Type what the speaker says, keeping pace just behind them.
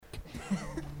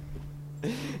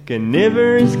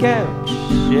Carnivorous couch,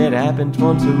 it happens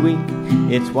once a week.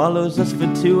 It swallows us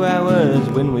for 2 hours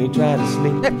when we try to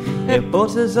sleep. It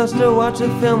forces us to watch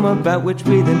a film about which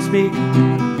we then speak.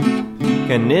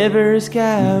 Carnivorous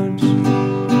couch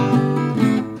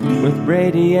with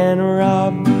Brady and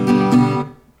Rob.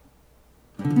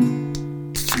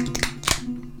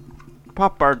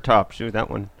 Pop our top. Shoot, that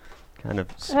one kind of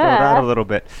spilled out a little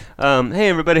bit. Hey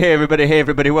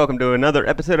everybody, welcome to another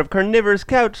episode of Carnivorous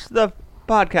Couch, the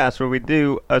podcast where we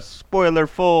do a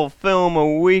spoiler-full film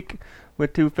a week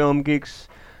with two film geeks.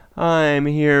 I'm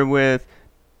here with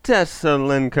Tessa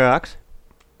Lynn Cox.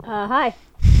 Hi.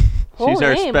 She's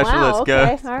our specialist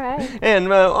guest. All right.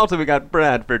 And also we got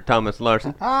Bradford Thomas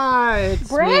Larson. Hi, it's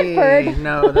Bradford. me.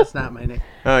 No, that's not my name.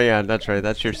 Oh yeah, that's right.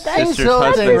 That's your sister's insulting,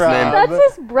 husband's Rob. name.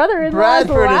 That's his brother-in-law's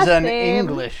Bradford last is an name.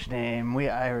 English name. We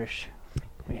Irish.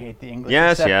 We hate the English.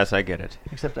 Yes, I get it.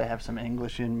 Except I have some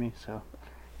English in me, so.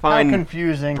 Fine, How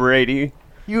confusing. Brady.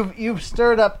 You've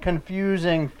stirred up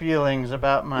confusing feelings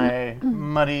about my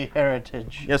muddy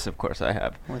heritage. Yes, of course I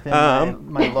have.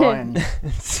 Within my loins.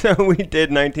 So we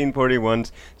did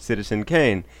 1941's Citizen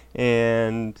Kane,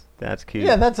 and that's cute.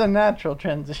 Yeah, that's a natural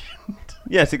transition.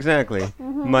 Yes, exactly.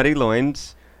 Muddy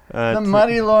loins. The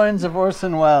muddy loins of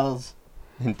Orson Welles.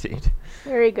 Indeed.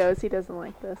 There he goes. He doesn't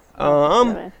like this.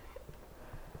 How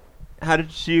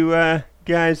did you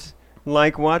guys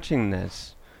like watching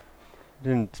this?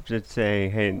 Didn't just say,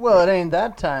 hey. Well, it ain't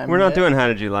that time. We're not yet. doing how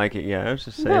did you like it yet. I was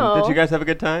just saying. No. Did you guys have a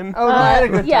good time? Oh, no, I had a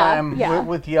good time yeah.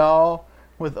 with y'all,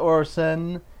 with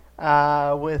Orson,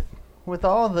 with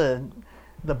all the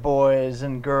boys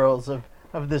and girls of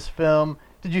this film.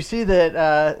 Did you see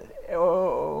that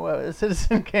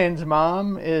Citizen Kane's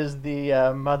mom is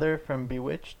the mother from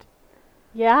Bewitched?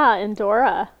 Yeah, and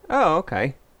Dora. Oh,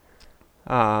 okay.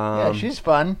 Yeah, she's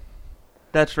fun.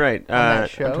 That's right. that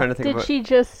show. I'm trying to think Did about. she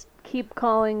just keep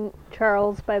calling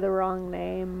Charles by the wrong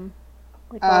name,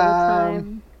 like all the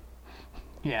time?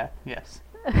 Yeah, yes.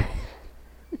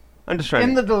 I'm just trying.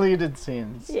 In the deleted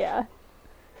scenes. Yeah.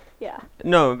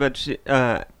 No, but she.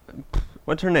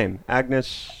 What's her name?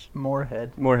 Agnes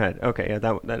Moorhead. Moorhead. Okay, yeah,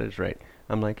 that is right.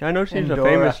 I'm like, I know she's a Dora.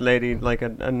 famous lady, like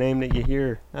a name that you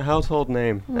hear, a household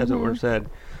name, as it were said.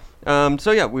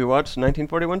 So yeah, we watched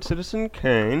 1941 Citizen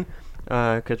Kane,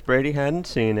 because Brady hadn't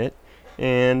seen it,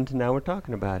 and now we're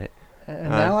talking about it. And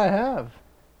now I have.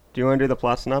 Do you want to do the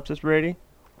plot synopsis, Brady?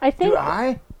 I think. Do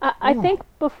I? I think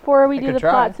before we I do could the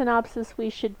try. plot synopsis, we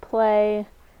should play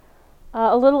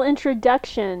a little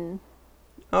introduction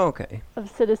Oh, okay. of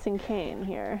Citizen Kane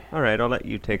here. All right, I'll let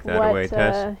you take that away,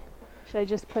 Tess. Should I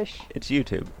just push? It's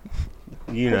YouTube.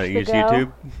 You know how to Push use the go.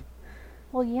 YouTube.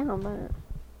 Well, yeah, but.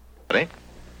 Ready?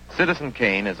 Citizen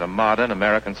Kane is a modern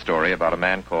American story about a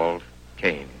man called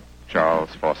Kane, Charles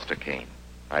Foster Kane.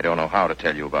 I don't know how to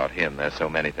tell you about him. There's so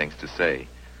many things to say.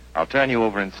 I'll turn you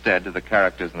over instead to the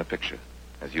characters in the picture.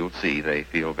 As you'll see, they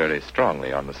feel very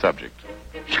strongly on the subject.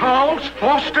 Charles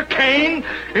Foster Kane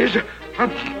is...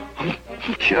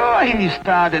 Sure, he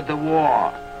started the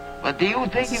war. But do you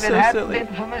think if So it hadn't silly. been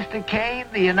for Mr. Kane,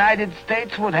 the United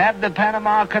States would have the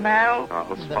Panama Canal?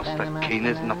 Charles The Foster Panama Kane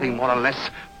is Canal. nothing more or less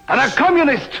than a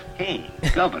communist. Kane,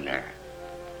 governor.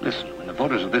 Listen, when the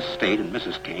voters of this state and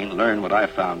Mrs. Kane learn what I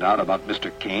found out about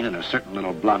Mr. Kane and a certain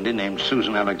little blondie named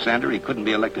Susan Alexander, he couldn't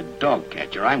be elected dog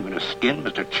catcher. I'm going to skin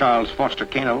Mr. Charles Foster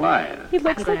Kane alive. He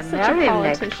looks like such a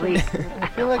politician. I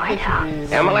feel like this should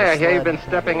be... Emily, I hear you've been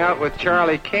stepping out with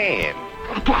Charlie Kane.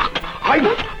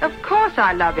 I... Of course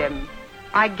I love him.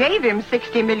 I gave him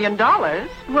 $60 million.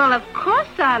 Well, of course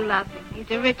I love him. He's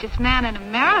the richest man in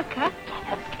America.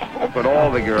 But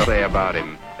all the girls say about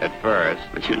him at first.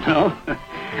 But you know,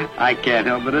 I can't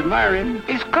help but admire him.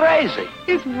 He's crazy.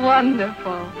 He's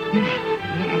wonderful.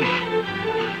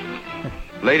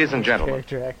 Ladies and gentlemen,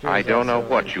 Character actor I is don't know also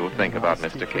what you'll think about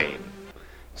Lost Mr. teacher. Kane.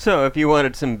 So if you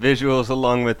wanted some visuals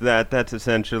along with that, that's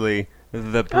essentially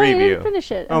the Oh, you preview. didn't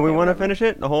finish it. Oh, we Okay, want to whatever. finish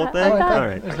it? The whole I thing? thought- All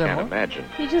right. Is I there can't more? imagine.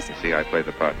 You just. You see, I play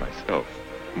the part myself.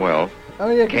 Well, Oh,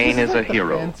 yeah, 'cause Kane this is a like the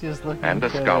hero fanciest looking and a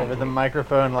kid scoundrel. With the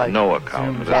microphone, like, a no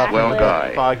account, zooms a out swell in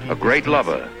guy, foggy a great distance.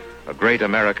 lover, a great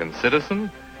American citizen.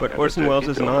 But and Orson a Welles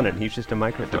dirty isn't dog. on it. He's just a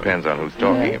microphone. Depends on who's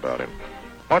talking Yeah. about him.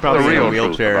 What's Probably the in a real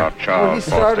truth wheelchair. about Well, he Charles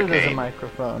Foster started as a Kane?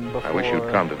 microphone before. I wish you'd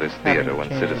come to this having theater to when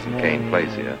change his Citizen Kane name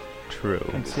plays here. True.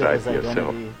 Conceal his Decide for yourself.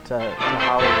 identity to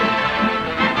Hollywood.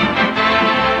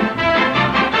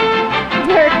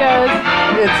 There it goes.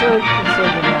 It's so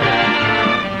dramatic.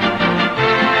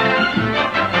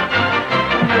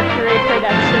 Mercury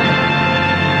production.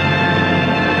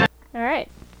 All right.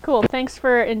 Cool. Thanks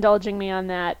for indulging me on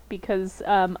that because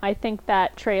I think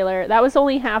that trailer, that was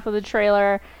only half of the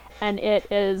trailer, and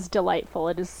it is delightful.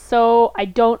 It is so... I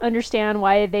don't understand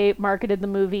why they marketed the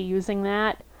movie using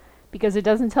that, because it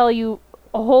doesn't tell you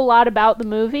a whole lot about the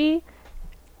movie.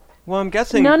 Well, I'm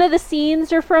guessing none of the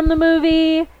scenes are from the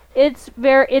movie. It's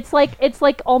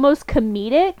like almost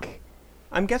comedic.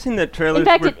 I'm guessing the trailers In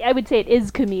fact, were I would say it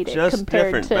is comedic just compared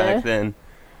different to back then.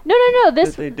 No.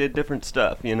 This They did different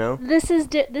stuff, you know. this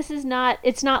is not.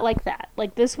 It's not like that.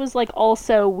 Like, this was like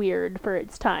also weird for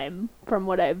its time, from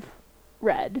what I've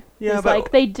read. Yeah, It's but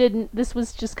like they didn't. This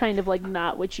was just kind of like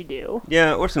not what you do.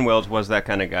 Yeah, Orson Welles was that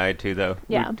kind of guy too, though.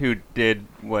 Yeah. Who did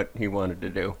what he wanted to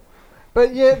do. But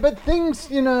things,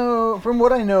 from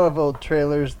what I know of old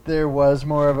trailers, there was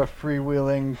more of a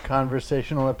freewheeling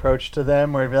conversational approach to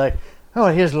them, where it'd be like, oh,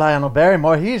 here's Lionel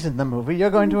Barrymore, he's in the movie, you're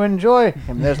going to enjoy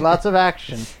him, there's lots of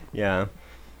action. Yeah,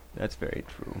 that's very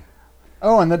true.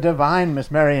 Oh, and the divine Miss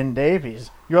Marion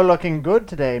Davies. You're looking good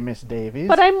today, Miss Davies.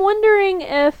 But I'm wondering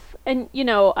if, and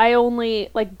I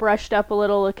only like brushed up a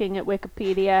little looking at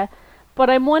Wikipedia, but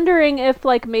I'm wondering if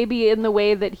like maybe in the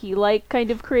way that he like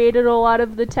kind of created a lot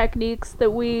of the techniques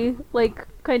that we like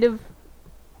kind of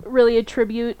really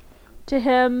attribute to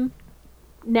him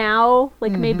now,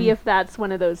 like maybe if that's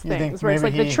one of those You think things where it's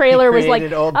like maybe the he trailer was like,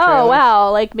 created old oh trailers?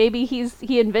 wow, like maybe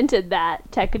he invented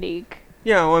that technique.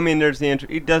 Yeah, well, I mean, there's the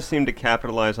he does seem to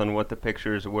capitalize on what the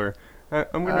pictures were.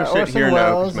 I'm going to sit Orson here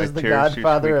now Welles because my is the chair's too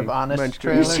godfather of squeaky. honest My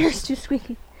trailers. Your chair's too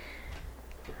squeaky.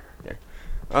 There.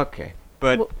 Okay,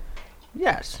 but Well-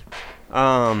 Yes.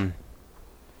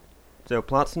 so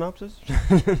plot synopsis.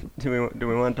 do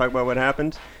we want to talk about what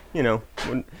happens? When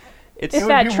it's If would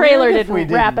that be trailer weird if we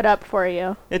didn't wrap didn't. it up for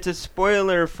you. it's a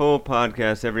spoiler-full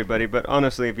podcast, everybody. But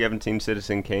honestly, if you haven't seen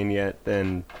Citizen Kane yet,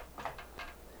 then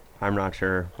I'm not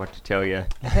sure what to tell you.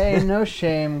 Hey, no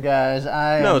shame, guys.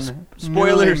 I No, am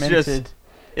spoilers newly just- minted.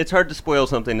 It's hard to spoil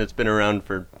something that's been around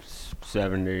for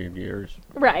 70 years.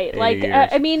 Right. 80 Like, years.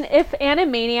 I mean, if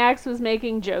Animaniacs was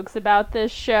making jokes about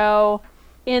this show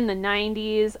in the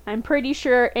 90s, I'm pretty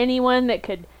sure anyone that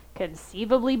could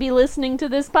conceivably be listening to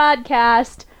this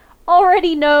podcast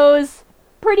already knows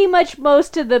pretty much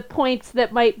most of the points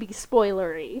that might be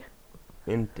spoilery.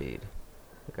 Indeed.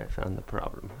 I think I found the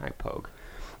problem. Hi, Pogue.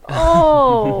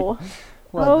 Oh.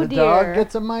 What, Oh, the dear. dog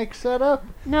gets a mic set up?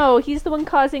 No, he's the one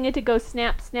causing it to go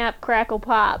snap, snap, crackle,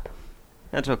 pop.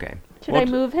 That's okay. Should We'll I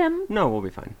move him? No, we'll be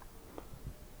fine.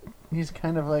 He's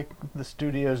kind of like the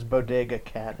studio's bodega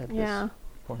cat at Yeah. this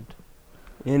point.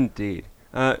 Indeed.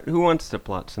 Who wants to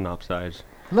plot synopsize?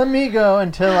 Let me go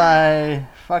until I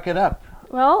fuck it up.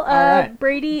 Well, right.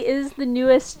 Brady is the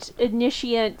newest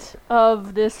initiate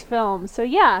of this film. So,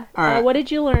 yeah. All right. What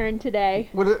did you learn today?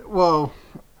 Well,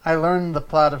 I learned the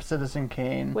plot of Citizen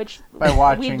Kane Which by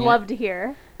watching we'd it. love to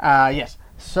hear. Yes.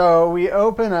 So we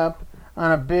open up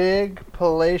on a big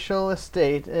palatial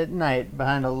estate at night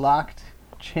behind a locked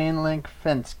chain link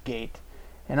fence gate.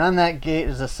 And on that gate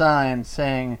is a sign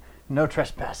saying, "No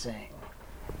trespassing."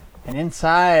 And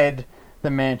inside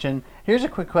the mansion, here's a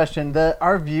quick question.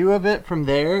 Our view of it from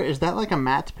there, is that like a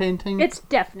matte painting? It's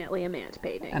definitely a matte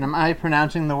painting. And am I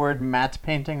pronouncing the word matte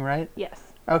painting right?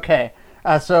 Yes. Okay.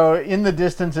 So in the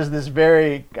distance is this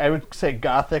very, I would say,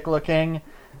 gothic-looking,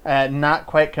 not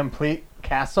quite complete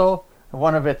castle.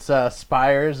 One of its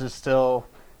spires is still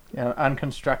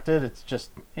unconstructed. It's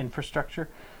just infrastructure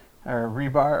or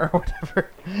rebar or whatever.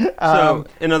 So,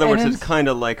 in other and words, it's it's- kind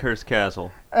of like Hearst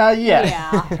Castle.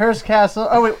 Yeah. Hearst Castle.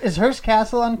 Oh, wait, is Hearst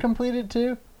Castle uncompleted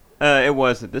too? It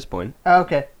was at this point.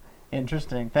 Okay.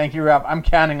 Interesting. Thank you, Rob. I'm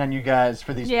counting on you guys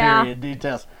for these Yeah. period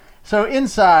details. So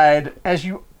inside, as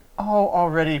you all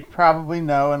already probably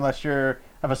know, unless you're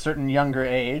of a certain younger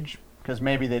age, because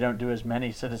maybe they don't do as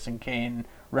many Citizen Kane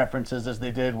references as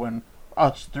they did when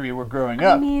us three were growing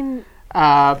I up. mean,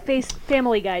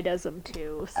 Family Guy does them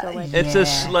too. So like, It's Yeah. a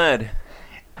sled.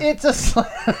 It's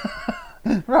a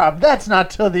Rob, that's not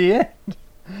till the end.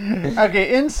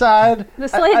 Okay, inside, The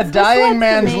sled's- a the dying sled's the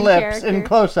man's main lips in character.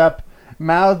 close-up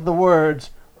mouth the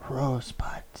words, "Rosebud."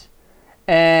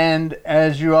 And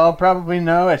as you all probably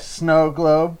know, a snow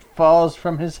globe falls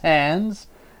from his hands,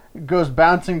 goes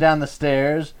bouncing down the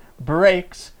stairs,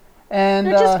 breaks, and...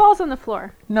 it just falls on the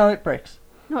floor. No, it breaks.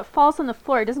 No, it falls on the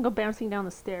floor. It doesn't go bouncing down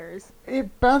the stairs.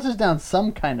 It bounces down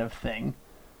some kind of thing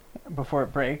before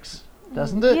it breaks,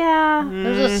 doesn't it? Yeah.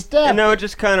 There's a step. No, it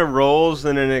just kind of rolls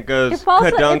and then it goes It falls.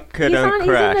 ka-dunk, He's in the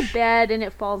crash. bed and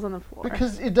it falls on the floor.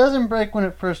 Because it doesn't break when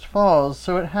it first falls,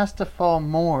 so it has to fall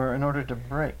more in order to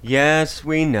break. Yes,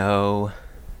 we know.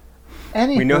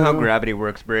 Anywho, We know how gravity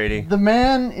works, Brady. the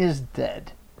man is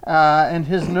dead, and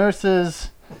his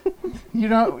nurses. you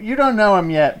don't know him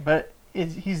yet, but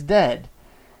he's dead.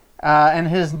 And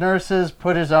his nurses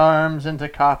put his arms into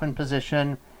coffin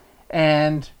position,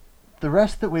 And the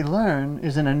rest that we learn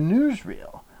is in a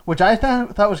newsreel, which I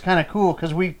thought was kind of cool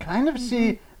because we kind of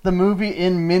see the movie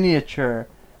in miniature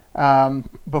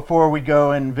before we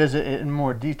go and visit it in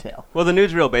more detail. Well, the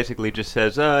newsreel basically just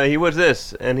says, he was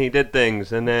this, and he did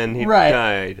things, and then he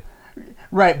died.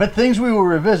 Right, but things we will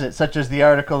revisit, such as the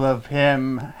article of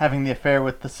him having the affair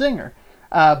with the singer.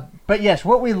 But yes,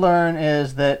 what we learn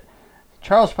is that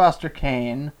Charles Foster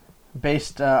Kane,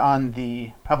 based on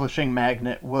the publishing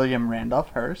magnate William Randolph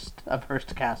Hearst of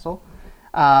Hearst Castle,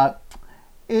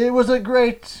 it was a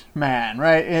great man,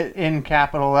 right? In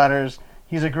capital letters,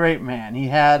 he's a great man. He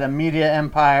had a media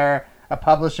empire, a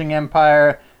publishing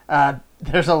empire.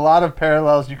 There's a lot of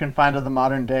parallels you can find to the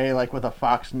modern day, like with a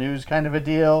Fox News kind of a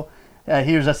deal.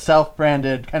 He was a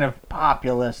self-branded kind of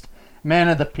populist, man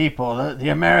of the people. The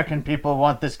American people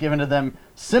want this given to them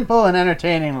simple and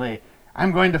entertainingly.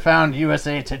 I'm going to found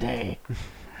USA Today.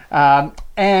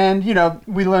 And,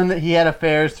 we learn that he had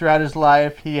affairs throughout his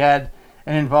life. He had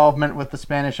an involvement with the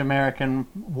Spanish-American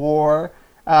War.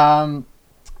 And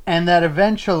that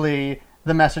eventually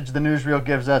the message the newsreel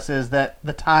gives us is that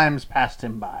the times passed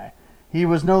him by. He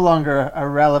was no longer a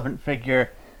relevant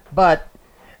figure, but,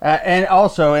 and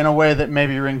also in a way that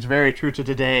maybe rings very true to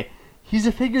today, he's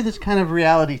a figure that's kind of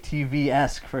reality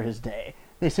TV-esque for his day.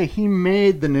 They say he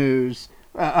made the news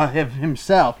of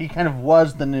himself. He kind of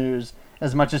was the news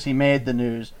as much as he made the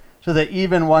news. So that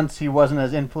even once he wasn't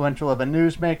as influential of a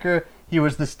newsmaker, he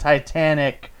was this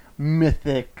titanic,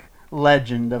 mythic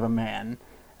legend of a man.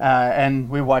 And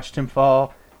we watched him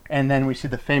fall, and then we see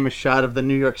the famous shot of the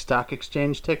New York Stock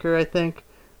Exchange ticker, I think,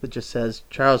 that just says,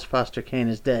 Charles Foster Kane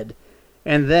is dead.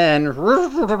 And then,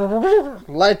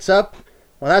 lights up.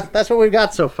 Well, that's what we've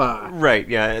got so far. Right,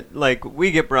 yeah. Like, we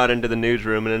get brought into the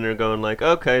newsroom, and then they're going like,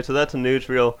 okay, so that's a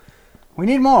newsreel. We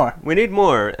need more. We need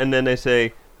more. And then they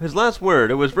say, his last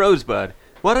word, it was Rosebud.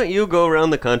 Why don't you go around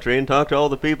the country and talk to all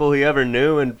the people he ever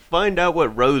knew and find out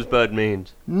what Rosebud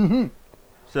means? Mm-hmm.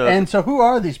 So who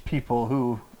are these people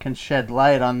who can shed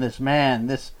light on this man,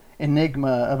 this enigma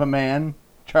of a man,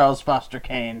 Charles Foster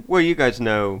Kane? Well, you guys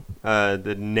know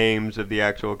the names of the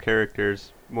actual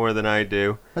characters more than I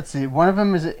do. Let's see. One of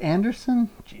them, is it Anderson?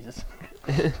 Jesus.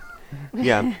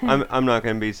 Yeah, I'm not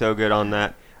going to be so good on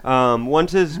that.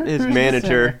 Once his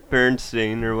manager,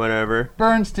 Bernstein or whatever.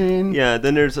 Bernstein. Yeah,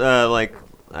 then there's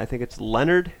I think it's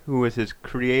Leonard, who was his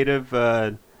creative...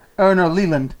 oh, no,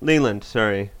 Leland. Leland,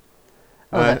 sorry.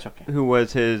 Oh, that's okay. Who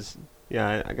was his...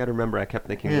 Yeah, I got to remember, I kept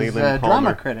thinking his, Leland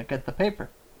drama critic at the paper.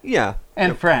 Yeah.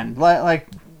 And friend, like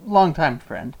longtime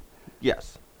friend.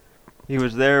 Yes. He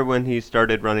was there when he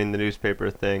started running the newspaper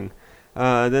thing.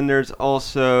 Then there's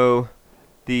also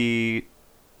his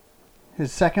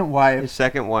second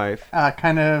wife.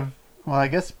 Kind of, well, I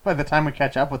guess by the time we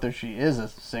catch up with her, she is a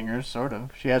singer, sort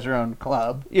of. She has her own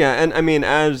club. Yeah, and I mean,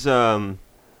 as, well,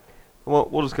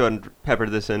 we'll just go ahead and pepper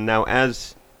this in. Now,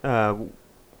 as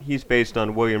he's based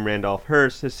on William Randolph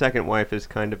Hearst, his second wife is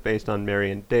kind of based on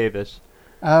Marion Davis.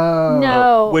 Oh.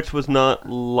 No. Which was not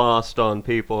lost on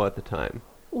people at the time.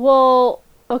 Well,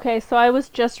 okay, so I was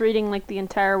just reading, the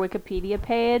entire Wikipedia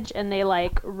page, and they,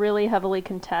 really heavily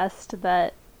contest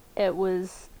that it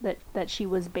was, that she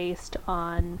was based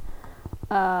on,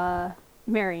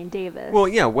 Marion Davis. Well,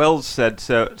 yeah, Wells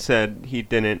said he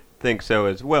didn't think so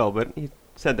as well, but he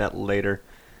said that later.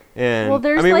 And, well,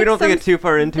 there's we don't think it's too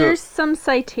far into it. There's some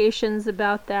citations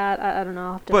about that. I don't know,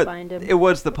 I'll have to find them. But it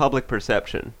was the public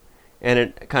perception. And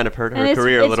it kind of hurt her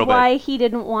career a little bit. It's why he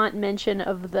didn't want mention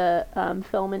of the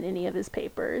film in any of his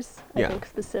papers. I think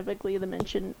specifically the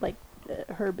mention,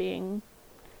 her being...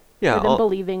 Yeah. Or them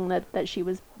believing that she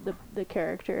was the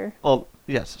character. Oh,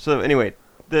 yes. So anyway,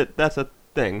 that's a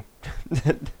thing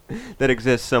that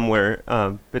exists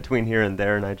somewhere between here and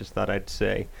there, and I just thought I'd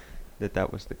say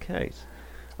that was the case.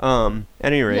 At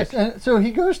any rate. Yes, and so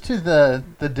he goes to the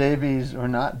Davies, or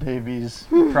not Davies,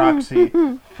 proxy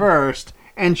first...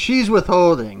 And she's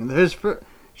withholding.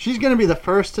 She's going to be the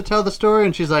first to tell the story,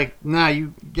 and she's like, nah,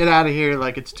 you get out of here.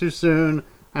 It's too soon.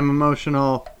 I'm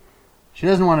emotional. She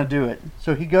doesn't want to do it.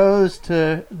 So he goes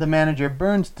to the manager,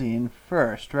 Bernstein,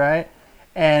 first, right?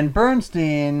 And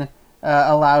Bernstein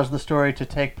allows the story to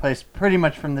take place pretty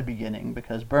much from the beginning,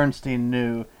 because Bernstein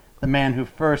knew the man who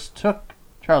first took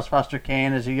Charles Foster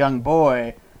Kane as a young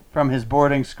boy from his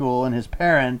boarding school and his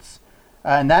parents,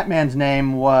 and that man's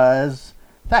name was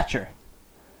Thatcher.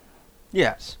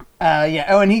 Yes. Yeah.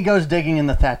 Oh, and he goes digging in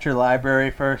the Thatcher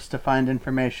library first to find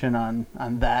information on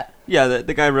that. Yeah,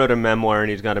 the guy wrote a memoir, and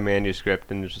he's got a manuscript,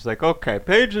 and it's just like, okay,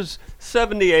 pages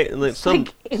 78. And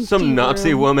some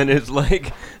Nazi woman is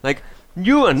like,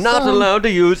 you are not allowed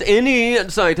to use any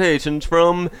citations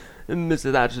from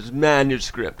Mr. Thatcher's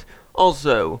manuscript.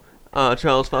 Also,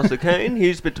 Charles Foster Kane,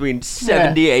 he's between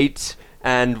 78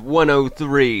 and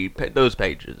 103, those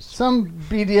pages. Some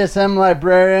BDSM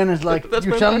librarian is like, That's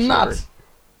you my shall flashlight.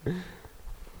 not.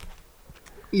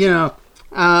 You know,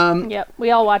 Yep,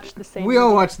 we all watched the same. we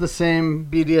all watched the same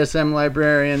BDSM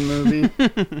librarian movie.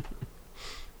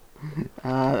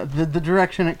 The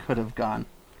direction it could have gone.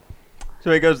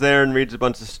 So he goes there and reads a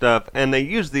bunch of stuff, and they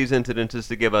use these incidences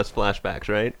to give us flashbacks,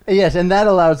 right? Yes, and that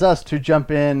allows us to jump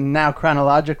in now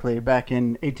chronologically back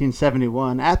in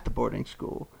 1871 at the boarding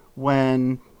school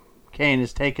when Kane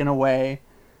is taken away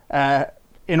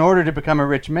in order to become a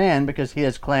rich man because he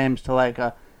has claims to like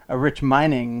a rich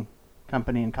mining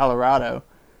company in Colorado.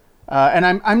 And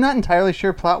I'm not entirely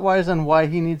sure plot-wise on why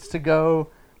he needs to go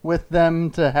with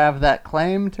them to have that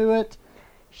claim to it.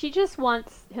 She just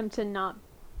wants him to not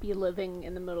be living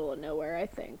in the middle of nowhere, I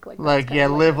think. Like that's Yeah,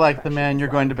 kinda live her like the impression. man you're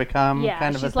going to become Yeah,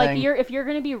 kind of a she's like, thing. if you're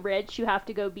going to be rich, you have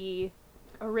to go be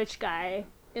a rich guy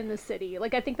in the city.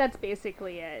 Like, I think that's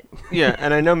basically it. Yeah,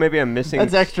 and I know maybe I'm missing...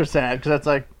 That's extra sad, because that's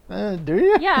like, do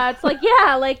you? Yeah, it's like,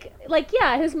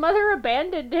 yeah, his mother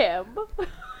abandoned him.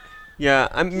 Yeah,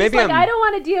 maybe She's like, I'm... I don't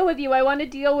want to deal with you. I want to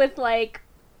deal with, like,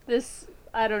 this,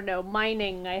 I don't know,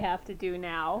 mining I have to do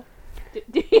now.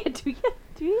 Do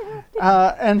you have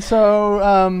to? And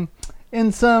so,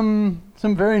 in some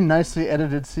very nicely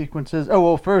edited sequences. Oh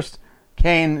well, first,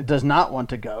 Kane does not want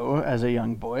to go as a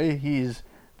young boy. He's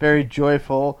very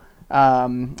joyful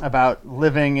about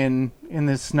living in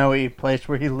this snowy place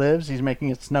where he lives. He's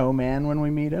making a snowman when we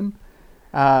meet him,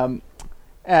 and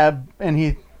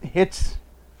he hits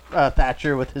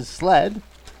Thatcher with his sled,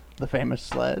 the famous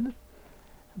sled.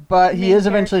 But he is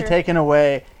eventually taken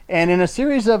away, and in a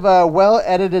series of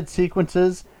well-edited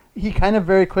sequences, he kind of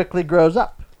very quickly grows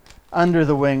up under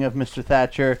the wing of Mr.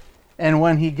 Thatcher, and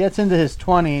when he gets into his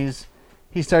 20s,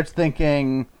 he starts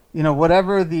thinking, you know,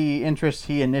 whatever the interests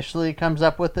he initially comes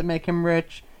up with that make him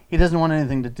rich, he doesn't want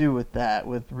anything to do with that,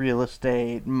 with real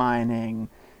estate, mining,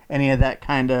 any of that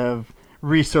kind of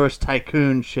resource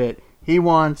tycoon shit. He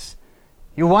wants,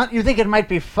 you think it might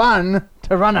be fun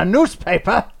to run a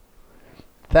newspaper?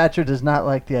 Thatcher does not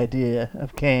like the idea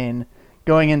of Kane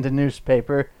going into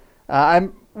newspaper.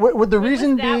 Would the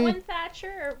reason was that be... one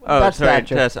Thatcher? Oh, That's sorry,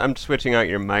 Thatcher. Tess. I'm switching out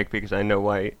your mic because I know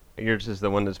why yours is the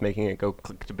one that's making it go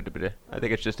click. I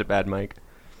think it's just a bad mic.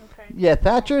 Okay. Yeah,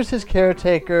 Thatcher's his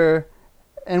caretaker,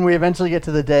 and we eventually get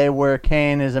to the day where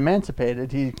Kane is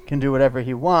emancipated. He can do whatever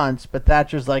he wants, but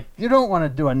Thatcher's like, you don't want to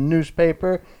do a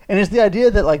newspaper. And it's the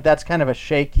idea that, like, that's kind of a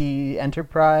shaky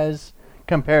enterprise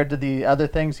compared to the other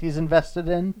things he's invested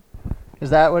in.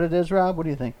 Is that what it is, Rob? What do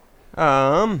you think?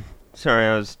 Sorry,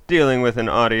 I was dealing with an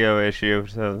audio issue,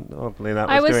 so hopefully that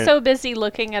was I was doing so busy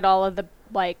looking at all of the,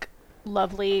 like,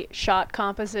 lovely shot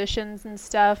compositions and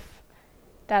stuff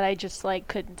that I just, like,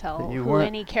 couldn't tell You who weren't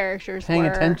any characters paying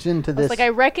were. attention to I this was like, I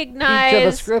peach of a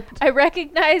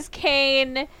recognize script.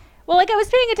 Kane. Well, like, I was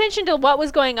paying attention to what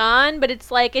was going on, but it's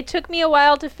like, it took me a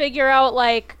while to figure out,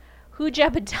 like, who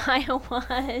Jebediah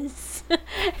was.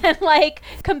 And, like,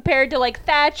 compared to, like,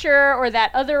 Thatcher or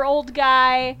that other old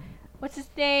guy. What's his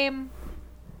name?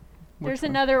 There's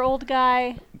another old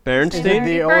guy. Bernstein?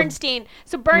 The old- Bernstein.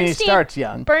 So I mean, he Bernstein. starts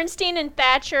young. Bernstein and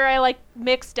Thatcher, I like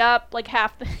mixed up like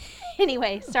half the.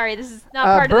 Anyway, sorry, this is not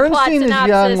part of the plot Bernstein is synopsis.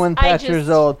 young when Thatcher's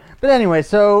old. But anyway,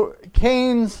 so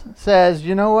Keynes says,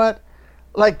 you know what?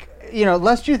 Like, you know,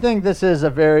 lest you think this is a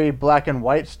very black and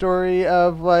white story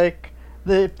of, like,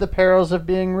 the perils of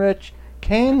being rich,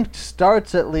 Kane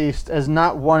starts at least as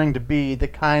not wanting to be the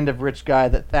kind of rich guy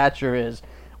that Thatcher is.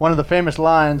 One of the famous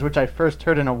lines, which I first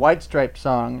heard in a White Stripes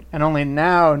song, and only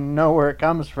now know where it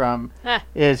comes from,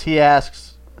 is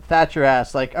Thatcher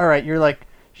asks, like, all right,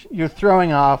 you're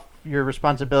throwing off your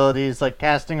responsibilities, like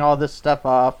casting all this stuff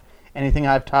off, anything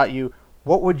I've taught you,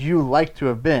 what would you like to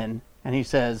have been? And he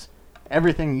says,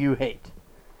 everything you hate.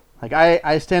 Like,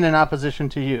 I stand in opposition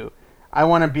to you. I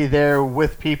want to be there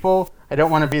with people. I don't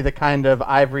want to be the kind of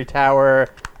ivory tower,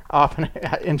 often,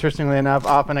 interestingly enough,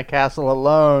 off in a castle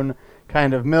alone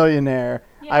kind of millionaire.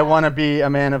 Yeah. I want to be a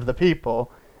man of the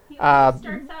people. He starts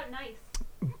out nice.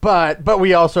 But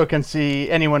we also can see,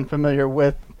 anyone familiar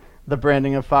with the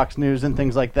branding of Fox News and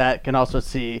things like that can also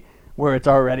see where it's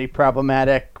already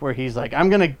problematic, where he's like, I'm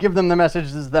going to give them the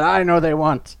messages that I know they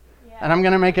want, and I'm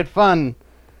going to make it fun.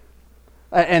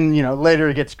 And, you know, later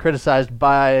it gets criticized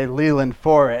by Leland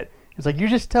for it. It's like, you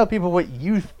just tell people what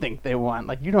you think they want.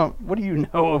 Like, what do you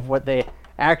know of what they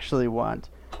actually want?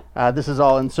 This is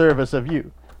all in service of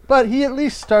you. But he at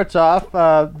least starts off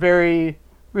very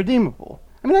redeemable.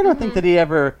 I mean, I don't think that he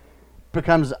ever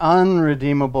becomes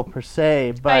unredeemable per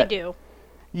se, but... I do.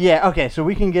 Yeah, okay, so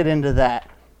we can get into that.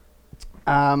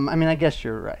 I mean, I guess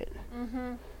you're right.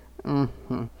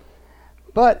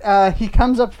 But he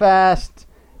comes up fast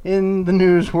in the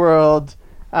news world.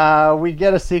 We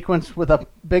get a sequence with a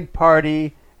big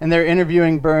party, and they're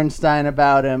interviewing Bernstein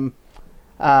about him.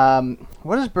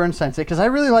 What does Bernstein say? Because I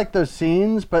really like those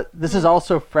scenes, but this is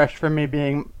also fresh for me,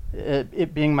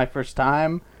 it being my first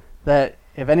time. That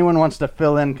if anyone wants to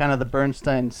fill in kind of the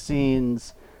Bernstein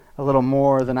scenes a little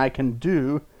more than I can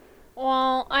do.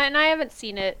 Well, and I haven't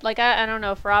seen it. Like, I don't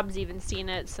know if Rob's even seen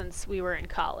it since we were in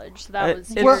college. So that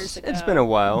was years ago. It's been a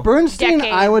while. Bernstein,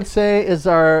 I would say, is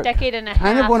our decade and a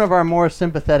kind half. of one of our more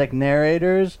sympathetic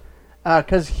narrators,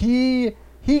 because he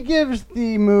gives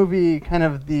the movie kind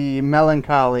of the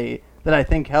melancholy that I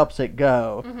think helps it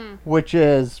go, which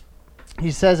is,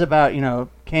 he says about,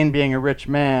 Cain being a rich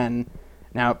man.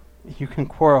 Now, you can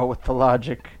quarrel with the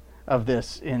logic of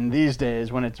this in these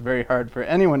days when it's very hard for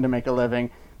anyone to make a living.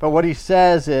 But what he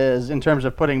says is, in terms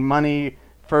of putting money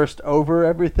first over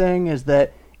everything, is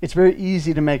that it's very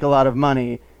easy to make a lot of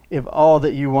money if all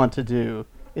that you want to do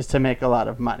is to make a lot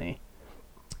of money.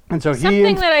 And so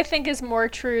something that I think is more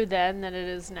true then than it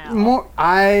is now.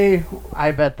 I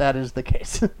bet that is the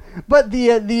case. But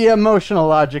the emotional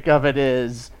logic of it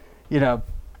is,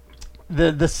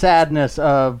 the sadness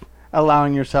of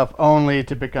allowing yourself only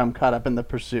to become caught up in the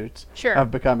pursuits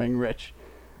of becoming rich.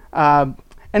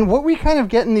 And what we kind of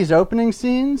get in these opening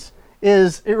scenes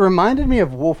is, it reminded me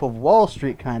of Wolf of Wall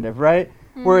Street, kind of, right?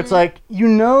 Where it's like,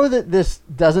 that this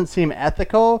doesn't seem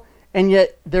ethical, and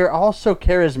yet they're all so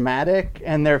charismatic,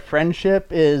 and their friendship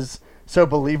is so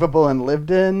believable and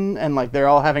lived in, and like they're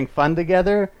all having fun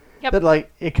together. Yep. That like,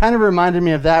 it kind of reminded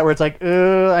me of that, where it's like,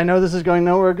 I know this is going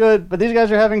nowhere good, but these guys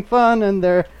are having fun, and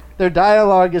their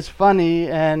dialogue is funny,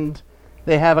 and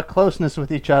they have a closeness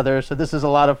with each other, so this is a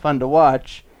lot of fun to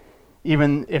watch.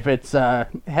 Even if it's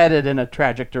headed in a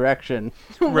tragic direction.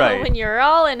 Right. Well, when you're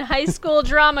all in high school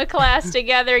drama class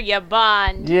together, you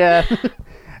bond. Yeah.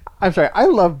 I'm sorry. I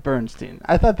love Bernstein.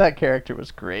 I thought that character was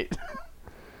great.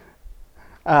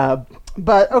 But,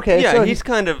 okay. Yeah, so he's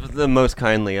kind of the most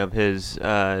kindly of his,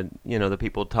 the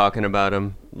people talking about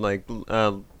him. Like,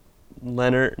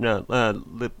 Leonard,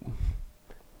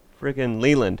 friggin'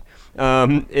 Leland,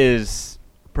 is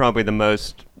probably the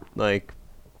most, like,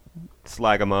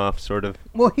 slag him off, sort of.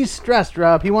 Well, he's stressed,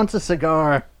 Rob. He wants a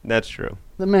cigar. That's true.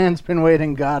 The man's been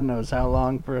waiting God knows how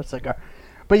long for a cigar.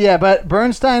 But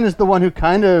Bernstein is the one who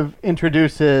kind of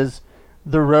introduces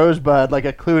the Rosebud, like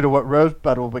a clue to what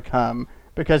Rosebud will become.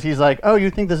 Because he's like, oh, you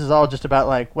think this is all just about,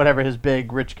 like, whatever his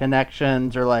big rich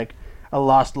connections or, like, a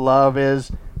lost love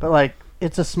is. But, like,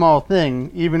 it's a small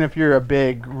thing, even if you're a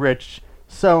big, rich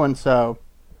so-and-so.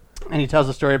 And he tells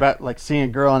a story about, like, seeing a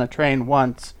girl on a train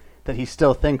once that he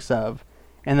still thinks of,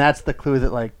 and that's the clue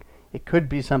that, like, it could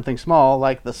be something small,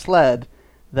 like the sled,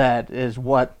 that is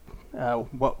what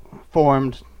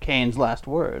formed Cain's last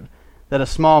word. That a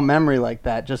small memory like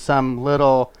that, just some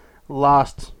little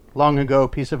lost, long ago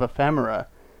piece of ephemera,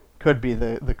 could be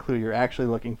the clue you're actually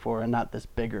looking for, and not this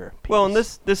bigger piece. Well, and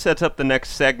this sets up the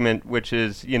next segment, which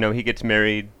is, he gets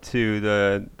married to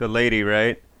the lady,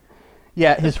 right?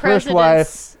 Yeah, his first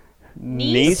wife,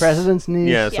 niece, the president's niece.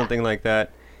 Yeah, something like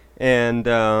that. And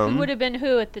who would have been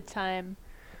who at the time?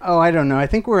 Oh, I don't know. I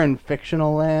think we're in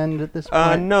fictional land at this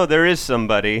point. No, there is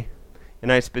somebody,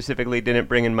 and I specifically didn't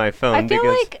bring in my phone. I feel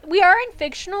like we are in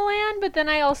fictional land, but then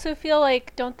I also feel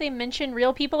like, don't they mention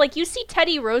real people? Like, you see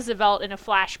Teddy Roosevelt in a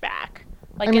flashback,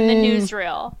 like in the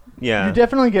newsreel. Yeah, you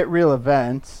definitely get real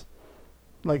events,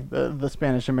 like the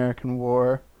Spanish-American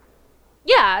War.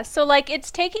 Yeah, so like it's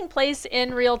taking place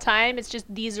in real time. It's just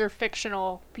these are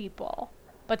fictional people.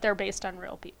 But they're based on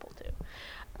real people, too.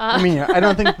 I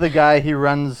don't think the guy he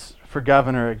runs for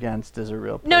governor against is a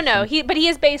real person. No, but he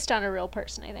is based on a real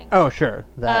person, I think. Oh, sure.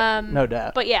 That, no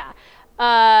doubt. But yeah.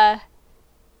 But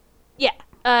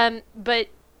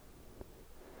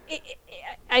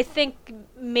I think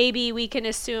maybe we can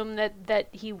assume that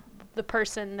the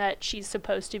person that she's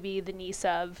supposed to be the niece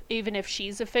of, even if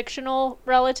she's a fictional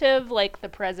relative, like the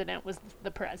president was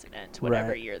the president,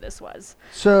 whatever year this was.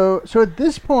 So at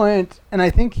this point, and I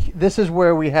think this is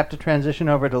where we have to transition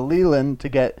over to Leland to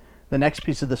get the next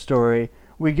piece of the story,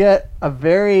 we get a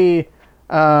very,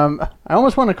 I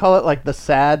almost want to call it like the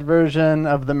sad version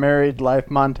of the married life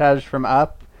montage from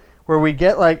Up, where we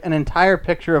get like an entire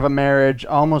picture of a marriage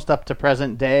almost up to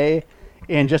present day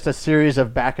in just a series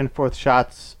of back and forth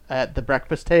shots at the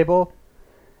breakfast table.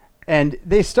 And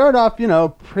they start off,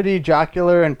 pretty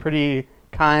jocular and pretty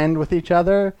kind with each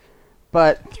other.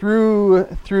 But through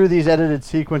these edited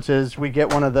sequences, we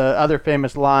get one of the other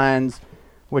famous lines,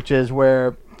 which is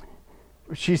where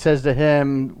she says to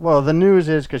him, well, the news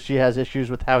is, because she has issues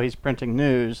with how he's printing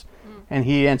news, and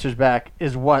he answers back,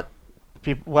 is what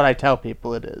I tell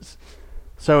people it is.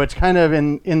 So it's kind of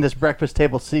in this breakfast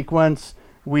table sequence,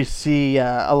 we see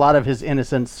a lot of his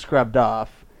innocence scrubbed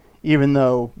off, even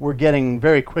though we're getting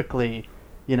very quickly,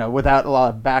 without a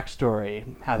lot of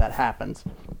backstory, how that happens.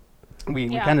 We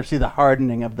kind of see the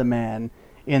hardening of the man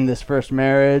in this first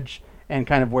marriage, and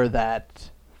kind of where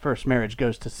that first marriage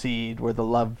goes to seed, where the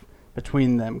love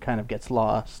between them kind of gets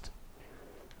lost.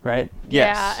 Right?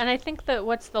 Yes. Yeah, and I think that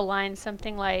what's the line?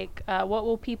 Something like, what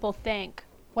will people think?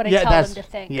 What I tell them to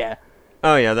think. Yeah.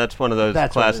 Oh, yeah, that's one of those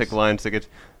classic lines that gets...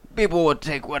 People will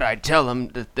take what I tell them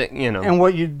to think, And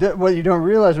what you don't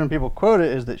realize when people quote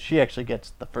it is that she actually gets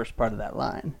the first part of that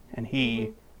line, and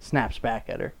he snaps back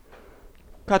at her.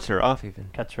 Cuts her off, even.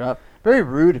 Cuts her off. Very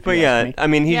rude, if you ask me. I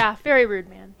mean, he's... very rude,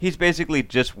 man. He's basically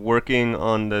just working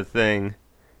on the thing,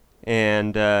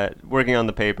 and working on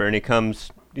the paper, and he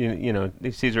comes,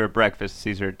 he sees her at breakfast,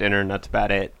 sees her at dinner, and that's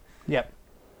about it. Yep.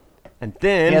 And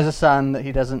then... He has a son that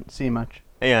he doesn't see much.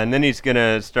 Yeah, and then he's going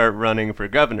to start running for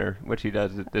governor, which he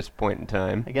does at this point in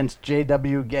time. Against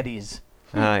J.W. Gettys.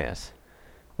 Ah, yes.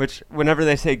 Which, whenever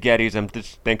they say Gettys, I'm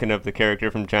just thinking of the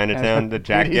character from Chinatown, the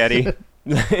Jack Getty.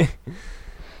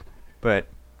 But,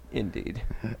 indeed.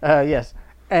 Yes.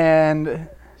 And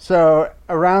so,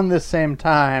 around this same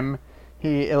time,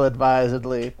 he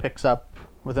ill-advisedly picks up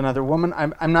with another woman.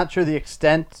 I'm not sure the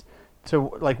extent to,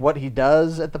 what he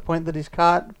does at the point that he's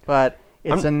caught, but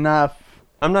it's enough...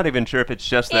 I'm not even sure if it's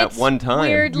just that one time.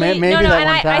 Weirdly, maybe that and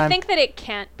one time. I think that it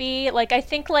can't be. I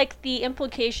think the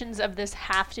implications of this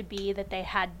have to be that they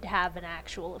had to have an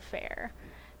actual affair,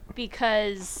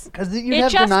 because you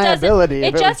have deniability.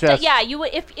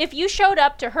 If you showed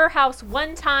up to her house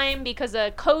one time because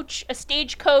a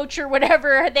stagecoach or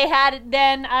whatever they had,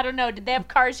 then I don't know, did they have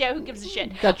cars? Yeah, who gives a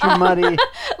shit? Got your muddy.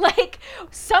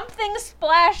 Something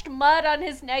splashed mud on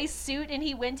his nice suit, and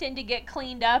he went in to get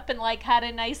cleaned up and had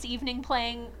a nice evening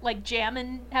playing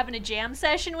jamming, having a jam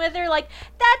session with her.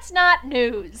 That's not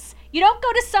news. You don't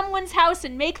go to someone's house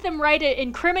and make them write an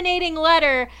incriminating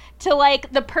letter to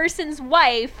the person's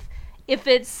wife if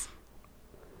it's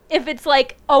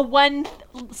something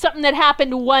that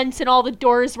happened once and all the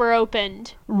doors were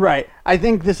opened. Right. I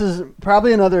think this is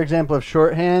probably another example of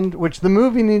shorthand, which the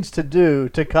movie needs to do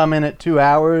to come in at 2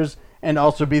 hours and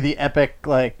also be the epic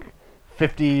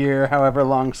 50-year, however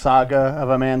long saga of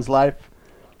a man's life.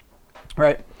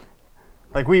 Right.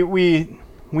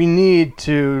 We need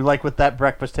to, with that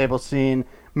breakfast table scene,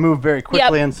 move very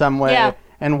quickly in some way. Yeah.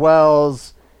 And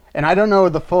Wells, and I don't know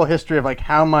the full history of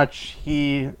how much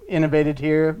he innovated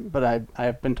here, but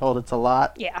I've been told it's a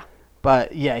lot. Yeah.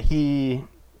 But yeah, he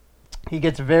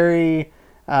gets very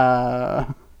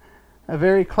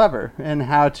very clever in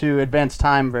how to advance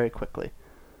time very quickly.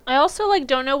 I also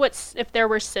don't know if there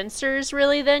were censors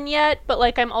really then yet, but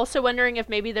I'm also wondering if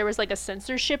maybe there was a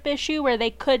censorship issue where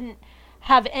they couldn't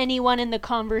have anyone in the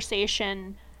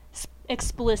conversation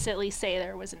explicitly say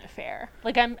there was an affair.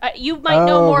 You might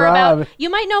know more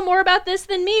about this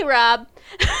than me, Rob.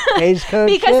 Hays Code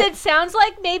because shit? It sounds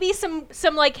like maybe some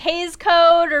Hays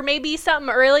Code or maybe something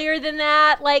earlier than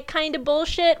that, kind of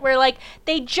bullshit where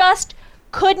they just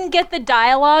couldn't get the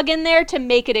dialogue in there to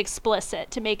make it explicit,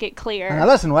 to make it clear. Now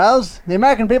listen, Wells, the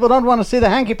American people don't want to see the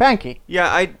hanky-panky.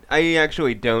 Yeah, I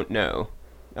actually don't know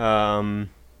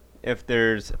if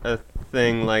there's a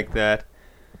thing like that.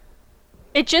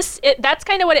 That's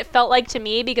kind of what it felt like to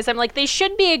me, because I'm they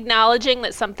should be acknowledging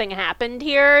that something happened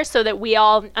here so that we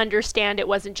all understand it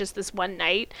wasn't just this one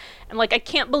night. And I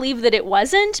can't believe that it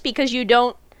wasn't, because you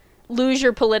don't lose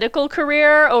your political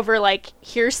career over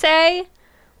hearsay.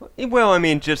 Well, I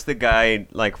mean, just the guy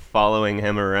following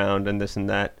him around and this and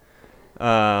that.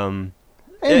 And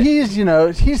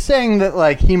he's saying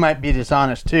that he might be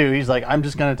dishonest too. He's I'm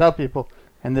just going to tell people,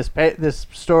 and this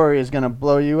story is going to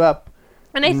blow you up.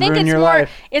 And I think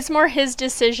it's more his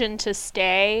decision to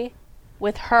stay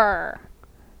with her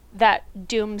that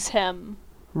dooms him.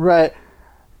 Right.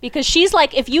 Because she's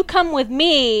if you come with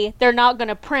me, they're not going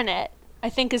to print it. I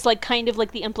think is kind of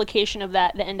the implication of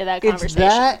that, the end of that conversation.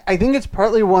 It's that. I think it's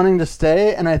partly wanting to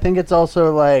stay, and I think it's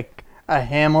also a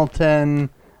Hamilton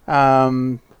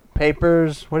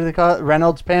Papers, what do they call it?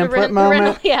 Reynolds pamphlet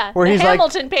moment? Where he's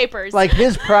Hamilton Papers.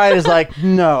 His pride is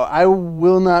no, I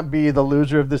will not be the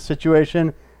loser of this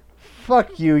situation.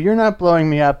 Fuck you, you're not blowing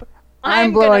me up.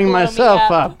 I'm blowing myself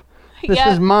up. This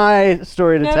is my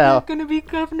story to tell. I'm gonna be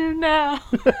governor now.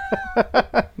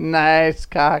 Nice,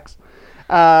 Cox.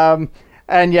 And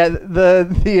yeah,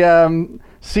 the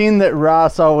scene that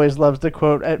Ross always loves to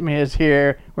quote at me is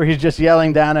here, where he's just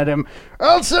yelling down at him,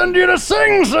 "I'll send you to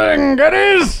Sing Sing,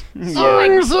 Geddes!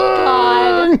 Sing Sing!"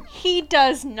 God, he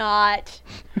does not.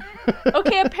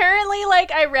 Okay, apparently,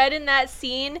 like, I read in that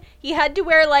scene, he had to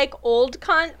wear, like, old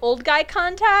guy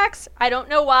contacts. I don't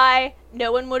know why.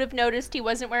 No one would have noticed he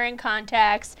wasn't wearing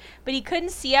contacts. But he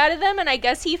couldn't see out of them, and I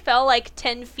guess he fell, like,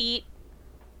 10 feet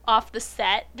off the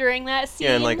set during that scene.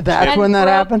 Yeah, and, like, That's when that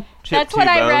happened? That's what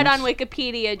I read on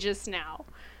Wikipedia just now.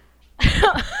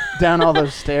 Down all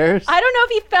those stairs? I don't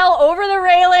know if he fell over the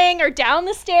railing or down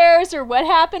the stairs or what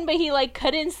happened, but he, like,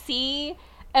 couldn't see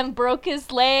and broke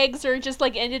his legs or just,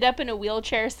 like, ended up in a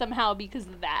wheelchair somehow because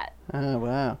of that. Oh,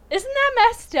 wow. Isn't that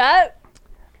messed up?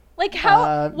 Like,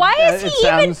 how, why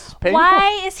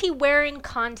is he wearing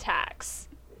contacts?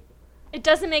 It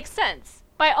doesn't make sense.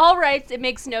 By all rights, it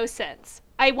makes no sense.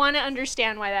 I want to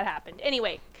understand why that happened.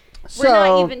 Anyway, we're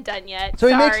not even done yet. So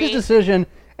he makes his decision,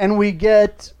 and we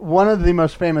get one of the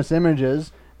most famous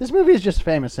images. This movie is just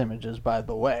famous images, by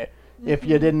the way, if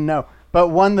you didn't know. But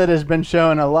one that has been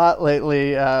shown a lot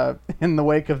lately in the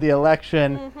wake of the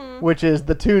election, which is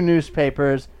the two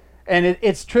newspapers. And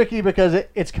it's tricky because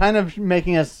it's kind of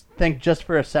making us think just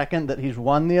for a second that he's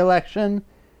won the election.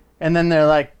 And then they're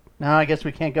like, no, I guess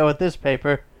we can't go with this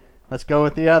paper. Let's go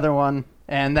with the other one.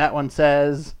 And that one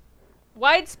says...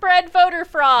 widespread voter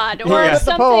fraud or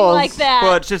something like that.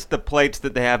 Well, it's just the plates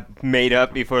that they have made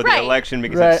up before the election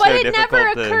because it's so difficult. But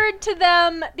it never occurred to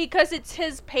them, because it's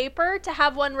his paper, to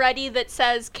have one ready that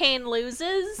says Kane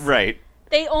loses. Right.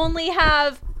 They only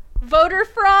have voter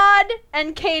fraud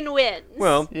and Kane wins.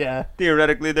 Well,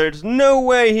 theoretically, there's no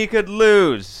way he could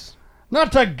lose.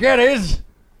 Not to Geddes!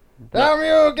 Damn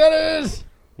you, Geddes!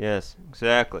 Yes,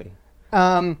 exactly.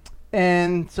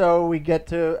 And so we get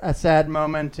to a sad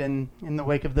moment in the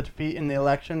wake of the defeat in the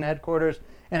election headquarters.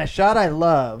 And a shot I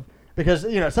love, because,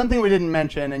 you know, something we didn't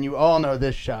mention, and you all know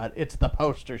this shot, it's the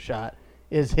poster shot,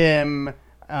 is him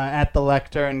at the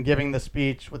lectern giving the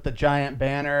speech with the giant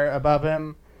banner above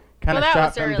him. Kind of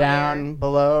shot from down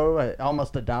below,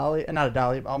 almost a dolly, not a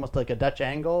dolly, almost like a Dutch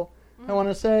angle, I want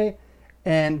to say.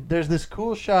 And there's this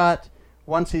cool shot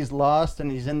once he's lost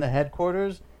and he's in the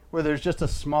headquarters, where there's just a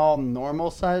small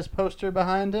normal-sized poster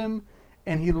behind him,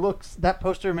 and that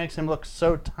poster makes him look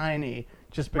so tiny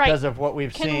just because of what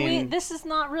we've seen. This is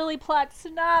not really plot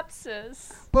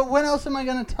synopsis. But what else am I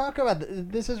going to talk about?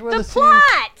 This is where the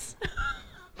plot!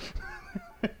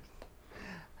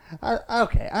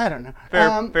 Okay, I don't know.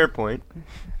 Fair point.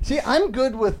 See, I'm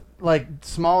good with, like,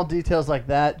 small details like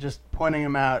that, just pointing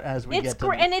them out as we get to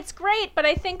them. And it's great, but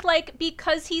I think, like,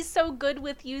 because he's so good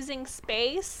with using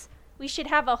space... we should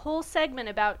have a whole segment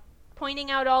about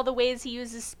pointing out all the ways he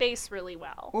uses space really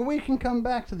well. Well, we can come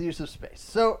back to the use of space.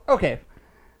 So, okay.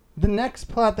 The next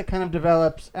plot that kind of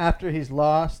develops after he's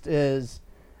lost is,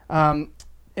 and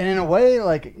in a way,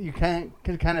 like, you can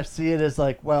kind of see it as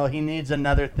like, well, he needs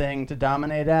another thing to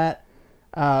dominate at,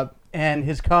 and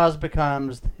his cause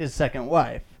becomes his second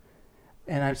wife.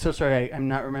 And I'm so sorry, I'm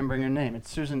not remembering her name.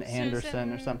 It's Susan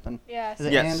Anderson or something. Yes. Is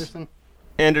it Anderson?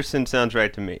 Anderson sounds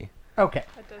right to me. Okay.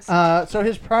 So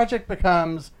his project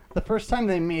becomes, the first time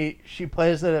they meet, she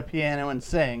plays at a piano and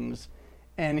sings,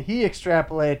 and he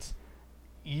extrapolates,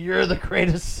 you're the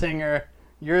greatest singer,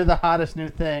 you're the hottest new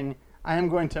thing, I am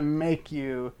going to make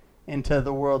you into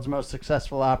the world's most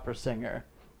successful opera singer.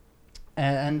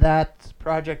 And that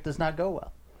project does not go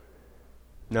well.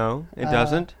 No, it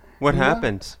doesn't? What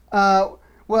happens? Well,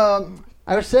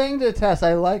 I was saying to Tess,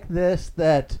 I like this,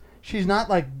 that... she's not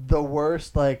like the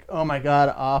worst, like, oh my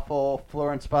god, awful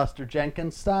Florence Foster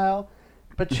Jenkins style,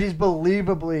 but she's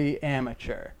believably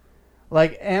amateur.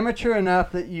 Like, amateur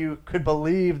enough that you could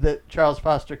believe that Charles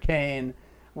Foster Kane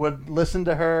would listen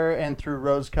to her and through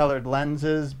rose-colored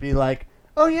lenses be like,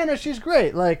 oh yeah, no, she's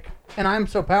great. Like, and I'm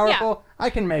so powerful,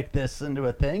 I can make this into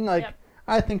a thing. Like,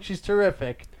 I think she's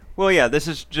terrific. Well, yeah, this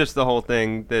is just the whole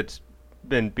thing that's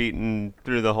been beaten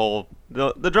through the whole...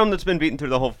 The drum that's been beaten through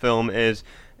the whole film is...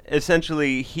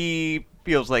 essentially, he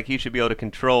feels like he should be able to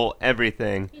control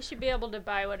everything. He should be able to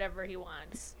buy whatever he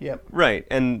wants. Yep. Right,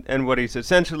 and what he's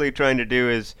essentially trying to do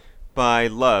is buy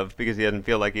love because he doesn't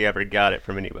feel like he ever got it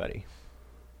from anybody.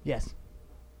 Yes.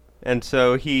 And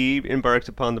so he embarks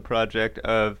upon the project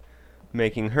of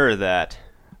making her that.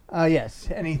 Yes,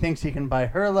 and he thinks he can buy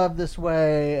her love this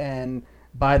way and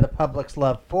buy the public's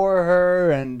love for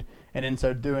her and in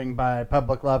so doing buy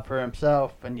public love for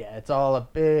himself. And yeah, it's all a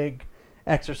big...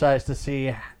 exercise to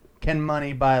see, can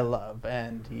money buy love?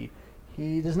 And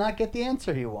he does not get the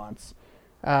answer he wants.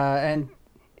 And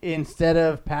instead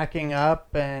of packing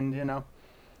up and, you know,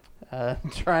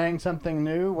 trying something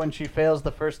new, when she fails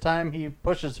the first time, he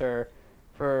pushes her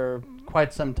for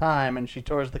quite some time, and she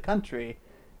tours the country,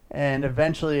 and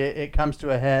eventually it comes to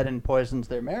a head and poisons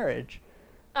their marriage.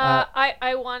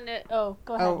 I want to. Oh,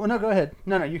 go ahead. Oh, well, no, go ahead.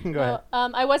 No, you can go ahead.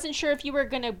 I wasn't sure if you were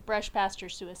going to brush past her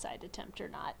suicide attempt or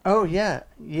not. Oh, yeah.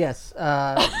 Yes.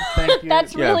 Thank you.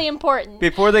 That's really important.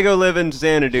 Before they go live in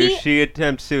Xanadu, she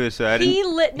attempts suicide. He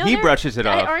brushes it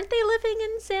off. Aren't they living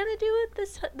in Xanadu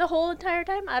the whole entire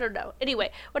time? I don't know.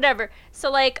 Anyway, whatever. So,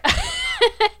 like,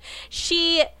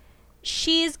 she's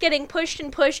getting pushed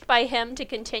and pushed by him to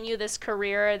continue this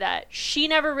career that she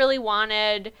never really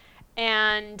wanted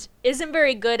and isn't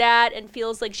very good at, and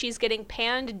feels like she's getting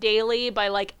panned daily by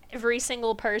like every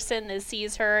single person that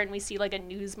sees her, and we see like a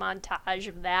news montage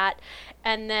of that.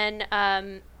 And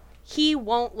then he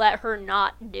won't let her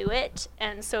not do it,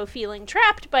 and so feeling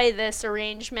trapped by this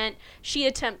arrangement, she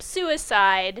attempts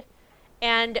suicide.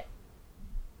 And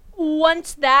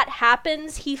once that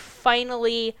happens, he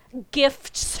finally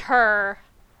gifts her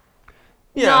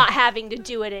not having to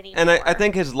do it anymore. And I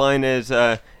think his line is,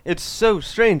 it's so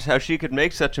strange how she could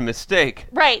make such a mistake.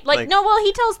 Right. Like no, well,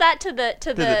 he tells that to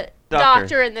the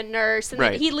doctor and the nurse, and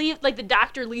right. then the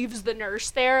doctor leaves the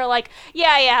nurse there, like,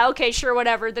 yeah, okay, sure,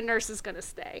 whatever, the nurse is gonna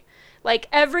stay. Like,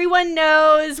 everyone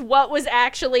knows what was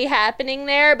actually happening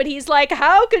there, but he's like,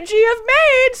 how could she have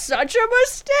made such a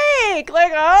mistake?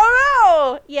 Like,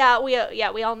 oh no. Yeah,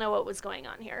 we all know what was going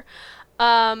on here.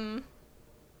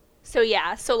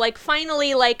 So like,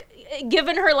 finally, like,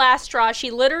 given her last straw, she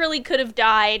literally could have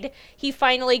died. He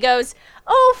finally goes,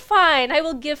 oh, fine, I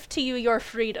will gift to you your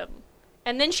freedom.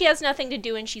 And then she has nothing to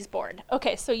do and she's bored.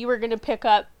 Okay, so you were going to pick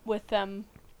up with them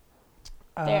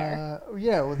there.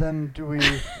 Yeah, well then, do we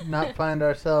not find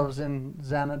ourselves in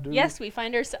Xanadu? Yes, we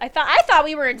find ourselves. I thought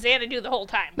we were in Xanadu the whole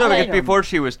time. No, because before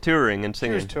she was touring and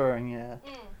singing. She was touring, yeah.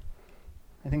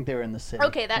 I think they were in the city.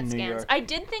 Okay, that scans. York. I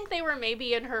did think they were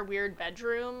maybe in her weird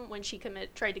bedroom when she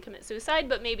tried to commit suicide,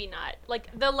 but maybe not. Like,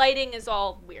 the lighting is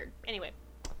all weird. Anyway.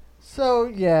 So,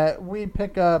 yeah, we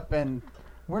pick up, and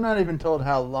we're not even told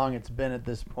how long it's been at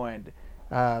this point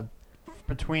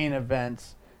between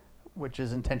events, which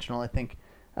is intentional, I think.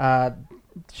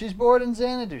 She's bored in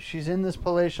Xanadu. She's in this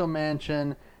palatial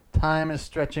mansion. Time is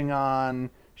stretching on.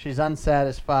 She's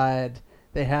unsatisfied.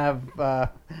 They have,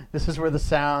 this is where the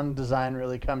sound design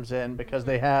really comes in, because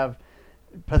they have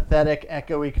pathetic,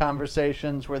 echoey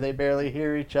conversations where they barely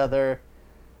hear each other.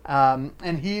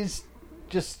 And he's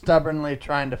just stubbornly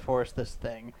trying to force this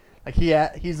thing. Like,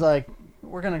 he's like,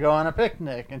 we're going to go on a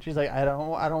picnic. And she's like, I don't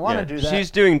want to do that.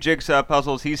 She's doing jigsaw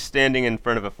puzzles. He's standing in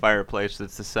front of a fireplace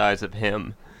that's the size of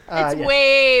him. It's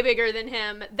way bigger than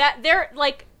him. They're,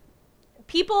 like...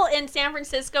 People in San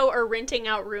Francisco are renting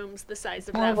out rooms the size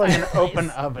of that like fireplace. An open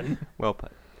oven. Well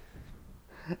put.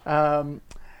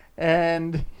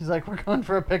 And he's like, we're going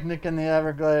for a picnic in the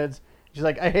Everglades. She's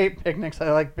like, I hate picnics.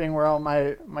 I like being where all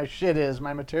my shit is,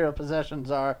 my material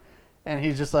possessions are. And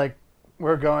he's just like,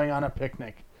 we're going on a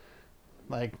picnic.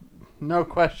 Like, no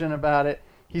question about it.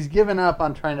 He's given up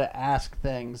on trying to ask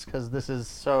things because this is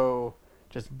so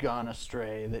just gone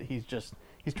astray that he's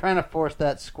trying to force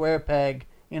that square peg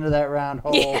into that round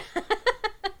hole. Yeah.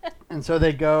 And so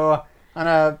they go on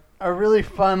a really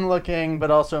fun looking but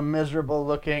also miserable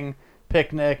looking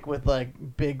picnic with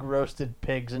like big roasted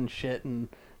pigs and shit and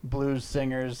blues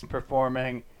singers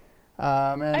performing.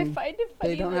 And I find it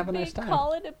funny they don't have a nice time.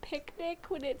 Call it a picnic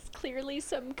when it's clearly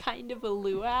some kind of a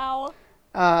luau.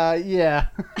 Yeah.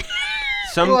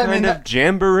 Some kind of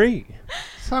jamboree.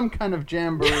 Some kind of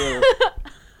jamboree.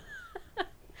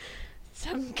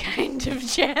 Some kind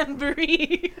of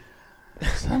jamboree.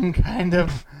 Some kind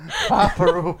of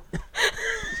paparoo.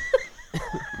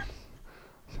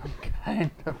 Some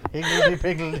kind of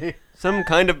higgledy-piggledy. Some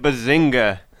kind of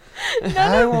bazinga.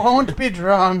 I won't be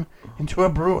drawn into a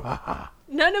brouhaha.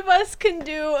 None of us can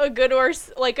do a good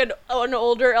an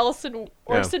older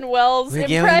Orson Welles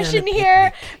impression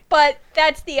here, but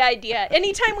that's the idea.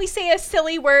 Anytime we say a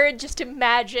silly word, just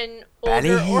imagine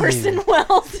older Orson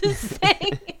Welles is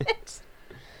saying it.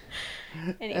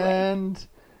 Anyway. And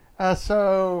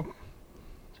so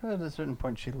at a certain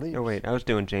point she leaves. Oh wait, I was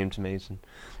doing James Mason.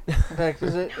 In fact,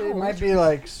 it might be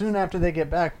like soon after they get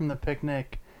back from the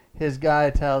picnic, his guy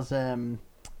tells him,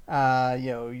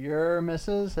 your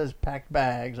missus has packed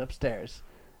bags upstairs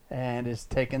and is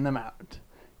taking them out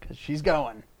because she's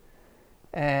going.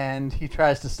 And he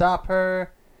tries to stop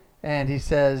her, and he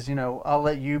says, I'll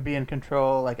let you be in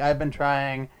control. Like, I've been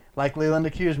trying, like Leland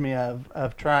accused me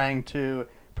of trying to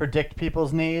predict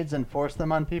people's needs and force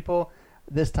them on people.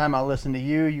 This time I'll listen to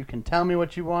you. You can tell me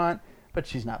what you want, but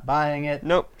she's not buying it.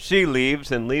 Nope, she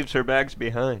leaves and leaves her bags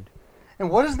behind. And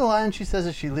what is the line she says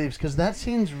as she leaves? Because that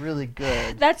scene's really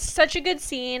good. That's such a good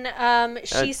scene.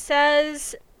 She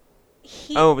says...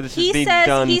 this is being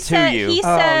done to you. He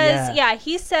Oh, says, yeah.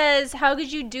 he says, how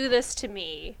could you do this to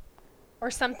me?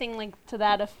 Or something like to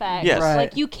that effect. Yes. Right.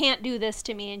 Like, you can't do this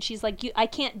to me. And she's like, I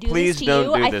can't do Please this to don't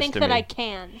you. do I this think to that me." I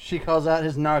can. She calls out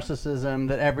his narcissism,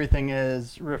 that everything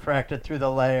is refracted through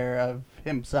the layer of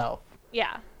himself.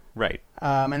 Yeah. Right.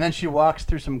 And then she walks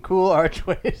through some cool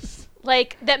archways.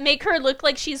 Like, that make her look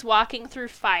like she's walking through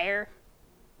fire.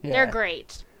 Yeah. They're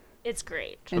great. It's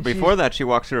great. But And before that, she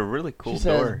walks through a really cool she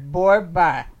says, door. boy,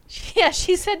 bye. Yeah,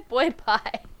 she said, boy,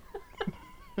 bye.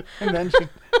 And then she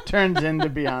turns into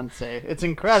Beyonce. It's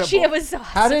incredible. She was awesome.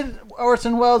 How did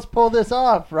Orson Welles pull this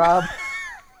off, Rob?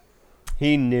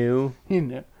 He knew He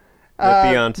knew. that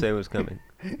Beyonce was coming.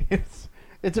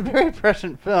 It's a very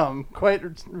prescient film. Quite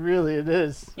really, it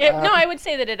is. Yeah, no, I would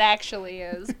say that it actually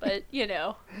is, but, you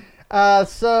know.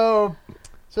 So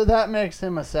that makes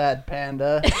him a sad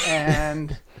panda,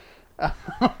 and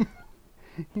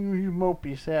you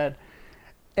mopey sad.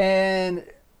 And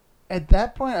at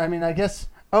that point, I mean, I guess,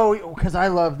 because I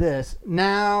love this.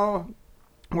 Now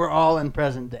we're all in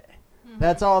present day. Mm-hmm.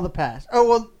 That's all the past. Oh,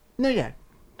 well, no, yeah.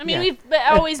 I mean, Yeah. we've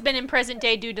always been in present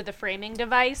day due to the framing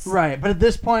device. Right, but at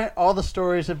this point, all the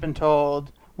stories have been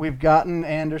told. We've gotten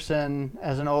Anderson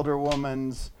as an older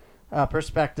woman's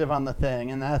perspective on the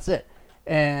thing, and that's it.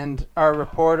 And our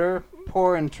reporter,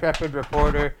 poor intrepid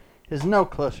reporter, is no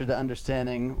closer to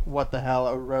understanding what the hell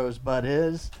a rosebud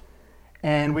is.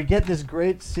 And we get this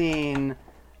great scene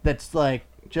that's like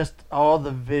just all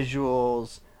the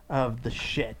visuals of the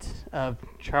shit of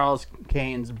Charles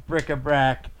Kane's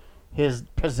bric-a-brac, his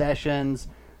possessions,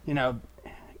 you know,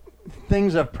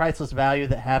 things of priceless value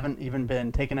that haven't even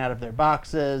been taken out of their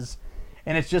boxes.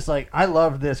 And it's just like, I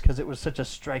love this because it was such a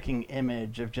striking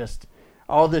image of just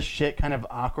all this shit kind of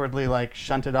awkwardly like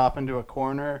shunted off into a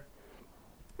corner.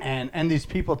 And these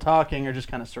people talking are just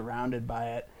kind of surrounded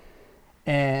by it.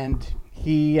 And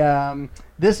he,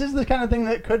 this is the kind of thing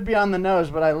that could be on the nose,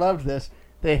 but I loved this.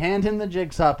 They hand him the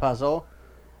jigsaw puzzle,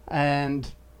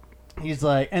 and he's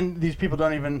like, and these people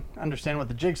don't even understand what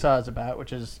the jigsaw is about,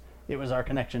 which is, it was our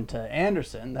connection to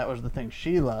Anderson. That was the thing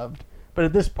she loved. But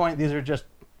at this point, these are just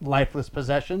lifeless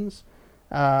possessions,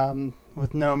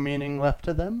 with no meaning left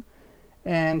to them.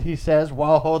 And he says,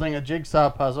 while holding a jigsaw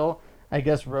puzzle, I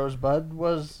guess Rosebud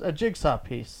was a jigsaw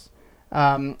piece.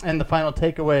 And the final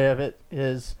takeaway of it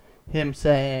is him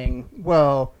saying,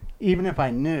 well, even if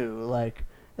I knew, like,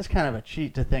 it's kind of a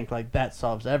cheat to think like that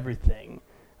solves everything.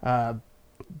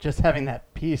 Just having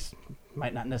that piece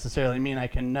might not necessarily mean I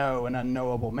can know an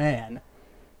unknowable man.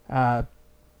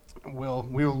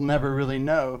 We'll never really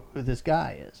know who this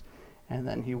guy is. And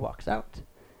then he walks out,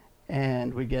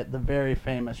 and we get the very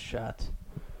famous shot.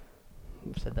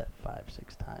 I've said that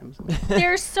 5-6 times.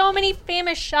 There's so many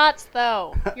famous shots,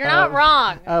 though. You're not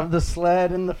wrong. Of the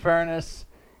sled in the furnace.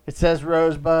 It says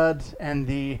Rosebud, and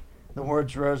the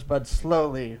words Rosebud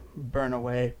slowly burn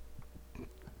away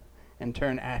and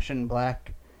turn ashen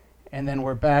black. And then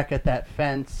we're back at that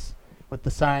fence with the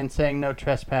sign saying no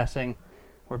trespassing.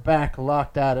 We're back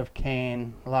locked out of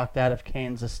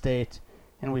Kane's estate,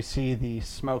 and we see the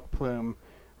smoke plume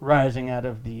rising out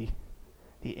of the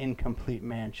incomplete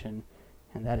mansion.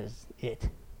 And that is it.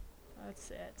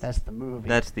 That's it. That's the movie.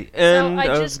 That's the end I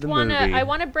of just the wanna movie. I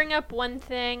wanna bring up one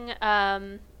thing,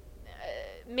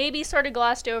 maybe sort of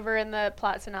glossed over in the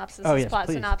plot synopsis, Oh, as yes, plot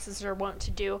please. synopses are wont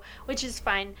to do, which is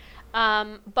fine.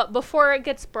 But before it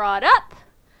gets brought up,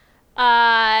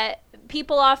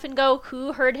 people often go,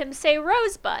 who heard him say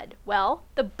Rosebud? Well,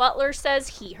 the butler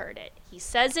says he heard it. He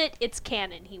says it, it's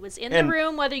canon. He was in the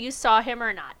room whether you saw him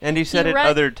or not. And he said it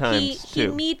other times, He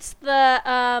too. meets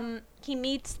the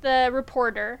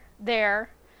reporter there,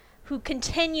 who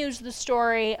continues the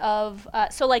story of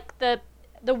so like the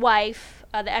wife,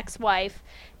 the ex-wife,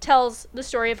 tells the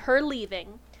story of her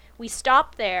leaving. We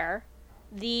stop there.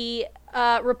 The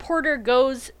reporter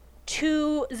goes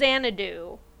to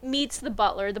Xanadu, meets the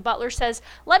butler. The butler says,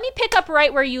 "Let me pick up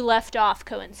right where you left off,"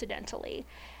 coincidentally.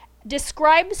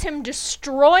 Describes him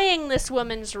destroying this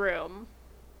woman's room.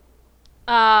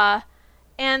 And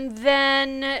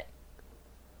then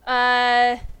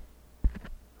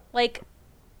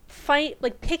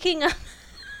picking up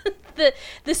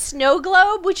the snow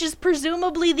globe, which is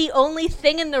presumably the only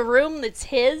thing in the room that's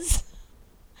his.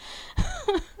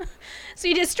 So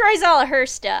he destroys all of her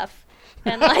stuff.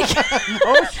 And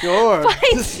oh sure,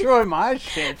 destroy my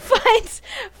shit.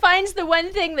 Finds the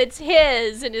one thing that's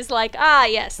his and is like, ah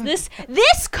yes, this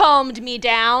calmed me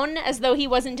down, as though he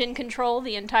wasn't in control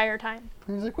the entire time.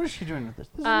 And he's like, what is she doing with this?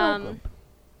 This is my globe.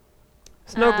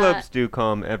 Snow globes do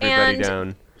calm everybody and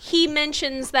down. He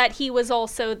mentions that he was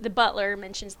also, the butler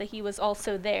mentions that he was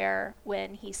also there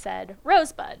when he said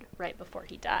Rosebud right before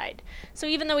he died. So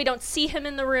even though we don't see him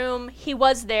in the room, he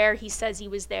was there. He says he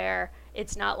was there.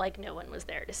 It's not like no one was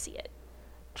there to see it.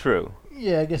 True.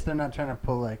 Yeah, I guess they're not trying to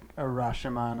pull like a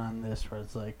Rashomon on this, where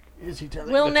it's like, is he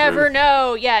telling We'll the never truth?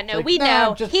 know. Yeah, no, Like, we nah,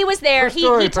 know. just He was there. for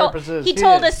story He told purposes, he he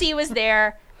told is. us he was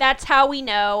there. That's how we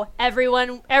know.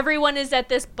 Everyone is at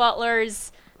this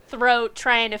butler's throat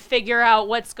trying to figure out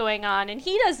what's going on, and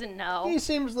he doesn't know. He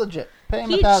seems legit. Pay him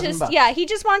He $1,000. yeah, he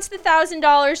just wants the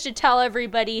 $1,000 to tell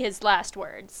everybody his last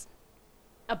words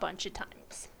a bunch of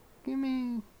times. Give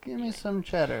me some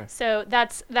cheddar. So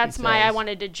that's He I says.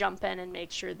 wanted to jump in and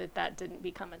make sure that didn't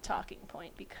become a talking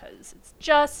point, because it's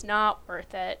just not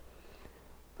worth it.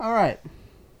 All right.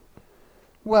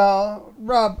 Well,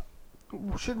 Rob,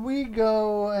 should we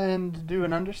go and do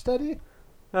an understudy?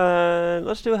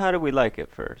 Let's do How Do We Like It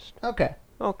first. Okay.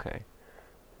 Okay.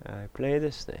 I play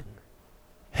this thing.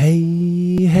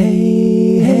 Hey,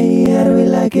 hey, hey, how do we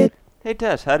like it? Hey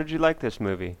Tess, how did you like this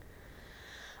movie?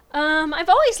 I've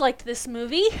always liked this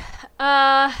movie.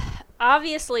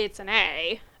 Obviously it's an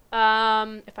A.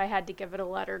 If I had to give it a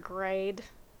letter grade.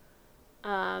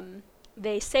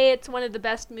 They say it's one of the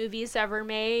best movies ever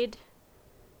made.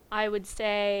 I would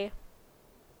say,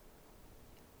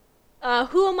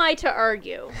 who am I to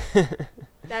argue?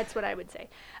 That's what I would say.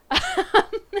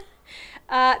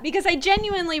 Because I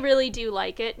genuinely really do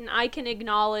like it, and I can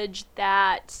acknowledge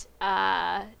that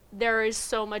there is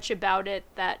so much about it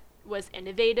that was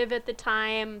innovative at the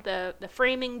time. The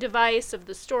framing device of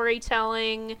the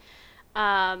storytelling,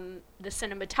 the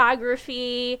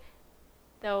cinematography,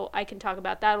 though I can talk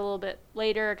about that a little bit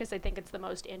later because I think it's the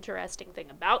most interesting thing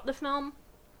about the film.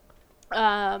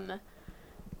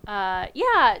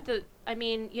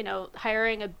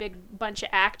 Hiring a big bunch of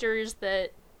actors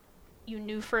that you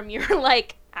knew from your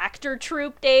like actor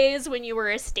troupe days when you were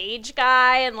a stage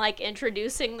guy, and like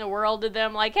introducing the world to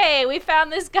them, like, hey, we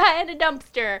found this guy in a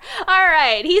dumpster, all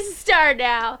right, he's a star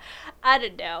now. I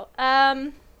don't know,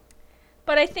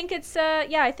 but I think it's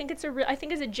I think it's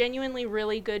a genuinely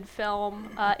really good film.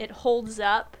 It holds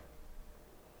up.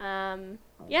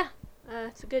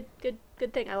 It's a good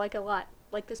thing. I like it a lot.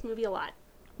 Like this movie a lot.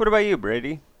 What about you,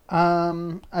 Brady?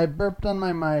 I burped on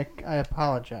my mic. I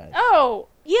apologize. Oh,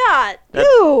 yeah.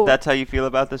 That's how you feel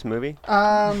about this movie?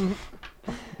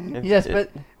 Yes,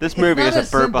 but this movie is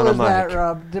a burp on the mic. That,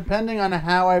 Rob. Depending on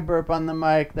how I burp on the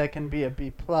mic, that can be a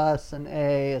B+, an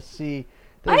A, a C.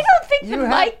 I don't think the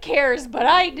mic cares, but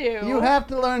I do. You have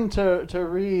to learn to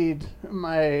read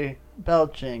my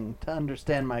belching to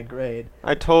understand my grade.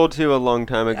 I told you a long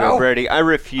time ago, Brady, I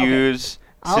refuse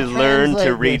to learn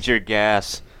to read your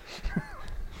gas.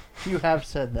 You have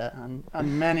said that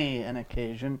on many an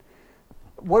occasion.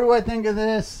 What do I think of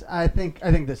this? I think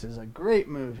this is a great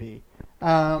movie.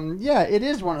 It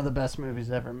is one of the best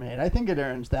movies ever made. I think it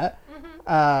earns that.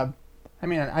 Mm-hmm.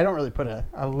 I don't really put a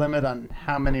limit on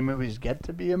how many movies get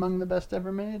to be among the best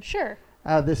ever made. Sure.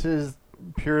 This is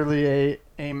purely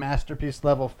a masterpiece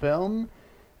level film,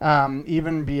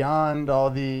 even beyond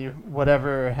all the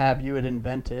whatever have you had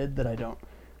invented that I don't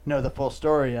know the full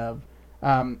story of.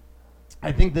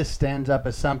 I think this stands up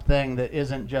as something that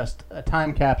isn't just a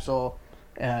time capsule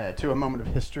to a moment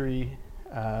of history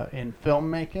in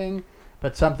filmmaking,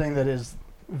 but something that is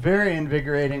very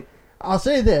invigorating. I'll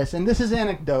say this, and this is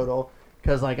anecdotal,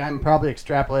 because I'm probably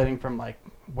extrapolating from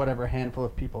whatever handful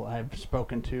of people I've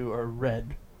spoken to or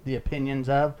read the opinions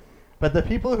of, but the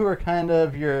people who are kind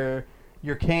of your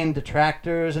Kane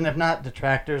detractors, and if not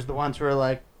detractors, the ones who are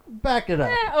like, back it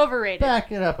up. Overrated.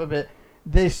 Back it up a bit.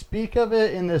 They speak of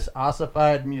it in this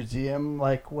ossified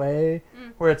museum-like way,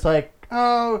 where it's like,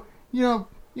 oh, you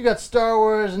got Star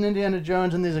Wars and Indiana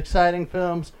Jones and these exciting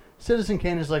films. Citizen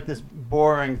Kane is like this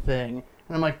boring thing.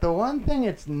 And I'm like, the one thing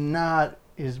it's not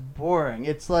is boring.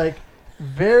 It's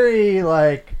very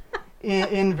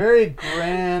in very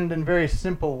grand and very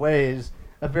simple ways,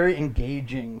 a very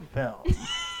engaging film.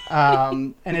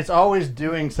 And it's always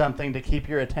doing something to keep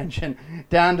your attention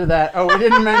down to that. Oh, we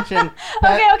didn't mention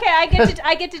that. Okay,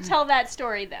 I get to tell that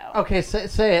story though. Okay,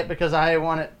 say it because I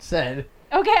want it said.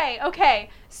 Okay.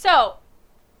 So,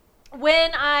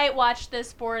 when I watched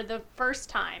this for the first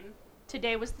time,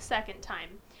 today was the second time.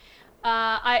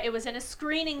 It was in a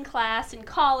screening class in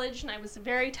college, and I was a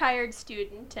very tired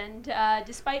student. And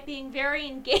despite being very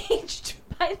engaged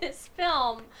by this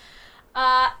film,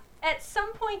 at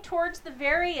some point towards the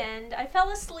very end, I fell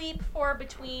asleep for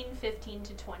between 15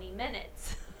 to 20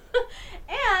 minutes.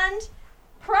 And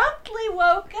promptly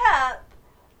woke up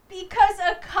because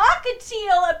a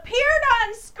cockatiel appeared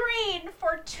on screen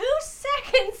for 2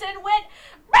 seconds and went,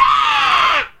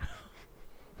 "Rah!"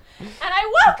 And I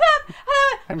woke up.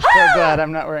 I'm so glad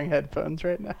I'm not wearing headphones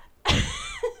right now.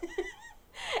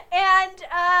 And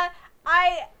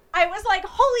I was like,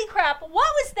 holy crap, what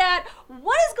was that?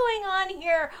 What is going on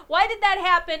here? Why did that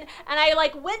happen? And I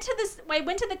went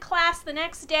to the class the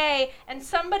next day, and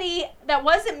somebody that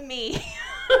wasn't me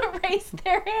raised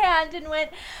their hand and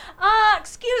went,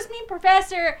 excuse me,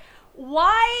 professor,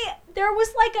 why there was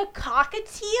a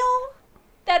cockatiel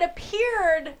that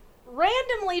appeared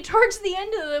randomly towards the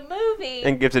end of the movie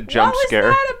and gives a jump scare. What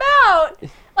was that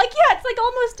about? It's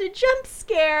almost a jump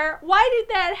scare. Why did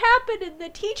that happen? And the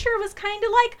teacher was kind of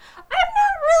like, I'm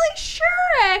not really sure,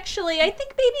 actually. I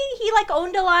think maybe he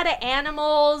owned a lot of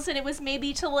animals, and it was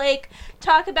maybe to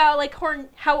talk about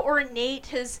how ornate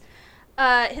his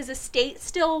estate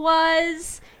still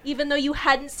was, even though you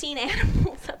hadn't seen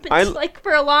animals up until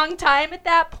for a long time at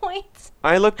that point.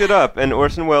 I looked it up, and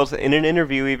Orson Welles in an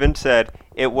interview even said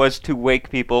it was to wake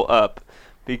people up.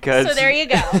 Because so there you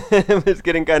go. It was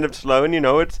getting kind of slow, and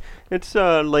it's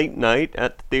late night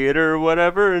at the theater or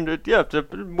whatever, and to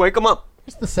wake them up.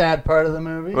 It's the sad part of the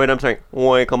movie. Wait, I'm saying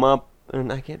wake them up, and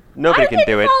nobody can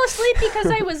do it. I didn't fall asleep because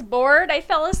I was bored. I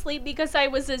fell asleep because I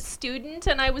was a student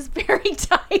and I was very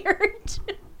tired.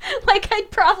 I'd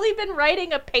probably been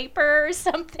writing a paper or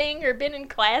something, or been in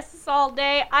classes all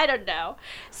day. I don't know.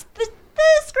 The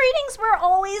screenings were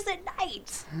always at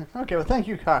night. Okay, well, thank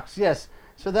you, Cox. Yes.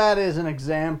 So that is an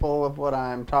example of what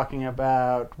I'm talking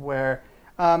about, where,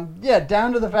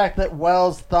 down to the fact that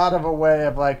Wells thought of a way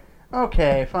of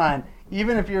okay, fine.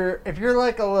 Even if you're a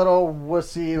little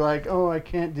wussy, I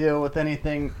can't deal with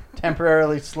anything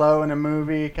temporarily slow in a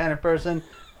movie kind of person,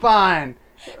 fine.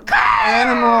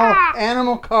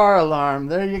 Animal car alarm.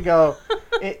 There you go.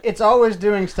 It's always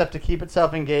doing stuff to keep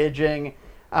itself engaging,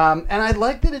 and I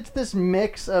like that it's this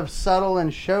mix of subtle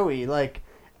and showy.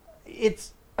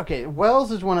 Okay,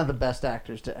 Wells is one of the best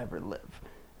actors to ever live.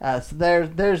 So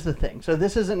there's the thing. So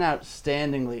this is an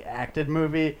outstandingly acted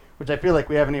movie, which I feel like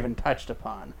we haven't even touched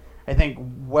upon. I think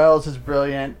Wells is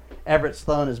brilliant. Everett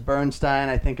Sloane as Bernstein,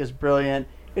 I think, is brilliant.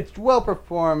 It's well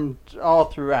performed all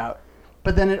throughout.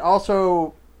 But then it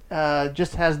also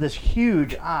just has this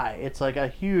huge eye. It's like a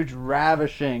huge,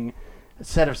 ravishing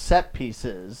set of set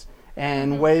pieces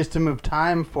and ways to move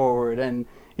time forward. And,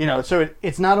 so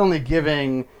it's not only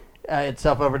giving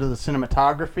itself over to the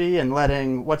cinematography and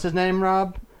letting, what's his name,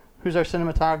 Rob? Who's our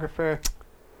cinematographer?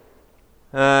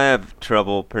 I have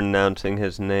trouble pronouncing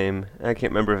his name. I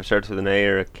can't remember if it starts with an A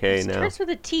or a K now. It starts with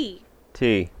a T.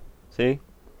 T. See?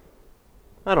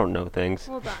 I don't know things.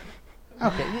 Hold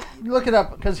on. Okay, look it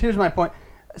up, because here's my point.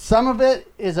 Some of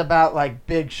it is about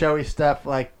big showy stuff,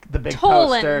 like the big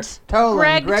poster.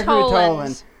 Gregory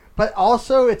Toland. But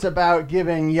also it's about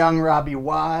giving young Robbie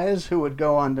Wise, who would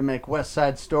go on to make West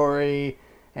Side Story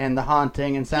and The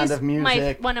Haunting and Sound of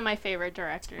Music. One of my favorite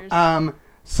directors.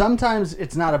 Sometimes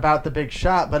it's not about the big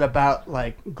shot, but about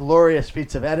glorious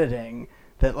feats of editing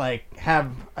that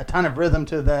have a ton of rhythm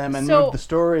to them and move the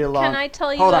story along. Can I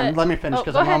tell you? Hold on, let me finish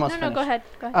because I'm almost finished. Go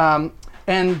ahead.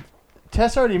 And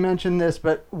Tess already mentioned this,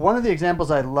 but one of the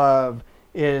examples I love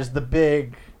is the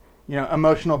big,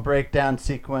 emotional breakdown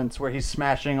sequence where he's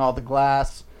smashing all the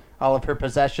glass, all of her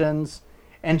possessions,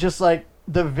 and just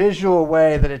the visual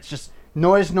way that it's just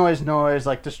noise,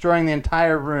 destroying the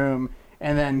entire room,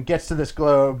 and then gets to this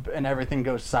globe and everything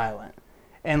goes silent.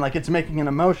 And it's making an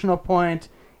emotional point.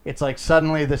 It's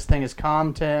suddenly this thing has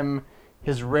calmed him.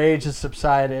 His rage has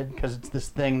subsided because it's this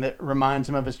thing that reminds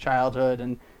him of his childhood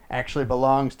and actually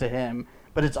belongs to him.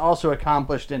 But it's also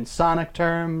accomplished in sonic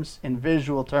terms, in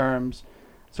visual terms.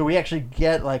 So we actually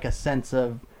get a sense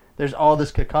of there's all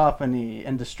this cacophony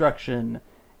and destruction,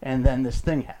 and then this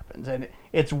thing happens. And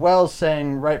it's Wells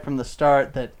saying right from the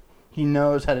start that he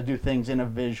knows how to do things in a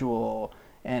visual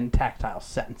and tactile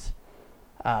sense.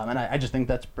 And I just think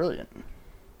that's brilliant.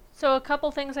 So a couple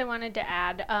things I wanted to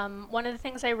add. One of the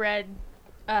things I read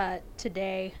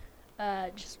today,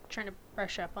 just trying to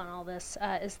brush up on all this,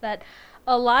 is that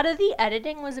a lot of the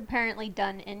editing was apparently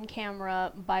done in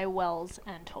camera by Wells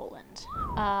and Toland.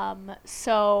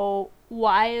 So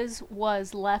Wise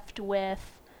was left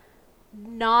with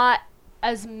not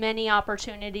as many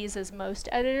opportunities as most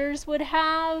editors would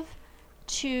have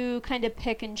to kind of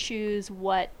pick and choose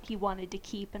what he wanted to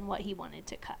keep and what he wanted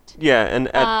to cut. Yeah, and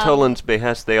at Toland's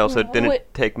behest, they also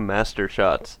didn't take master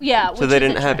shots. Yeah, so they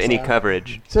didn't have any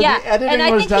coverage. So the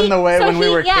editing was done the way when we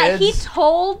were kids?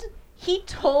 Yeah, he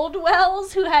told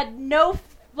Wells, who had no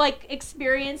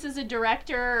experience as a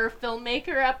director or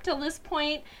filmmaker up till this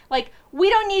point, we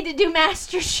don't need to do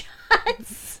master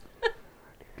shots.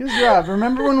 Because Rob,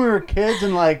 remember when we were kids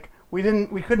and like we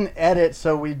couldn't edit,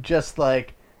 so we just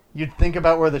like you'd think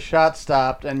about where the shot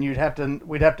stopped, and we'd have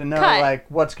to know Cut. like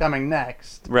what's coming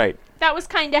next. Right. That was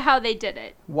kind of how they did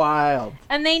it. Wild.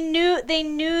 And they knew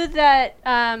that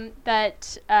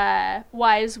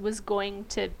Wise was going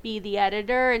to be the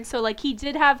editor, and so like he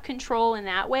did have control in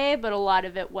that way, but a lot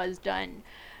of it was done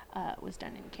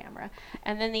in camera.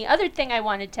 And then the other thing I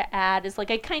wanted to add is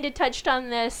like I kind of touched on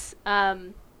this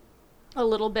a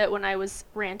little bit when I was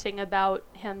ranting about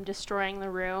him destroying the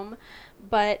room,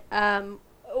 but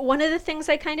one of the things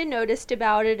I kind of noticed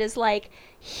about it is like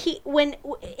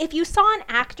if you saw an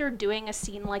actor doing a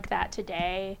scene like that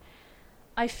today,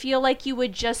 I feel like you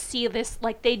would just see this,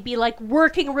 like they'd be like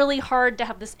working really hard to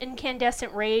have this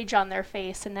incandescent rage on their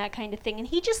face and that kind of thing. And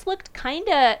he just looked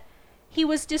he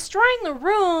was destroying the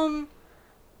room,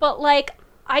 but like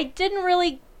I didn't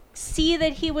really see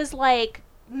that he was like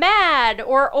mad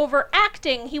or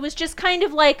overacting. He was just kind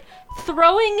of like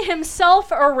throwing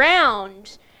himself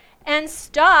around and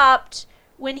stopped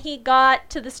when he got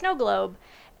to the snow globe.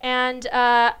 And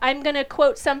I'm going to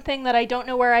quote something that I don't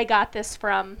know where I got this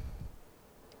from.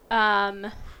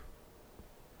 I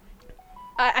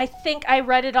think I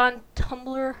read it on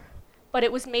Tumblr, but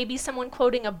it was maybe someone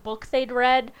quoting a book they'd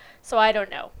read, so I don't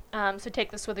know. So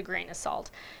take this with a grain of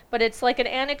salt. But it's like an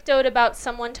anecdote about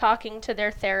someone talking to their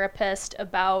therapist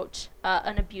about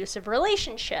an abusive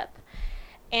relationship.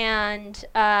 And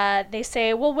they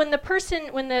say, well,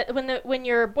 when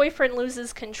your boyfriend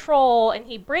loses control and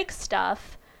he breaks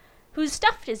stuff, whose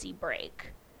stuff does he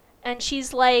break? And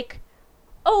she's like,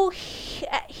 oh, he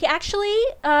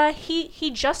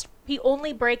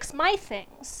only breaks my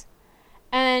things.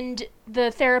 And the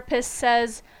therapist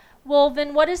says, well,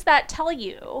 then what does that tell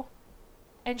you?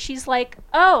 And she's like,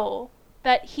 oh,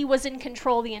 that he was in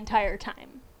control the entire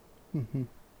time. Mm-hmm.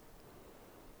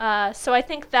 So I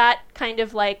think that kind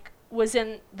of like was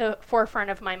in the forefront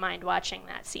of my mind watching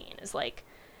that scene, is like,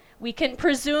 we can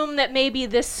presume that maybe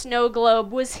this snow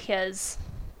globe was his.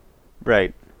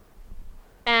 Right.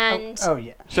 And oh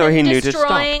yeah. So he knew to stop.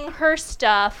 Destroying her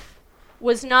stuff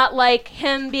was not like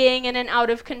him being in an out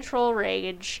of control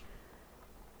rage,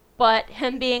 but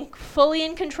him being fully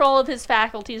in control of his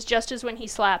faculties, just as when he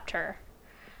slapped her.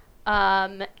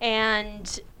 And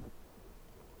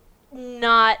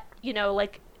not,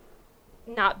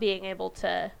 not being able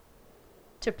to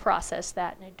process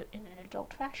that in an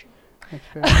adult fashion. That's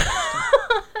very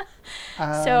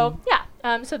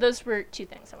so those were two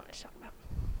things I wanted to talk about.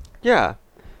 Yeah.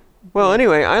 Well,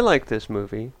 anyway, I like this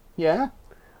movie. Yeah?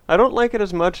 I don't like it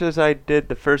as much as I did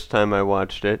the first time I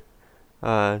watched it.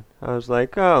 I was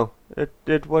like, oh,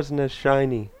 it wasn't as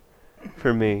shiny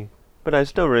for me. But I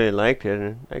still really liked it,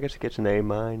 and I guess it gets an A-.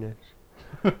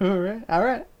 All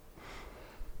right.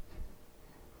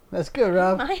 That's good,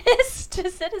 Rob. Minus to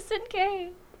Citizen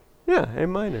Kane. Yeah,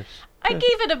 A-. I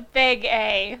gave it a big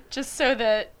A, just so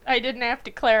that I didn't have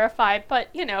to clarify, but,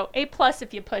 A+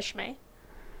 if you push me.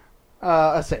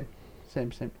 Same.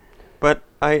 But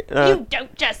I... you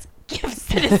don't just give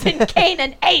Citizen Kane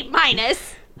an A-.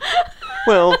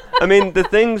 Well, I mean, the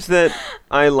things that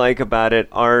I like about it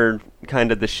are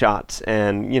kind of the shots,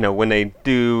 and, when they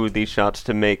do these shots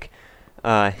to make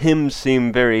him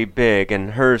seem very big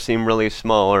and her seem really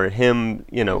small, or him,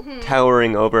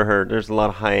 towering over her. There's a lot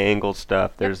of high angle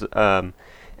stuff. There's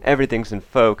everything's in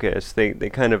focus. They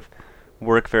kind of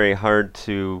work very hard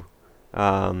to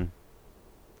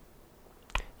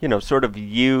sort of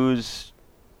use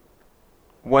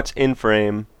what's in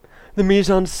frame, the mise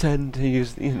en scène, to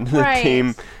use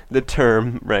the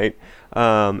term, right?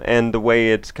 And the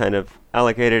way it's kind of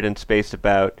allocated and spaced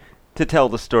about to tell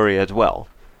the story as well.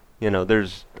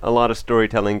 There's a lot of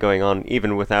storytelling going on,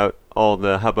 even without all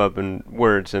the hubbub and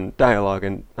words and dialogue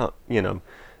and,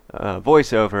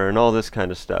 voiceover and all this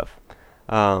kind of stuff.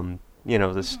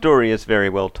 The story is very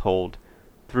well told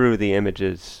through the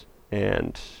images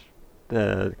and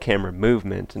the camera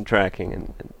movement and tracking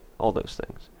and all those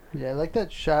things. Yeah, I like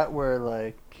that shot where,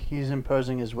 like, he's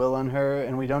imposing his will on her,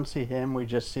 and we don't see him, we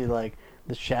just see, like,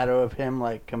 the shadow of him,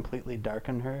 like, completely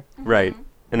darken her. Right.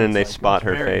 And then they like, spot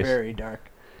her very, face. Very dark.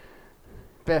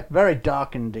 Very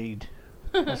dark indeed.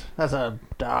 That's a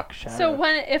dark shadow. So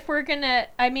if we're gonna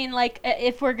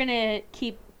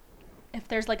keep, if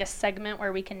there's like a segment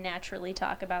where we can naturally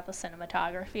talk about the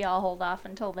cinematography, I'll hold off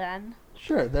until then.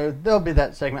 Sure, there'll be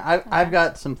that segment. I've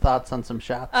got some thoughts on some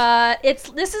shots.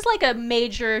 This is like a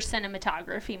major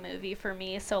cinematography movie for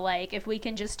me. So like, if we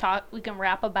can just we can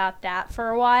rap about that for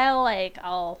a while. Like,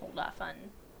 I'll hold off on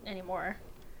any more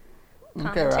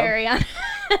commentary on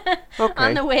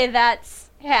on the way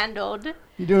that's handled.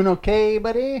 You doing okay,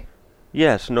 buddy?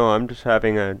 Yes, no, I'm just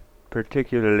having a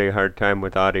particularly hard time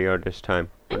with audio this time.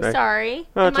 I'm sorry.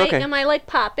 Oh, it's okay. Am I like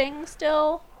popping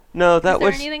still? No, that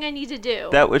was... Is there anything I need to do?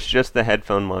 That was just the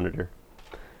headphone monitor.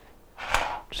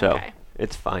 So, Okay.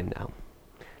 it's fine now.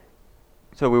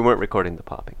 So we weren't recording the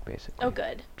popping, basically. Oh,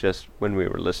 good. Just when we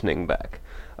were listening back.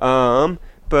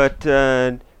 But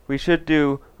we should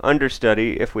do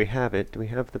understudy if we have it. Do we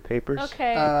have the papers?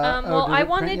 Okay. oh, did I it print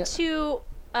wanted yet? to.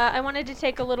 I wanted to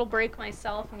take a little break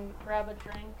myself and grab a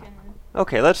drink and.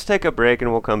 Okay, let's take a break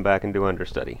and we'll come back and do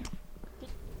understudy.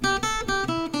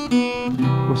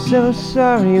 We're so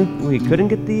sorry we couldn't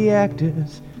get the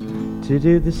actors to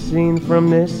do the scene from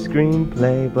this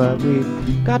screenplay, but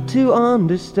we've got two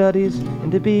understudies,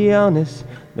 and to be honest,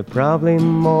 they're probably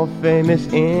more famous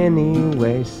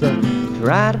anyway. So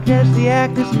try to guess the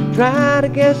actors, try to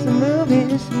guess the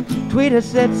movies. Tweet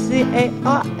us at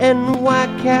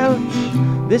CARNY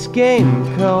Couch. This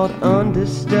game called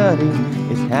Understudy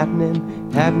is happening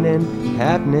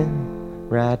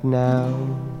right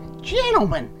now.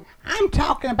 Gentlemen, I'm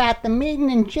talking about the meeting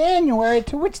in January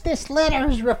to which this letter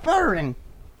is referring.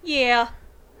 Yeah.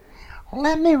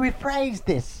 Let me rephrase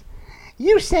this.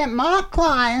 You sent my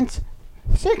clients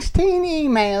 16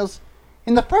 emails.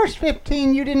 In the first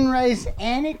 15, you didn't raise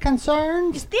any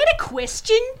concerns. Is that a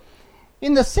question?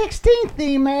 In the 16th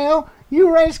email,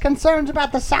 you raised concerns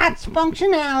about the site's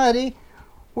functionality.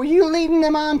 Were you leading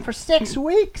them on for 6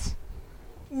 weeks?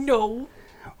 No.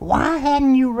 Why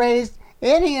hadn't you raised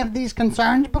any of these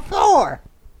concerns before?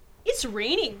 It's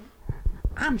raining.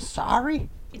 I'm sorry.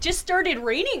 It just started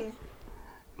raining.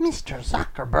 Mr.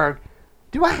 Zuckerberg,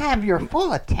 do I have your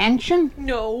full attention?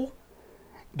 No.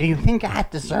 Do you think I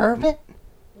deserve it?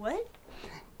 What?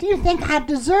 Do you think I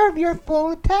deserve your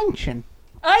full attention?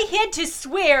 I had to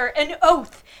swear an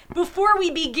oath before we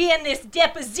began this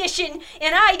deposition,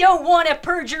 and I don't want to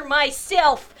perjure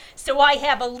myself, so I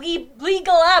have a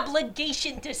legal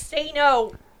obligation to say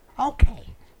no.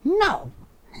 Okay, no.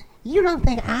 You don't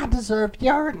think I deserve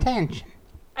your attention.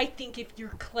 I think if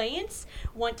your clients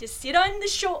want to sit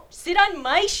on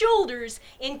my shoulders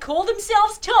and call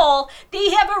themselves tall, they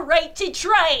have a right to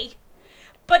try.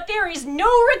 But there is no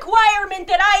requirement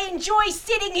that I enjoy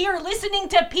sitting here listening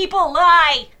to people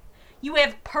lie. You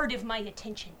have part of my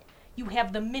attention. You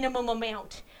have the minimum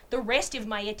amount. The rest of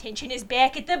my attention is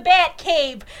back at the Bat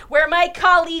Cave, where my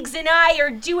colleagues and I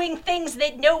are doing things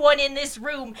that no one in this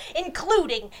room,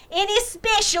 including and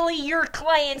especially your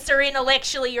clients, are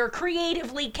intellectually or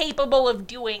creatively capable of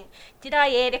doing. Did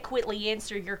I adequately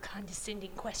answer your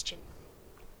condescending question?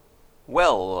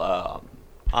 Well,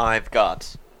 I've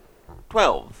got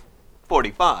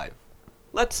 12:45.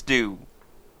 Let's do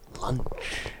lunch.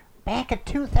 Back at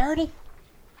 2:30?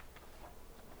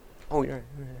 Oh, yeah, I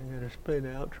gotta play the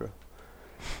outro.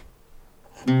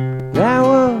 That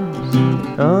was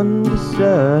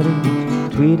understudy.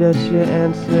 Tweet us your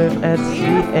answer at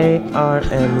CARNY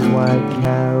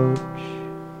Couch.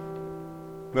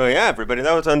 Well, yeah, everybody,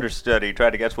 that was understudy. Try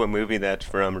to guess what movie that's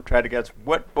from, or try to guess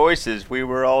what voices we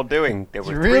were all doing. There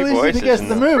were three really voices. easy to guess in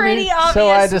the movie, Pretty so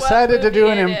I obvious what decided to do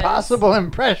an movie it is. impossible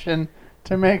impression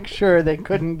to make sure they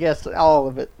couldn't guess all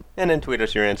of it. And then tweet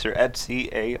us your answer at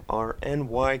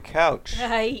CARNY Couch.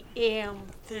 I am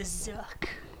the Zuck.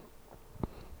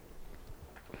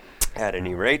 At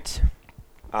any rate,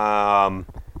 hey,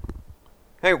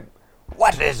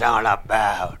 what's this all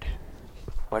about?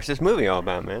 What's this movie all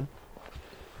about, man?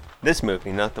 This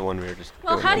movie, not the one we were just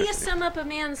Well, doing how do you yesterday. sum up a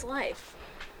man's life?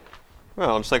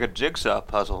 Well, it's like a jigsaw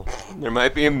puzzle. There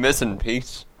might be a missing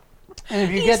piece. And if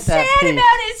you He's get that sad piece,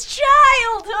 about his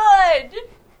childhood.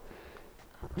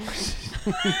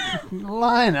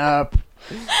 line up.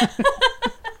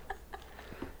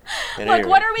 At Look, any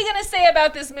what rate. are we going to say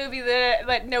about this movie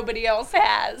that nobody else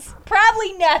has?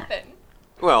 Probably nothing.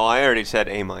 Well, I already said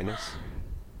A-.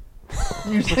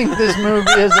 You think this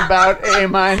movie is about A-?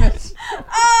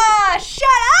 Ah, shut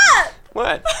up!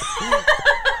 What?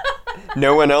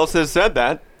 No one else has said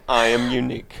that. I am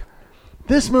unique.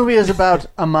 This movie is about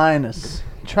a minus.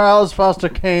 Charles Foster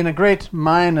Kane, a great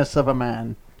minus of a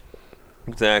man.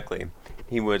 Exactly.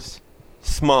 He was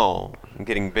small and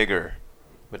getting bigger,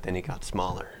 but then he got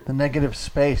smaller. The negative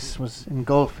space was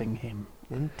engulfing him.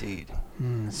 Indeed.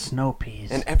 Snow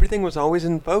peas. And everything was always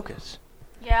in focus.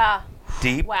 Yeah.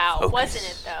 Deep Wow, focus. wasn't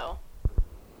it though?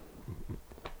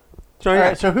 So, All yeah.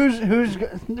 right, so who's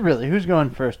going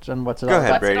first on what's it Go all ahead,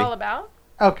 about? What's Brady. it all about?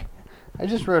 Okay, I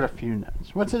just wrote a few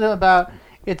notes. What's it about?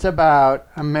 It's about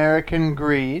American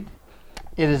greed.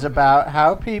 It is about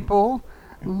how people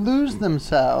lose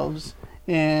themselves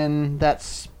in that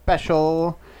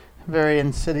special, very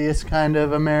insidious kind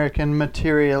of American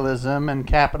materialism and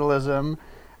capitalism.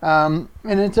 And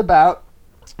it's about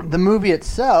the movie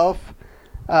itself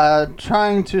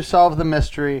trying to solve the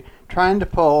mystery, trying to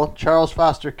pull Charles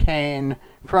Foster Kane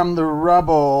from the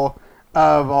rubble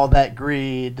of all that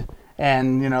greed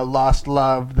and, lost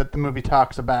love that the movie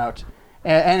talks about.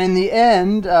 And in the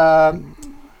end,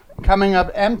 coming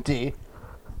up empty,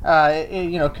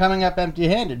 coming up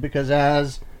empty-handed, because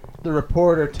as the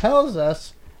reporter tells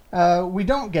us, we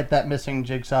don't get that missing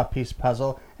jigsaw piece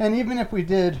puzzle, and even if we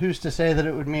did, who's to say that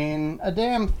it would mean a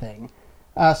damn thing?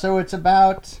 So it's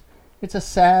a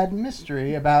sad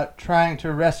mystery about trying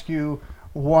to rescue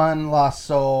one lost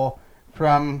soul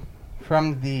from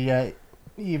the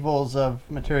evils of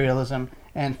materialism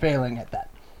and failing at that.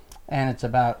 And it's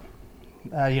about,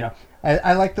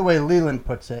 I like the way Leland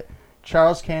puts it.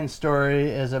 Charles Kane's story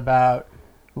is about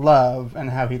love and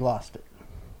how he lost it.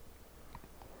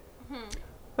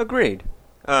 Agreed.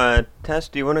 Tess,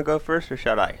 do you want to go first or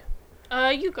should I?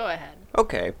 You go ahead.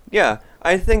 Okay, yeah.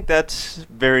 I think that's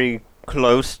very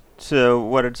close to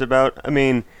what it's about. I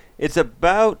mean, it's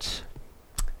about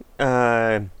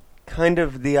kind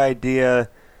of the idea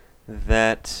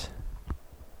that...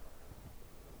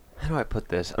 How do I put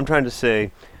this? I'm trying to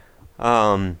say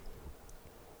that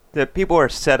people are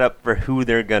set up for who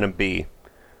they're going to be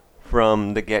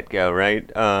from the get-go, right?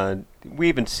 We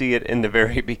even see it in the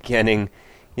very beginning.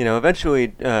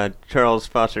 Eventually Charles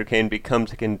Foster Kane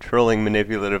becomes a controlling,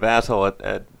 manipulative asshole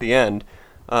at the end.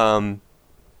 As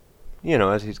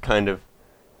he's kind of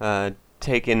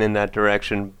taken in that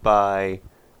direction by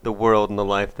the world and the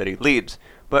life that he leads.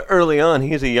 But early on,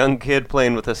 he's a young kid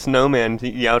playing with a snowman,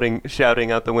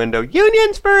 shouting out the window,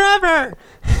 "Unions forever!"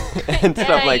 and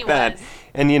stuff like that.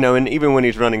 And, and even when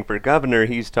he's running for governor,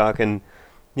 he's talking,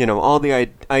 all the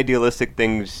idealistic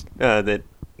things that,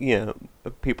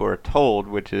 people are told,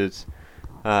 which is,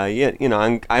 I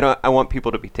want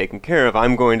people to be taken care of.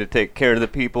 I'm going to take care of the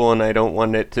people, and I don't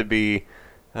want it to be,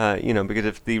 because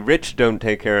if the rich don't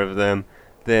take care of them,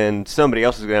 then somebody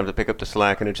else is going to have to pick up the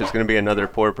slack, and it's just going to be another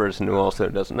poor person who also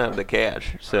doesn't have the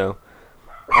cash. So,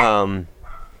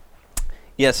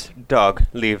 yes, dog,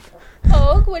 leave.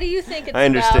 Pogue, what do you think it's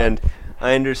about?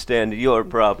 I understand your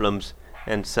problems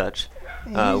and such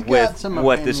with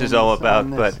what this is all about,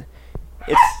 but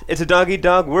it's a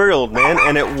dog-eat-dog world, man,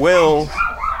 and it will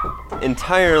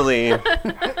entirely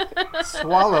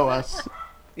swallow us.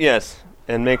 Yes,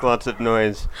 and make lots of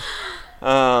noise.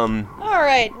 All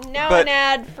right, now an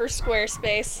ad for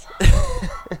Squarespace.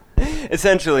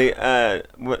 Essentially,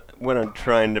 what I'm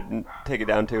trying to take it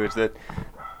down to is that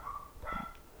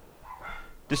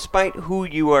despite who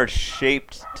you are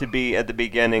shaped to be at the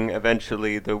beginning,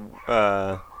 eventually the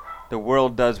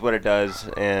world does what it does,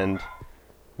 and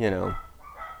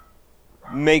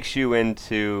makes you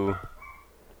into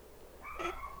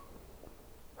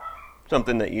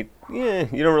something that you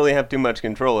don't really have too much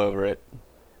control over it.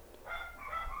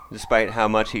 Despite how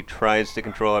much he tries to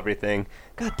control everything.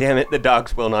 God damn it, the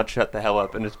dogs will not shut the hell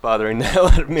up, and it's bothering the hell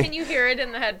out of me. Can you hear it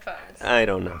in the headphones? I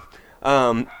don't know.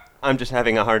 I'm just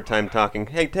having a hard time talking.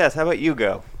 Hey, Tess, how about you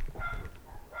go?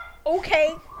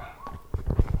 Okay.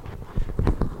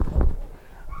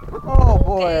 Oh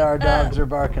boy, our dogs are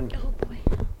barking. Oh boy.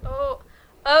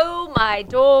 Oh, my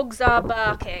dogs are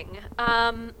barking.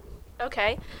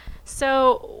 Okay.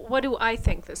 So, what do I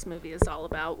think this movie is all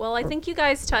about? Well, I think you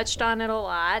guys touched on it a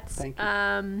lot. Thank you.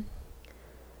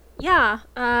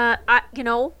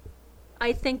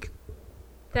 I think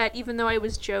that even though I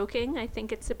was joking, I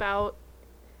think it's about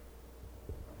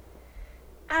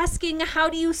asking how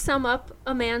do you sum up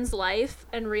a man's life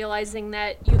and realizing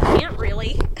that you can't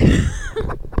really.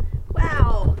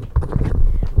 Wow.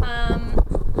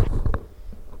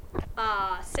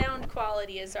 Sound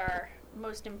quality is our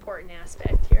most important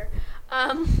aspect here.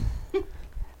 And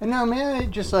now, may I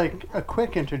just like a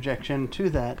quick interjection to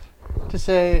that to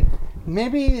say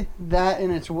maybe that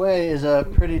in its way is a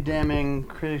pretty damning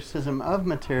criticism of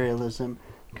materialism,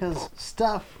 because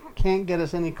stuff can't get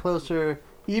us any closer,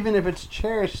 even if it's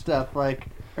cherished stuff like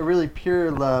a really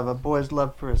pure love, a boy's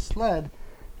love for a sled.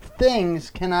 Things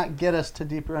cannot get us to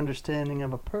deeper understanding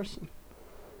of a person.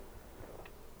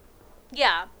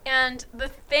 Yeah, and the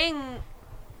thing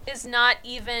is not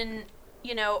even,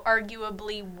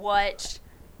 arguably what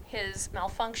his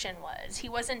malfunction was. He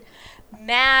wasn't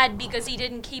mad because he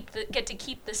didn't get to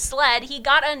keep the sled. He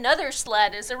got another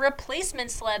sled as a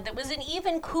replacement sled that was an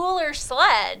even cooler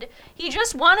sled. He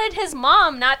just wanted his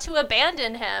mom not to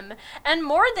abandon him. And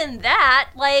more than that,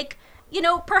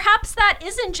 perhaps that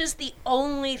isn't just the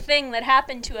only thing that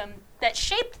happened to him that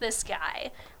shaped this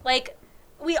guy.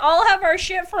 we all have our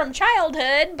shit from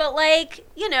childhood, but like,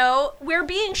 you know, we're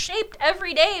being shaped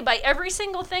every day by every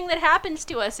single thing that happens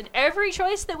to us and every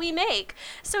choice that we make.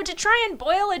 So to try and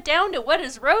boil it down to what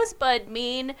does Rosebud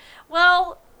mean,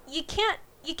 well, you can't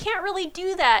really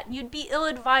do that. You'd be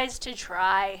ill-advised to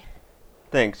try.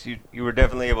 Thanks. You were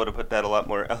definitely able to put that a lot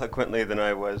more eloquently than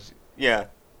I was. Yeah.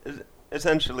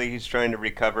 Essentially, he's trying to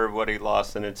recover what he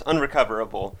lost, and it's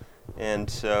unrecoverable. And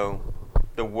so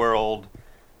the world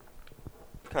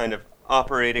kind of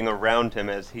operating around him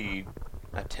as he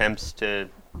attempts to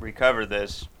recover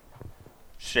this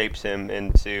shapes him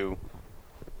into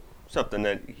something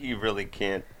that he really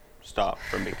can't stop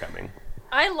from becoming.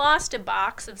 I lost a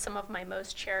box of some of my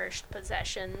most cherished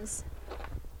possessions,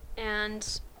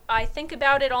 and I think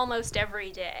about it almost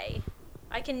every day.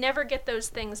 I can never get those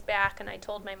things back, and I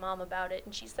told my mom about it,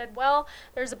 and she said, well,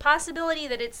 there's a possibility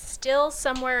that it's still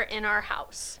somewhere in our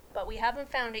house, but we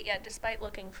haven't found it yet despite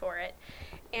looking for it.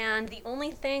 And the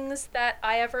only things that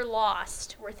I ever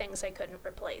lost were things I couldn't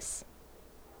replace.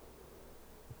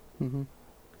 Mm-hmm.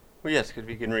 Well, yes, because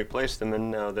we can replace them,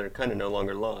 and now they're kind of no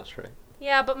longer lost, right?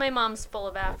 Yeah, but my mom's full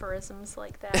of aphorisms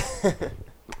like that.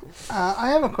 I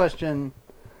have a question,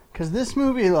 because this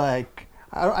movie, like,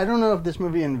 I don't know if this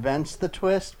movie invents the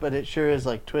twist, but it sure is,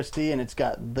 like, twisty, and it's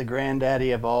got the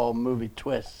granddaddy of all movie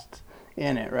twists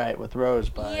in it, right, with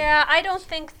Rosebud. Yeah, I don't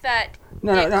think that.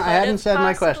 No, I hadn't said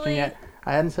my question possibly- yet.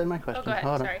 I hadn't said my question. Oh, go ahead.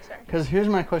 Hold on. Sorry. Because here's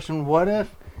my question. What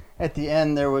if at the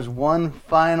end there was one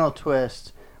final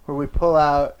twist where we pull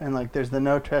out and, like, there's the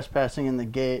no trespassing in the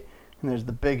gate and there's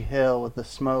the big hill with the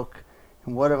smoke,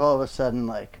 and what if all of a sudden,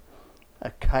 like, a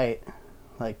kite,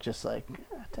 like, just, like,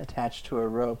 attached to a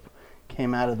rope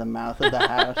came out of the mouth of the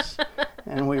house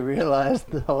and we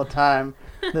realized the whole time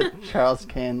that Charles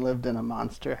Kane lived in a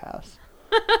monster house?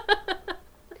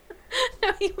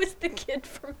 No, he was the kid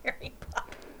from Harry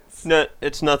Potter. No,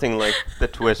 it's nothing like the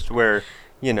twist where,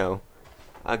 you know,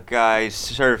 a guy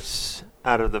surfs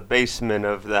out of the basement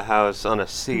of the house on a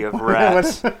sea of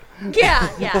rats. Yeah.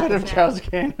 What if Charles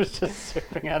Kane was just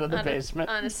surfing out of the basement?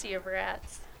 On a sea of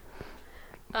rats.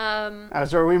 So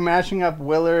are we mashing up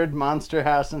Willard, Monster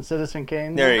House, and Citizen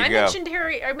Kane? There you I go. mentioned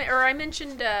I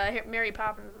mentioned Mary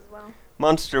Poppins as well.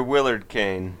 Monster Willard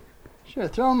Kane. Sure,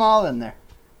 throw them all in there.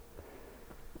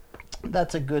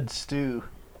 That's a good stew.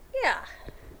 Yeah.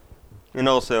 And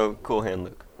also Cool Hand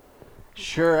Luke.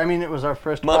 Sure, I mean, it was our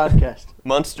first podcast.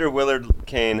 Monster Willard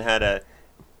Kane had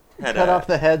Cut off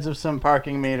the heads of some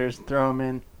parking meters, throw them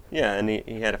in. Yeah, and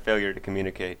he had a failure to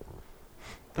communicate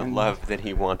the love that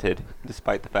he wanted,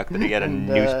 despite the fact that he had a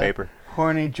newspaper.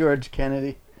 Horny George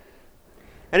Kennedy.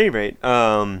 At any rate,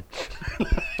 I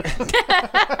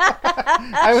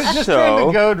was just trying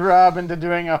to goad Rob into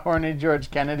doing a horny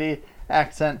George Kennedy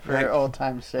accent for old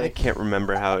time's sake. I can't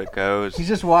remember how it goes. He's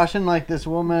just washing, like, this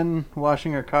woman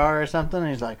washing her car or something, and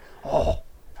he's like, oh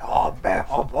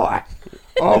boy,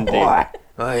 oh Indeed. boy.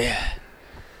 Oh yeah.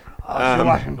 She's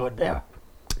washing good there.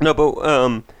 No, but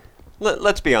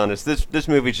let's be honest. This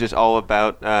movie's just all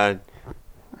about I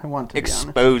want to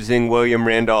exposing William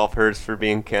Randolph Hearst for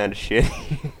being kind of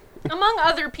shitty. Among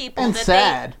other people And that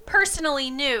sad. they personally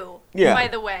knew, Yeah. by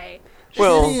the way.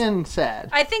 Well, Shitty and sad.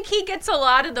 I think he gets a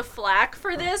lot of the flack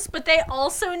for this, but they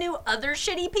also knew other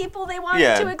shitty people they wanted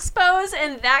Yeah. to expose,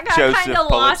 and that got Joseph kind of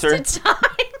lost Pulitzer. its time.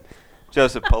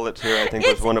 Joseph Pulitzer, I think,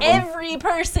 was It's one of them. every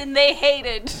person they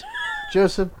hated.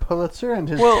 Joseph Pulitzer and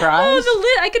his Well- prize.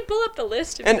 Oh, I could pull up the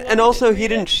list. If you And wanted also, to he read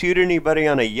didn't shoot anybody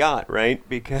on a yacht, right?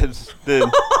 Because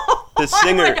the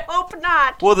singer. I would hope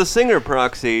not. Well, the singer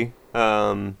proxy.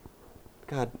 God,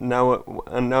 now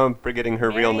I'm forgetting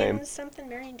her real name. Something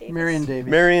Marion Davis. Marion Davies.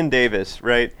 Marion Davis,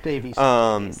 right? Davies.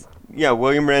 Yeah,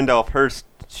 William Randolph Hearst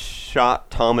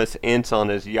shot Thomas Ince on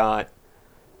his yacht.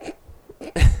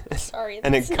 Sorry,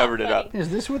 and that's it not covered it funny. up. Is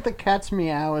this what the cat's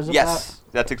meow is about? Yes,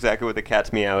 that's exactly what the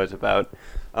cat's meow is about.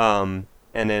 And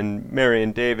then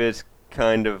Marion Davis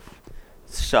kind of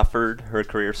suffered. Her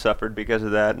career suffered because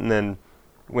of that. And then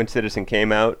when Citizen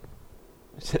came out,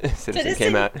 Citizen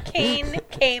came out. Kane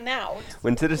came out.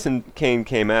 When Citizen Kane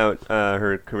came out,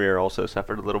 her career also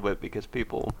suffered a little bit because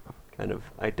people kind of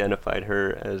identified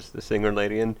her as the singer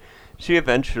lady, and she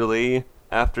eventually,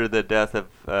 after the death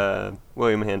of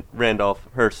William Randolph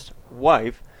Hearst's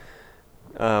wife,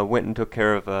 went and took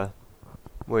care of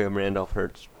William Randolph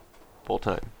Hearst full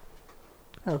time.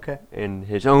 Okay. In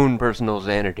his own personal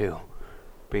Xanadu,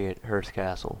 be it Hearst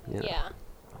Castle. You know, Yeah.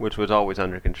 which was always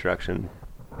under construction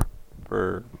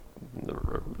for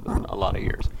a lot of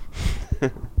years.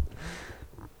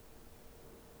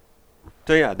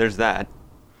 So yeah, there's that.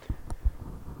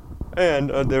 And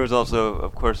there was also,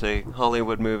 of course, a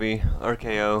Hollywood movie,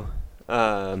 RKO,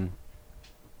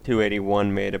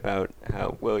 281 made about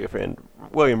how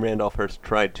William Randolph Hearst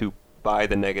tried to buy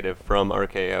the negative from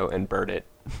RKO and burn it.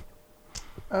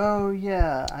 Oh,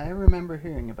 yeah. I remember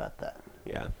hearing about that.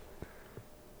 Yeah.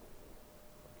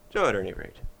 So at any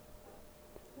rate.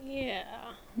 Yeah.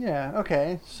 Yeah,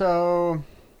 okay. So...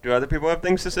 Do other people have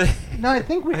things to say? No, I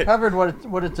think we covered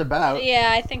what it's about. Yeah,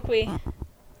 I think we...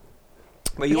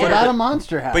 But it's about a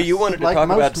monster house. But you wanted to talk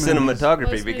about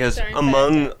cinematography Most because movies are, in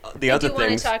among fact, the I other do wanna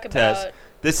things, talk Tess, about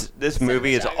this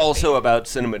movie is also about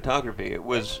cinematography. It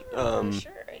was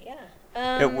sure,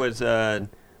 yeah. it was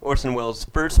Orson Welles'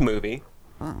 first movie.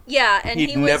 Yeah, and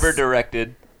He'd never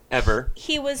directed ever.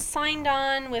 He was signed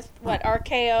on with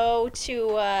RKO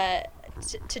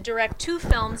to direct 2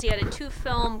 films. He had a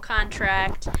 2-film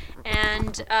contract,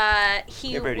 and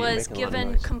he was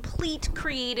given complete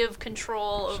creative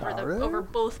control over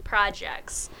both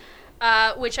projects,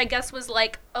 which I guess was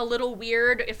like a little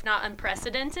weird, if not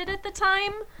unprecedented at the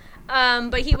time.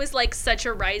 But he was like such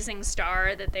a rising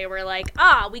star that they were like,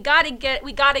 we gotta get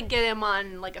him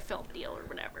on like a film deal or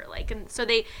whatever. Like, and so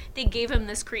they gave him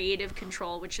this creative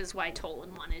control, which is why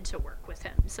Tolan wanted to work with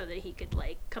him so that he could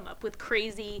like come up with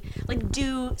crazy, like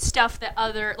do stuff that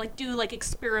do like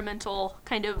experimental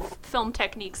kind of film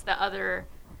techniques that or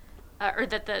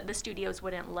that the studios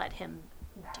wouldn't let him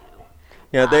do.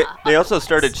 Yeah, they also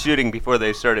started shooting before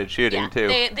they started shooting too.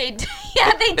 They did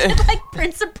like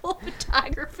principal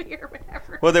photography or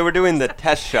whatever. Well, they were doing the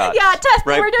test shots. Yeah,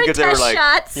 right? We're doing because test they were like,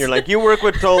 shots. You're like, you work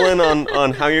with Tolan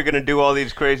on how you're gonna do all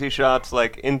these crazy shots,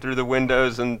 like in through the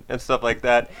windows and stuff like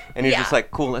that. And he's just like,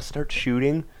 cool, let's start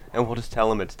shooting, and we'll just tell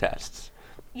him it's tests.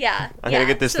 Yeah, I'm gonna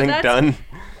get this thing done.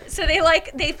 So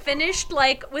they finished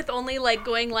like with only like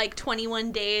going like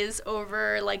 21 days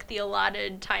over like the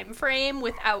allotted time frame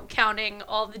without counting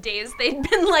all the days they'd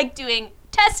been like doing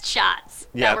test shots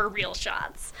that were real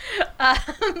shots.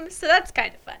 So that's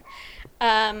kind of fun.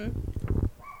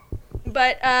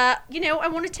 But I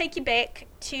want to take you back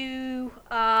to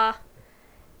Zoe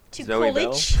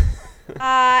college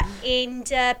and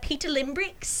Peter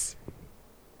Limbrick's.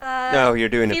 No, you're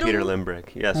doing a Peter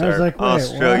Limbrick. Yes, I was our like, wait,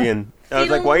 Australian. I was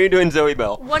like, why are you doing Zoe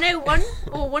Bell? 101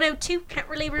 or 102, can't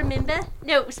really remember.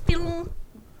 No, it was film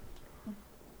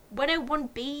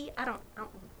 101B, I don't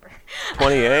remember.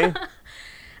 20A?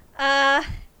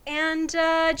 And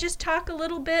just talk a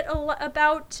little bit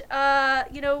about,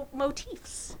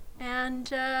 motifs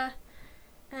and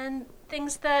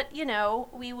things that,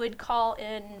 we would call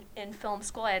in film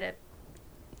school. I had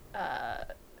a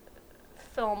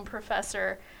film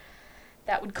professor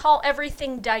that would call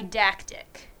everything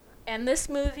didactic. And this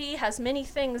movie has many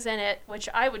things in it which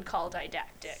I would call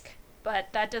didactic.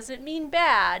 But that doesn't mean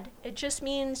bad. It just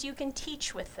means you can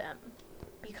teach with them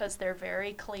because they're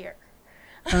very clear.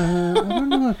 I don't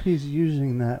know if he's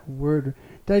using that word.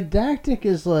 Didactic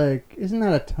is like, isn't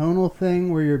that a tonal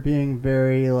thing where you're being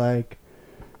very like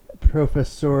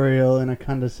professorial in a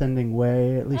condescending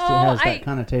way? At least it has that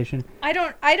connotation. I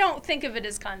don't think of it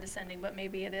as condescending, but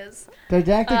maybe it is.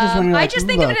 Didactic is when you're like, I just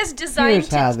think of it as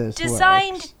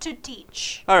designed to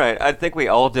teach. All right, I think we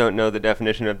all don't know the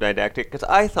definition of didactic because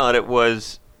I thought it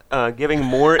was giving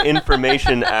more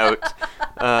information out.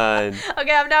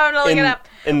 Okay, I'm now going to look it up.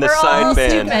 In the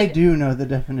sideband. I do know the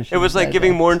definition. It was like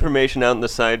giving more information out in the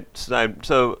side.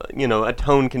 So, a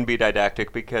tone can be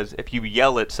didactic because if you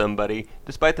yell at somebody,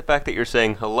 despite the fact that you're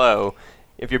saying hello,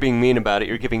 if you're being mean about it,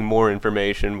 you're giving more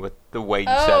information with the way you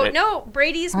said it. Oh, no,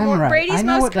 Brady's Brady's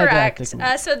most correct. So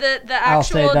the actual I'll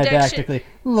say didactically.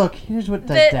 Look, here's what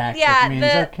didactic means,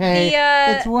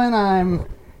 okay? It's when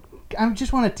I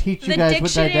just want to teach you guys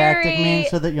what didactic means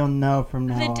so that you'll know from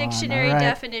now on. The dictionary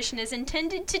definition is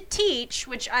intended to teach,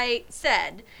 which I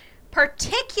said,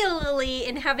 particularly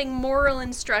in having moral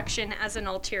instruction as an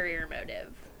ulterior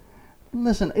motive.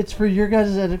 Listen, it's for your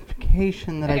guys'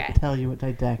 edification that I tell you what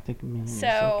didactic means.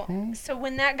 So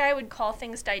when that guy would call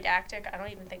things didactic, I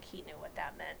don't even think he knew what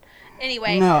that meant.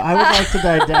 Anyway. No, I would like to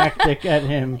didactic at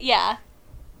him. Yeah.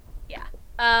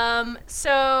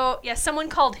 Someone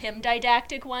called him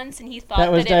didactic once, and he thought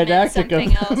that it meant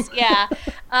something else. Yeah.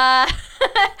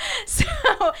 So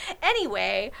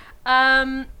anyway,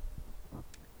 I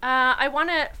want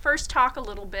to first talk a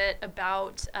little bit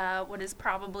about what is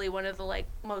probably one of the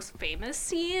most famous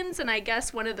scenes, and I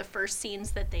guess one of the first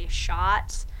scenes that they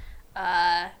shot,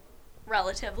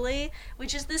 relatively,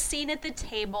 which is the scene at the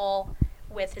table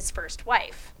with his first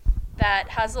wife. That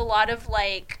has a lot of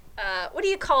what do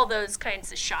you call those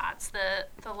kinds of shots? The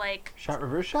shot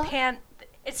reverse shot?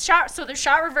 It's shot. So there's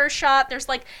shot reverse shot. There's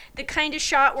the kind of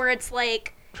shot where it's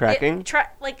tracking.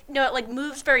 It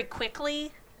moves very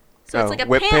quickly. So it's like a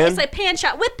whip pan. It's like pan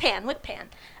shot. Whip pan.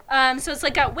 So it's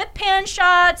like got whip pan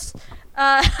shots,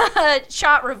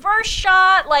 shot reverse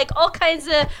shot, like all kinds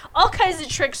of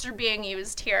tricks are being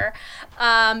used here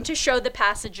to show the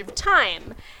passage of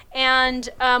time. And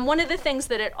one of the things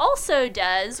that it also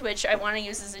does, which I want to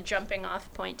use as a jumping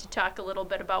off point to talk a little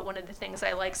bit about one of the things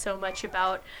I like so much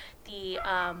about the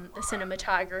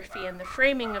cinematography and the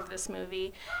framing of this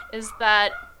movie, is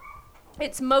that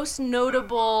it's most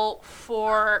notable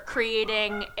for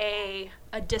creating a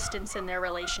distance in their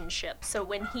relationship. So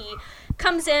when he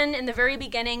comes in the very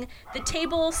beginning, the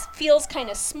table feels kind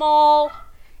of small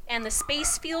and the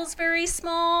space feels very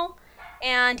small,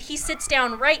 and he sits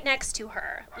down right next to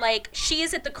her. Like, she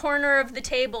is at the corner of the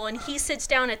table and he sits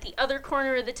down at the other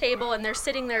corner of the table, and they're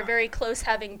sitting there very close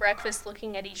having breakfast,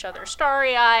 looking at each other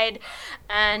starry-eyed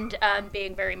and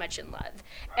being very much in love.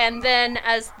 And then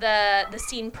as the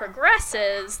scene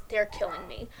progresses, they're killing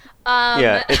me.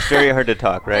 Yeah, it's very hard to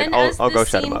talk, right? I'll go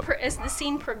shut him up. As the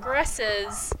scene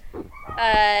progresses,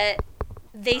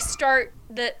 they start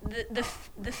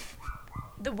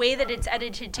the way that it's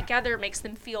edited together makes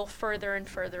them feel further and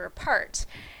further apart.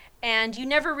 And you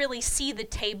never really see the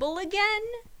table again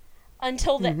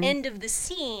until the end of the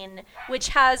scene, which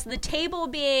has the table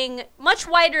being much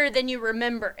wider than you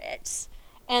remember it,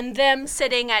 and them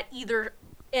sitting at either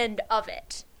end of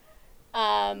it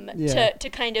to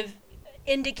kind of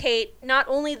indicate not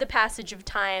only the passage of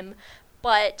time,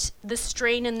 but the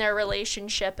strain in their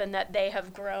relationship and that they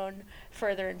have grown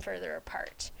further and further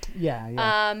apart. Yeah.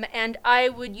 And I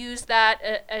would use that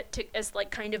as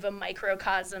like kind of a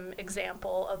microcosm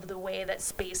example of the way that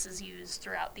space is used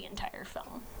throughout the entire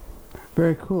film.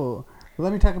 Very cool. Well,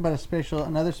 let me talk about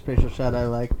another spatial shot I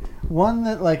like. One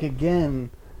that, like, again,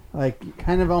 like,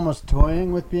 kind of almost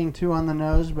toying with being too on the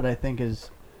nose, but I think is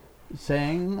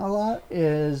saying a lot,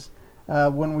 is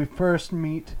when we first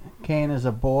meet Kane as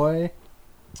a boy,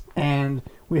 and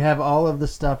we have all of the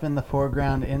stuff in the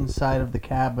foreground inside of the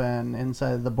cabin,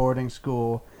 inside of the boarding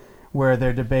school, where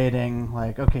they're debating,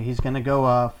 like, okay, he's going to go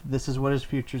off, this is what his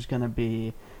future's going to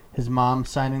be, his mom's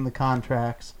signing the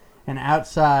contracts, and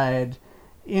outside,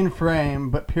 in frame,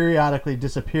 but periodically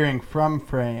disappearing from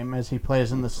frame as he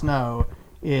plays in the snow,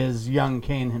 is young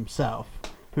Kane himself,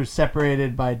 who's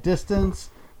separated by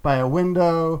distance, by a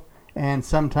window, and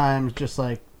sometimes just,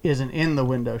 like, isn't in the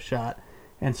window shot.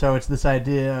 And so it's this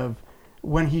idea of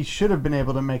when he should have been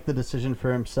able to make the decision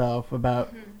for himself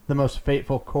about the most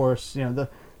fateful course, you know,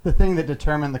 the thing that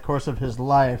determined the course of his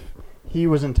life, he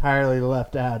was entirely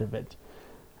left out of it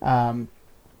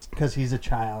because he's a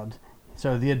child.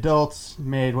 So the adults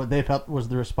made what they felt was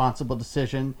the responsible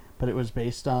decision, but it was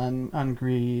based on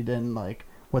greed and, like,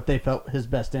 what they felt his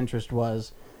best interest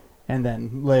was. And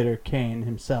then later Kane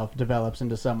himself develops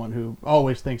into someone who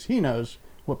always thinks he knows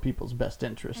what people's best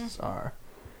interests are.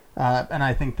 And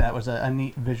I think that was a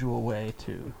neat visual way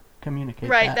to communicate that.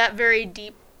 Right, that very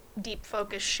deep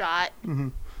focus shot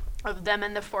of them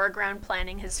in the foreground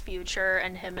planning his future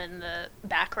and him in the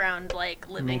background, like,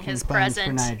 living his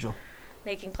present.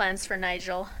 Making plans for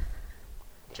Nigel.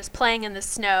 Just playing in the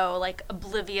snow, like,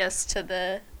 oblivious to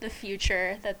the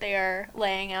future that they are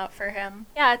laying out for him.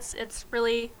 Yeah, it's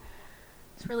really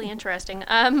interesting.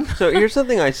 So here's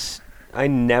something I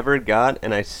never got,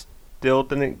 and I still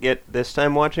didn't get this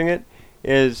time watching it,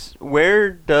 is where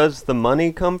does the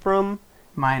money come from?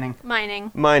 Mining,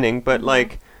 but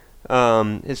like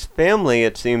his family,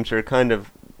 it seems, are kind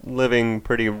of living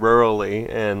pretty rurally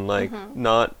and like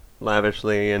not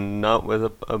lavishly and not with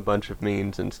a bunch of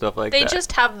means and stuff like that. They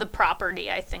just have the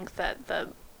property, I think, that the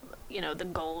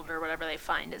gold or whatever they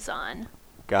find is on.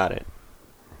 Got it.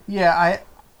 Yeah,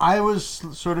 I was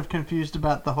sort of confused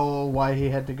about the whole why he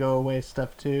had to go away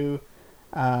stuff too.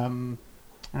 And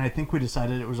I think we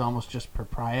decided it was almost just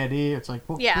propriety. It's like,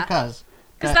 well, because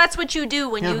that's what you do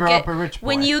when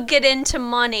you get into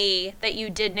money that you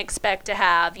didn't expect to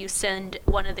have. You send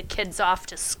one of the kids off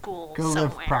to school somewhere.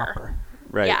 Live proper.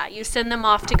 Right. Yeah, you send them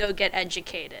off to go get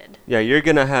educated. Yeah, you're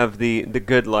gonna have the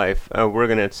good life. We're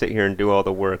gonna sit here and do all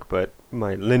the work, but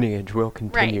my lineage will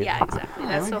continue. Right. Yeah, exactly.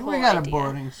 That's the whole idea. We got a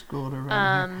boarding school to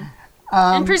run here.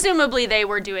 And presumably they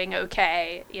were doing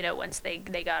okay, once they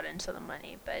got into the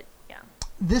money. But yeah,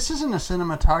 this isn't a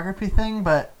cinematography thing,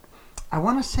 but I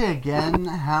want to say again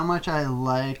how much I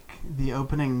like the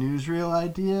opening newsreel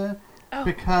idea. Oh.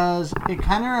 Because it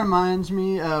kind of reminds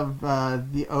me of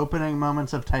the opening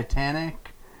moments of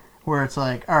Titanic, where it's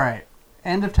like, all right,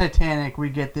 end of Titanic, we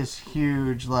get this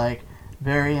huge, like,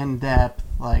 very in-depth,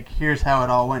 like, here's how it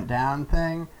all went down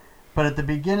thing. But at the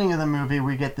beginning of the movie,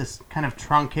 we get this kind of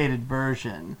truncated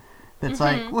version that's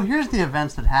like, well, here's the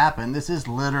events that happened. This is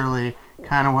literally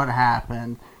kind of what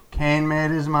happened. Kane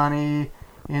made his money.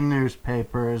 in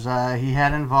newspapers. He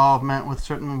had involvement with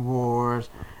certain wars.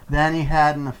 Then he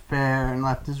had an affair and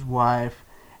left his wife.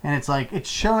 And it's like, it's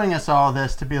showing us all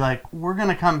this to be like, we're going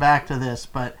to come back to this,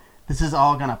 but this is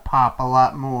all going to pop a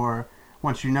lot more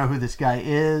once you know who this guy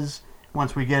is,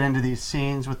 once we get into these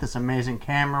scenes with this amazing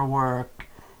camera work,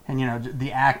 and, you know,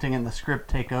 the acting and the script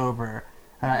take over.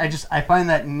 I find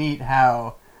that neat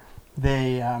how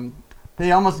they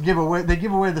almost give away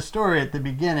the story at the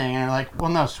beginning, and they're like, well,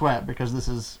 no sweat, because this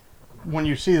is, when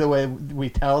you see the way we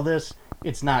tell this,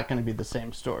 it's not going to be the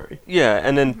same story. Yeah,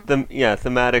 and then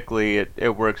thematically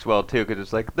it works well too, because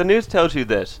it's like the news tells you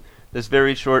this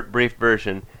very short, brief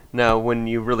version. Now, when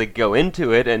you really go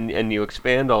into it and you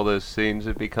expand all those scenes,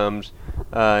 it becomes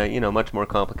much more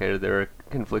complicated. There are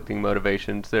conflicting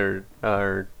motivations. There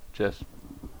are just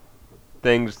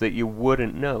things that you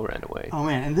wouldn't know right away. Oh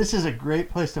man, and this is a great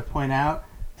place to point out,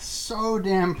 so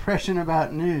damn prescient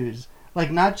about news. Like,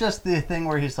 not just the thing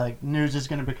where he's like, news is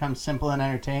going to become simple and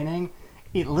entertaining.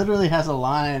 It literally has a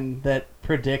line that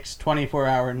predicts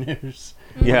 24-hour news.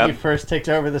 Yeah. When he first takes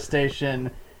over the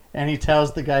station, and he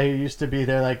tells the guy who used to be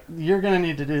there, like, you're going to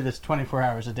need to do this 24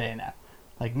 hours a day now.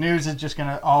 Like, news is just going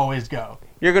to always go.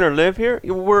 You're going to live here?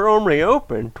 We're only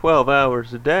open 12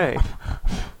 hours a day.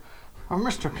 Oh,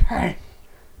 Mr. K.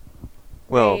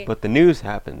 Well, Right. but the news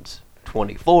happens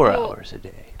 24 hours a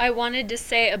day. I wanted to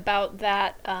say about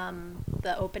that,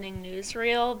 the opening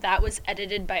newsreel, that was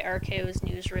edited by RKO's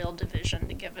newsreel division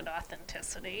to give it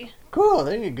authenticity. Cool,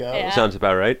 there you go. Yeah. Sounds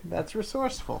about right. That's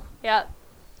resourceful. Yeah.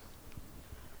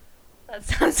 That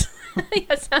sounds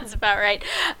sounds about right.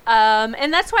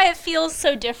 And that's why it feels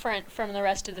so different from the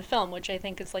rest of the film, which I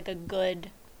think is like a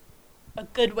good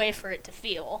way for it to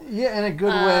feel. Yeah, and a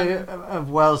good way of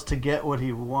Wells to get what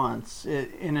he wants.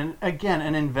 In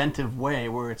an inventive way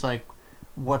where it's like,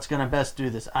 what's going to best do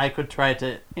this? I could try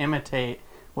to imitate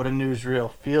what a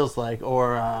newsreel feels like,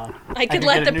 or I could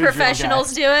let the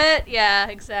professionals do it. Yeah,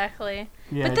 exactly.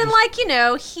 Yeah, but then,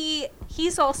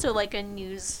 he's also like a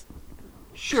news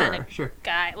sure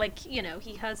guy. Like, he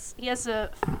has a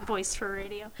voice for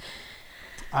radio.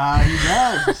 He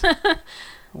does.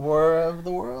 War of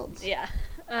the Worlds. Yeah.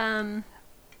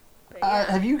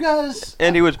 Have you guys?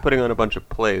 And he was putting on a bunch of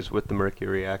plays with the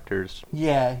Mercury actors.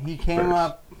 Yeah, he came first.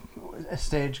 up a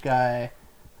stage guy,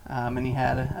 and he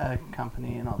had a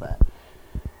company and all that.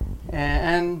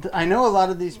 And I know a lot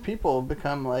of these people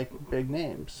become like big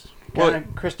names. Kind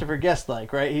of Christopher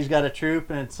Guest-like, right? He's got a troupe,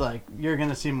 and it's like, you're going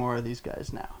to see more of these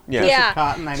guys now. Yeah. Joseph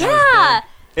Cotton, I know, is big.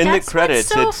 In the That's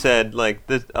credits, what's so it said, like,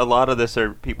 a lot of this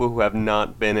are people who have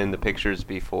not been in the pictures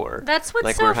before. That's what's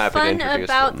like, so we're happy to fun introduce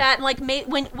about them. that. Like,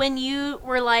 when you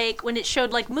were like, when it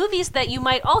showed like movies that you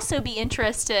might also be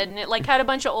interested, and it like had a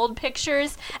bunch of old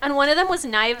pictures, and one of them was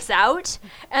Knives Out,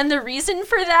 and the reason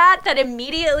for that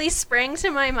immediately sprang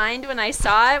to my mind when I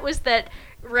saw it was that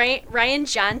Ryan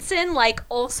Johnson like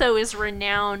also is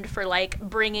renowned for like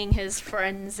bringing his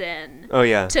friends in. Oh,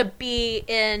 yeah. To be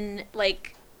in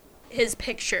like his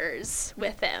pictures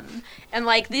with him, and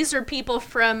like these are people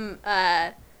from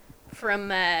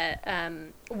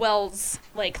Wells'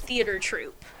 like theater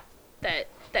troupe that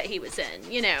he was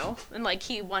in, and like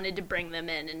he wanted to bring them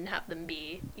in and have them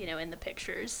be in the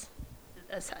pictures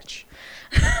as such.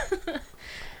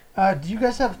 Do you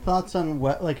guys have thoughts on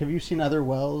have you seen other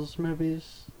Wells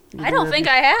movies? I don't think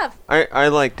I have. I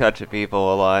like Touch of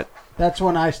Evil a lot. That's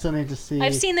one I still need to see.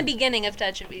 I've seen the beginning of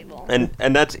Touch of Evil.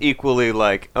 And that's equally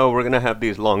like, oh, we're going to have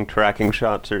these long tracking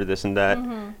shots or this and that,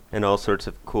 Mhm. and all sorts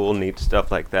of cool, neat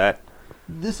stuff like that.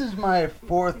 This is my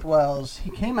fourth Wells.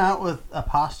 He came out with a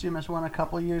posthumous one a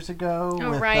couple years ago.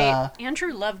 Oh, with, right.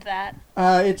 Andrew loved that.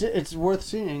 It's worth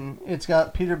seeing. It's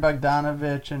got Peter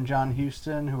Bogdanovich and John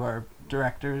Huston, who are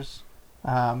directors,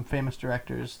 famous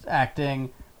directors,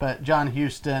 acting. But John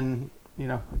Huston,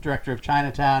 director of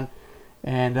Chinatown,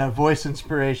 and voice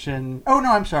inspiration. Oh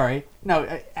no, I'm sorry. No,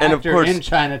 And of actor course, in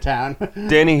Chinatown.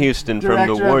 Danny Houston from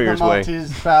The Warrior's Director Way. of The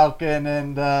Maltese Falcon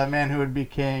and Man Who Would Be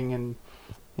King, and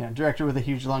director with a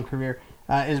huge long career,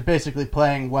 is basically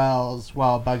playing Wells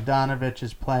while Bogdanovich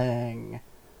is playing.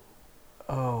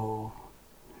 Oh,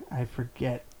 I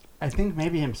forget. I think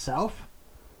maybe himself.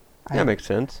 That makes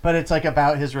sense. But it's like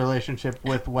about his relationship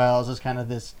with Wells as kind of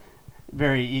this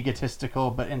very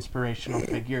egotistical but inspirational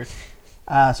figure. So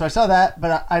I saw that,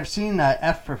 but I've seen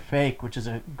F for Fake, which is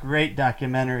a great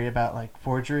documentary about like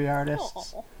forgery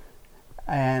artists. Oh.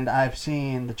 And I've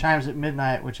seen The Chimes at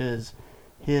Midnight, which is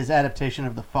his adaptation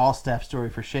of the Falstaff story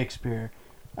for Shakespeare.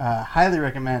 Highly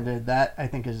recommended. That I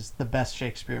think is the best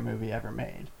Shakespeare movie ever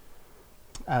made.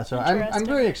 So I'm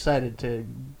very excited to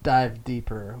dive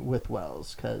deeper with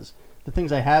Wells, because the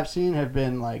things I have seen have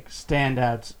been like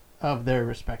standouts of their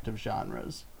respective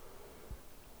genres.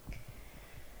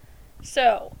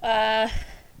 So,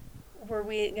 were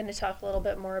we going to talk a little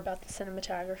bit more about the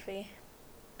cinematography?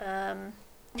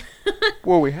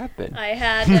 Well, we have been. I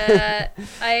had,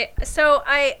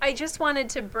 I just wanted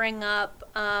to bring up,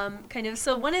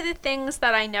 so one of the things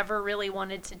that I never really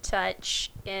wanted to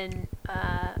touch in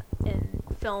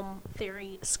film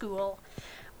theory school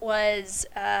was,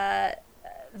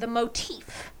 the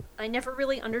motif. I never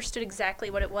really understood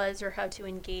exactly what it was or how to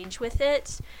engage with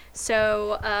it.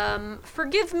 So,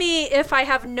 forgive me if I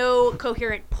have no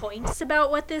coherent points about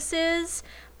what this is.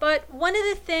 But one of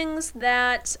the things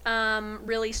that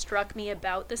really struck me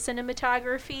about the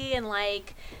cinematography and,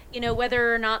 like, you know,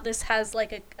 whether or not this has,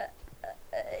 like,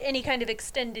 any kind of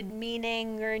extended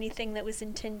meaning or anything that was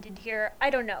intended here, I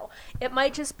don't know. It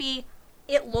might just be,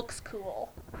 it looks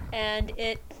cool and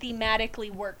it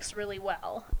thematically works really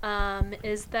well,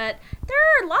 is that there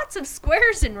are lots of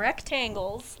squares and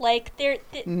rectangles. Like, the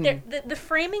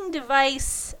framing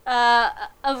device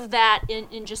of that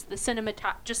in just the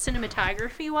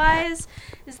cinematography wise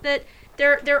is that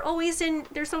they're always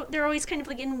kind of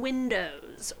like in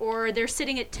windows, or they're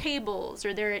sitting at tables,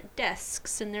 or they're at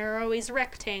desks, and there are always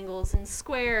rectangles and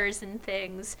squares and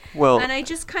things. Well, and I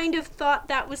just kind of thought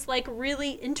that was like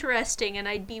really interesting, and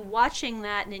I'd be watching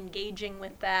that and engaging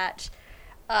with that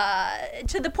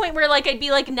to the point where, like, I'd be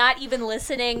like not even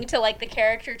listening to like the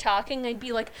character talking. I'd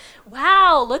be like,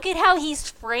 wow, look at how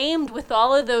he's framed with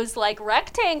all of those like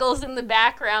rectangles in the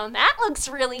background. That looks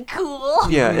really cool.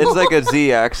 Yeah, it's like a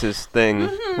Z-axis thing,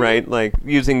 right? Like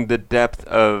using the depth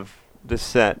of the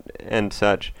set and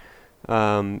such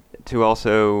to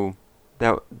also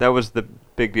that was the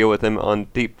big deal with him on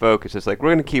Deep Focus. It's like,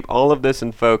 we're going to keep all of this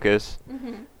in focus.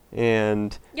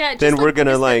 And then we're going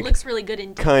to like looks really good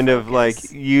in kind of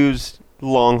like use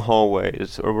long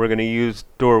hallways, or we're going to use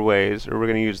doorways, or we're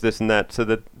going to use this and that, so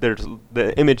that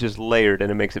the image is layered and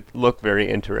it makes it look very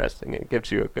interesting. It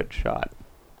gives you a good shot.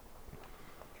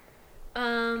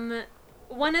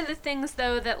 One of the things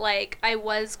though that like I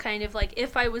was kind of like,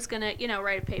 if I was going to, you know,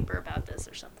 write a paper about this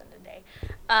or something today,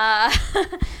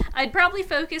 I'd probably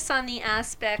focus on the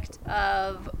aspect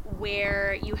of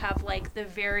where you have like the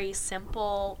very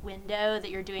simple window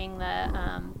that you're doing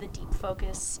the deep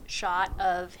focus shot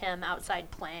of him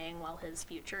outside playing while his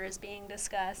future is being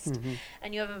discussed,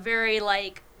 and you have a very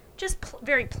like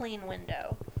very plain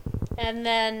window, and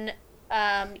then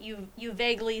you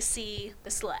vaguely see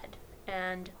the sled,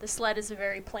 and the sled is a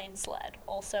very plain sled,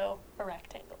 also a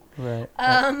rectangle. Right.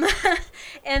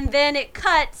 And then it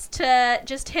cuts to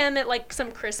just him at like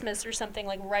some Christmas or something,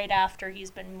 like right after he's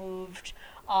been moved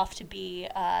off to be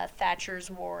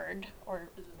Thatcher's ward, or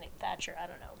was his name Thatcher? I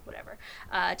don't know, whatever.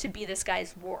 To be this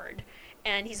guy's ward.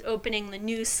 And he's opening the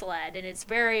new sled, and it's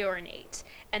very ornate.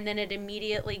 And then it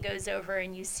immediately goes over,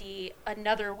 and you see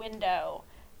another window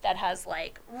that has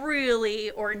like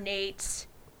really ornate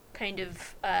kind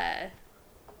of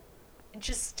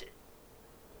just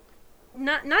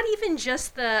not even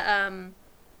just the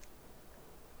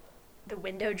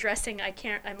window dressing.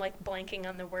 I'm like blanking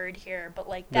on the word here, but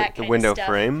like that kind the window of stuff.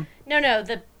 frame? No,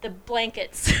 the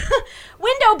blankets.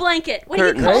 Window blanket. What do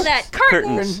you call that?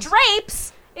 Curtains.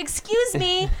 Drapes. Excuse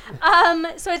me.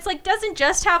 So it's like doesn't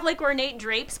just have like ornate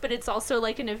drapes, but it's also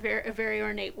like in a very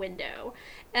ornate window.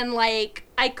 And like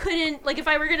I couldn't, like, if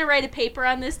I were gonna write a paper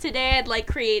on this today, I'd like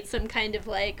create some kind of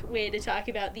like way to talk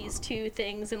about these two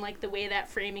things and like the way that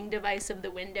framing device of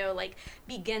the window like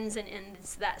begins and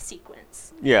ends that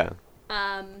sequence. Yeah.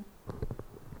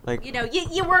 Like, you know,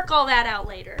 you work all that out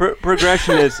later.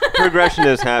 Progression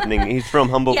is happening. He's from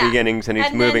humble beginnings, and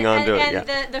he's moving on to it.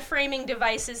 And the framing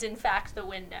device is in fact the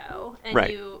window, and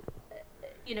right. you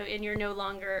know, and you're no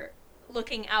longer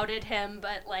looking out at him,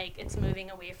 but like it's moving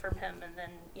away from him, and then,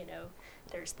 you know,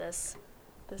 there's this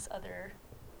other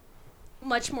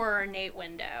much more ornate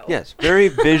window. Yes, very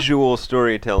visual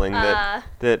storytelling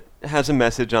that has a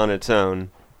message on its own.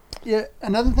 Yeah,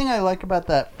 another thing I like about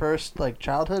that first like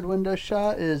childhood window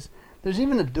shot is there's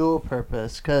even a dual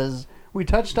purpose, because we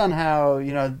touched on how,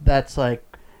 you know, that's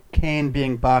like Kane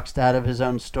being boxed out of his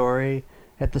own story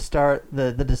at the start.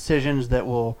 The decisions that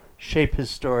will shape his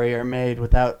story are made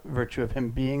without virtue of him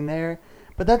being there.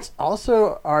 But that's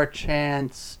also our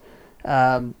chance,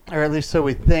 or at least so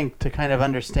we think, to kind of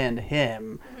understand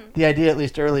him. The idea, at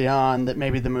least early on, that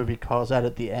maybe the movie calls out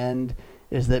at the end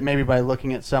is that maybe by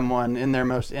looking at someone in their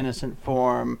most innocent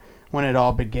form when it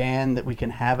all began, that we can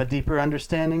have a deeper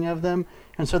understanding of them.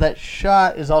 And so that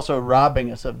shot is also robbing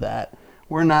us of that.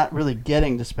 We're not really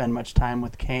getting to spend much time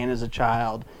with Kane as a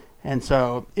child. And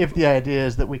so if the idea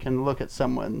is that we can look at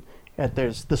someone at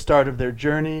the start of their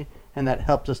journey and that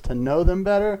helps us to know them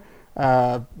better,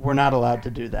 we're not allowed to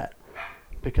do that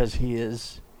because he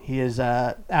is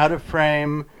out of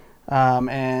frame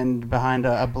and behind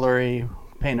a blurry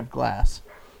pane of glass.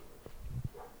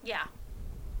 Yeah.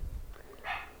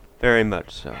 Very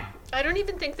much so. I don't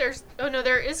even think there's... Oh, no,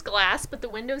 there is glass, but the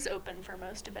window's open for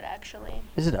most of it, actually.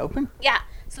 Is it open? Yeah.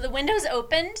 So the window's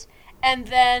opened, and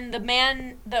then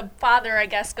the father, I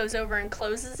guess, goes over and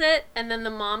closes it, and then the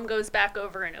mom goes back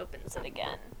over and opens it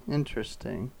again.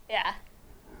 Interesting. Yeah.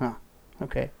 Huh.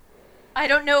 Okay. I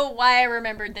don't know why I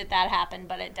remembered that happened,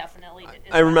 but it definitely did.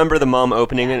 I remember the mom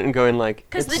opening it and going like,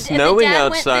 "It's snowing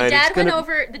outside." The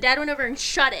dad went over and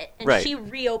shut it, and Right. she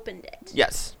reopened it.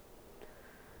 Yes.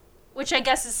 Which I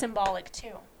guess is symbolic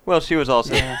too. Well, she was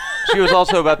also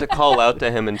about to call out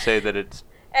to him and say that it's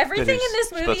Everything in this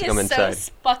supposed movie to come is inside.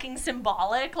 so fucking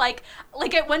symbolic. Like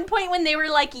at one point when they were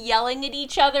like yelling at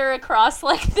each other across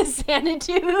like the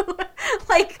Xanadu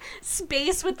like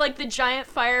space with like the giant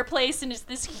fireplace and it's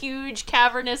this huge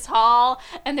cavernous hall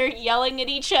and they're yelling at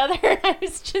each other. I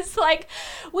was just like,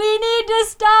 we need to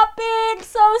stop being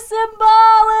so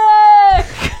symbolic.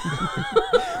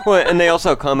 Well, and they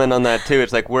also comment on that too.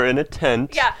 It's like we're in a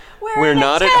tent. Yeah. We're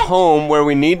not at home where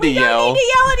we need to yell.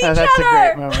 We yell at each other. That's a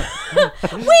great moment.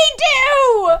 We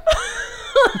do!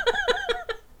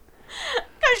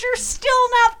 Because you're still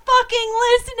not fucking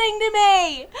listening to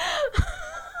me!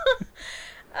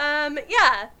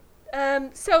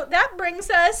 So that brings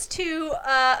us to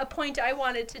a point I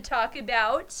wanted to talk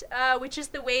about, which is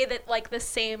the way that, like, the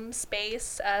same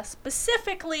space,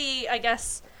 specifically, I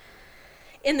guess,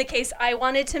 in the case I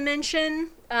wanted to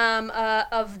mention,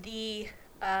 of the...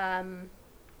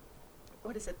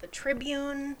 what is it? The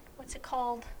Tribune? What's it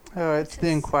called? Oh, it's the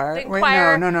Inquirer. The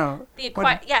Inquirer. Wait, no. The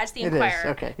Inquirer. Yeah, it's the Inquirer. It is.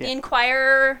 Okay. Yeah. The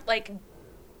Inquirer, like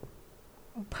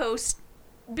post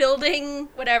building,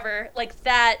 whatever, like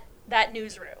that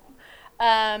newsroom.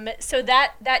 So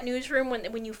that newsroom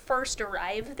when you first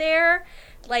arrive there,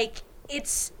 like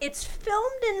it's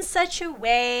filmed in such a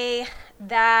way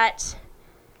that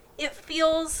it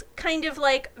feels kind of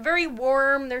like very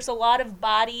warm. There's a lot of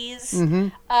bodies. Mm-hmm.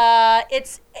 I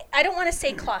don't want to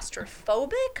say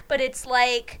claustrophobic, but it's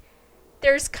like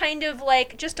there's kind of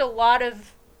like just a lot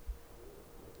of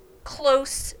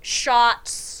close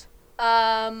shots.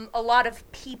 A lot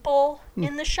of people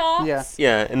in the shots.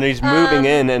 Yeah, and he's moving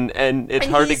in, and it's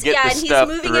hard to get the stuff through. Yeah,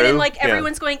 and he's moving in, and like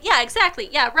everyone's going, yeah, exactly.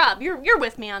 Yeah, Rob, you're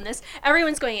with me on this.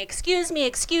 Everyone's going, excuse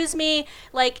me.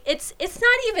 Like it's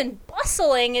not even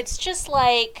bustling. It's just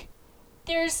like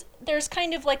there's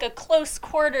kind of like a close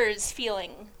quarters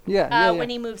feeling.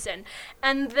 When he moves in,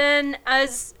 and then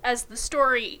as the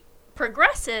story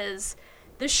progresses,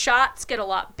 the shots get a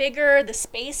lot bigger. The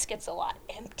space gets a lot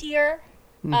emptier.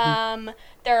 Mm-hmm.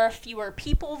 There are fewer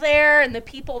people there, and the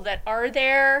people that are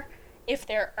there, if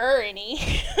there are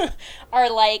any, are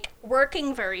like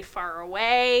working very far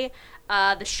away.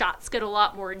 The shots get a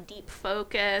lot more deep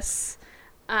focus,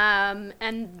 and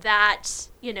that,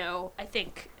 I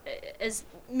think, as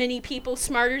many people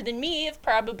smarter than me have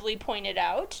probably pointed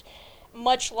out,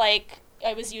 much like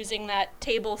I was using that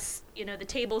table, the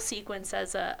table sequence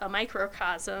as a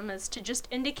microcosm, is to just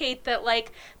indicate that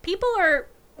like people are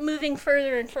moving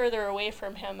further and further away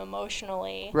from him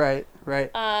emotionally. Right.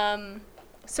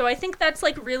 So I think that's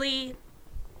like really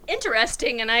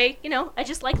interesting, and I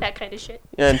just like that kind of shit.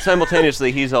 Yeah, and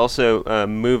simultaneously he's also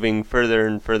moving further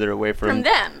and further away from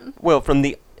them. Well, from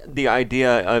the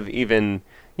idea of even,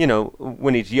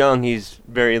 when he's young, he's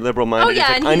very liberal-minded. Oh,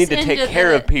 yeah, he's like, I need to take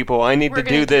care of people. I need to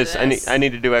do this. I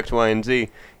need to do X, Y, and Z.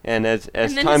 And as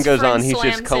time goes on, he's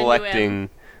just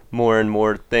collecting more and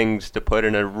more things to put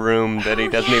in a room that he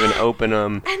doesn't even open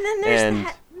them. And then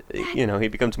there's he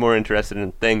becomes more interested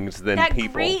in things than people.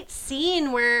 That great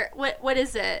scene where, what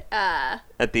is it?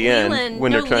 At the end,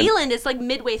 when they're trying... Leland is like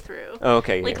midway through. Oh,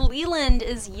 okay, Like Leland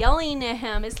is yelling at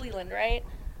him. It's Leland, right?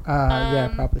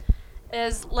 Yeah, probably.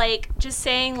 Is like just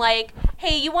saying like,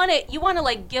 hey, you want to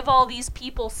like give all these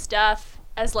people stuff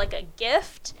as like a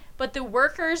gift, but the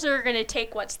workers are going to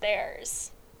take what's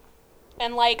theirs.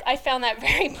 And, like, I found that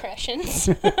very prescient.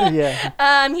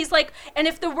 Yeah. He's like, and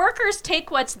if the workers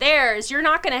take what's theirs, you're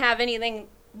not going to have anything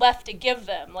left to give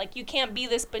them. Like, you can't be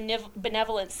this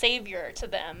benevolent savior to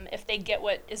them if they get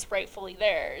what is rightfully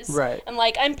theirs. Right. And,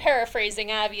 like, I'm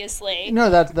paraphrasing, obviously. No,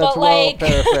 that's well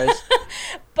paraphrased.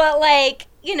 But, like,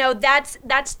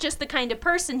 that's just the kind of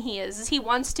person he is he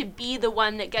wants to be the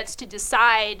one that gets to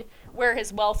decide where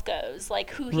his wealth goes, like,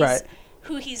 who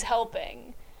he's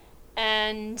helping.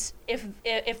 And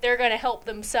if they're gonna help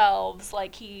themselves,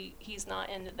 like he's not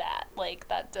into that. Like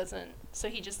that doesn't. So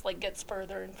he just like gets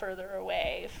further and further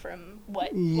away from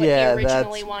what he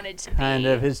originally wanted to be. Kind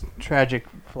of his tragic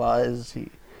flaw is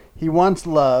he wants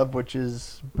love, which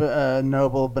is a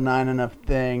noble, benign enough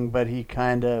thing, but he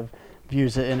kind of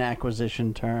views it in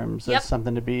acquisition terms as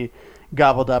something to be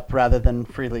gobbled up rather than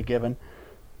freely given.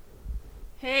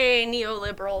 Hey,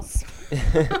 neoliberals.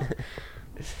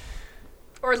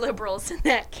 Or liberals in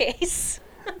that case.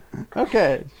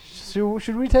 Okay.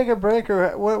 Should we take a break,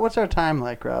 or what's our time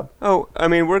like, Rob? Oh, I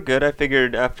mean, we're good. I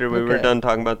figured after we were done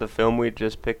talking about the film, we'd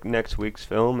just pick next week's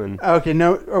film. And okay,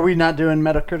 no, are we not doing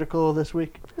Metacritical this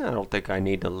week? I don't think I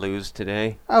need to lose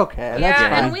today. Okay, that's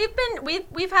fine. And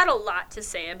we've had a lot to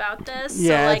say about this.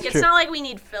 Yeah, so like it's not like we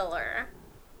need filler.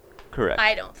 Correct.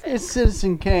 I don't think. It's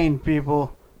Citizen Kane,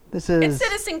 people. It's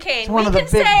Citizen Kane. We can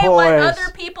say what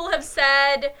other people have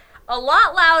said a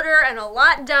lot louder and a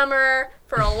lot dumber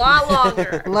for a lot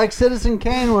longer. Like Citizen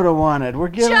Kane would have wanted. We're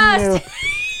giving you...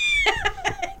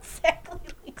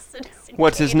 Exactly like Citizen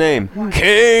What's Kane. his name?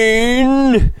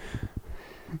 Kane!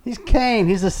 He's Kane.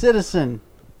 He's a citizen.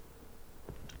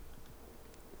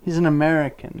 He's an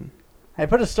American. I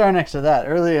put a star next to that.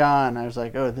 Early on, I was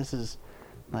like, oh, this is...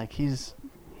 Like, he's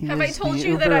Have I told the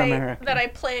you that Uber-American. I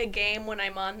play a game when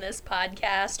I'm on this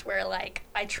podcast where like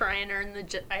I try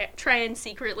and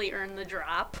secretly earn the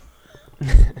drop,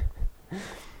 and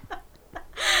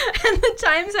the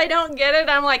times I don't get it,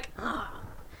 I'm like, oh,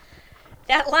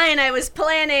 that line I was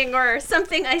planning or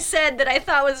something I said that I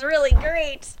thought was really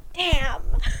great. Damn.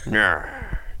 Nah,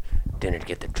 didn't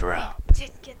get the drop.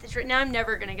 Didn't get the drop. Now I'm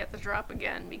never gonna get the drop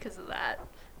again because of that.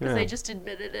 Because I just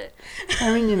admitted it.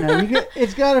 I mean,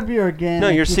 it's got to be organic. No,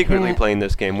 you're secretly playing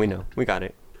this game. We know. We got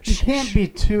it. You can't be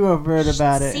too overt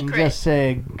about it and Secret. just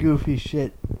say goofy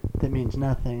shit that means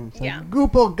nothing. It's like, Yeah.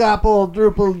 goople, gopple,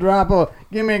 droople, dropple,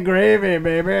 give me gravy,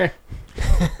 baby.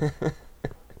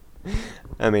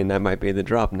 I mean, that might be the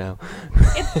drop now.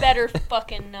 It better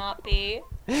fucking not be.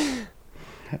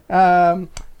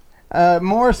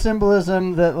 More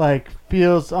symbolism that like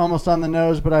feels almost on the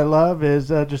nose, but I love is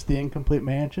just the incomplete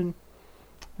mansion.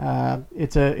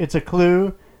 It's a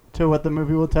clue to what the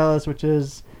movie will tell us, which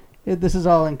is this is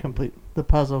all incomplete. The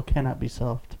puzzle cannot be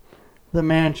solved. The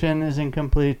mansion is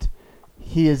incomplete.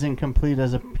 He is incomplete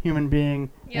as a human being,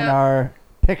 and our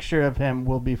picture of him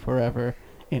will be forever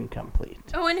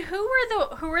incomplete. Oh, and who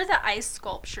were the ice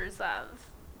sculptures of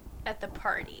at the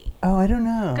party? Oh, I don't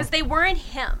know. Because they weren't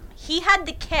him. He had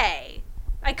the K.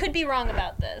 I could be wrong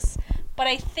about this, but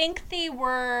I think they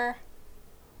were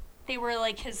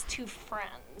like his two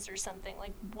friends or something.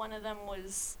 Like one of them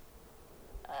was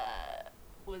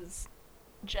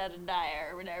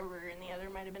Jedediah or whatever, and the other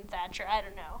might have been Thatcher. I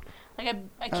don't know. Like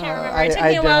I can't remember. It took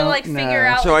me a while to like figure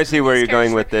out. So I see where you're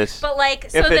going with this. But like,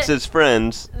 so if it's his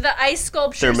friends, the ice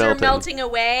sculptures are melting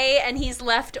away, and he's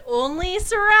left only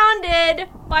surrounded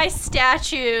by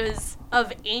statues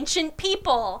of ancient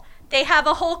people. They have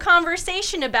a whole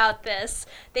conversation about this.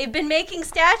 They've been making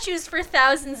statues for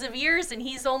thousands of years, and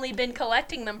he's only been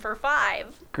collecting them for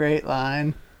 5. Great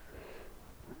line.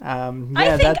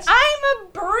 I think I'm a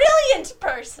brilliant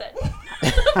person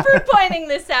for pointing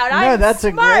this out. No, that's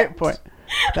smart. a great point.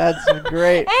 That's a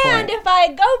great And point. if I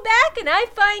go back and I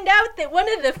find out that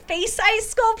one of the face ice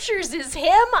sculptures is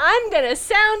him, I'm going to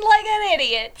sound like an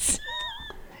idiot.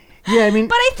 Yeah, I mean...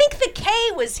 But I think the K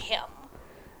was him.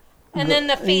 And then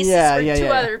the faces were two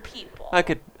other people. I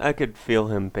could feel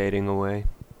him fading away.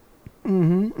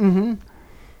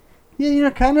 Yeah,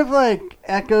 kind of like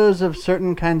echoes of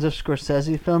certain kinds of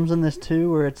Scorsese films in this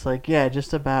too, where it's like,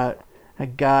 just about a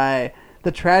guy.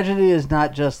 The tragedy is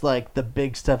not just like the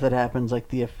big stuff that happens, like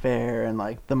the affair and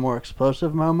like the more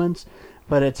explosive moments,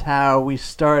 but it's how we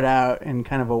start out in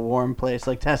kind of a warm place.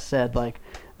 Like Tess said, like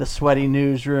the sweaty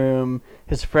newsroom,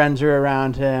 his friends are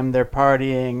around him, they're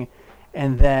partying,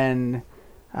 and then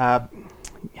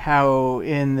how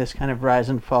in this kind of rise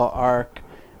and fall arc,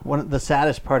 the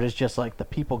saddest part is just like the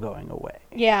people going away.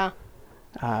 Yeah.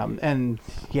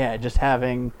 Just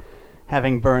having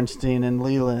Bernstein and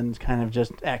Leland kind of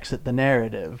just exit the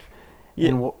narrative. Yeah.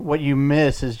 And what you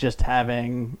miss is just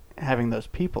having those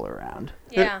people around.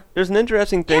 Yeah. There's an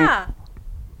interesting thing. Yeah.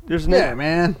 There's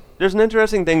an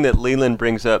interesting thing that Leland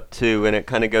brings up too, and it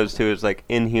kind of goes to his like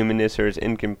inhumanness or his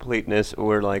incompleteness,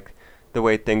 or like the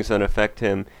way things don't affect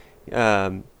him,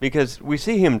 because we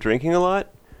see him drinking a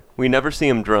lot. We never see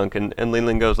him drunk, and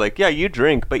Leland goes like, yeah, you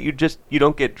drink, but you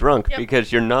don't get drunk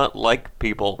because you're not like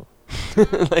people.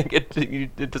 Like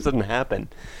it doesn't happen.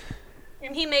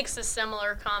 And he makes a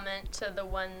similar comment to the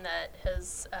one that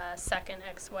his second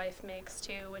ex-wife makes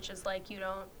too, which is like, you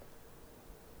don't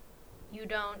you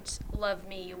don't love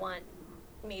me, you want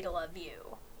me to love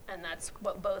you. And that's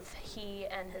what both he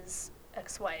and his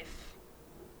ex-wife,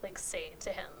 like, say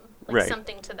to him. Like, Right.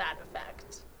 something to that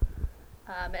effect.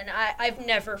 And I've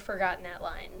never forgotten that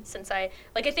line since I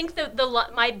think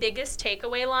my biggest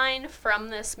takeaway line from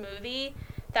this movie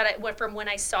from when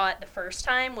I saw it the first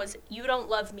time was, you don't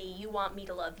love me, you want me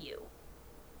to love you.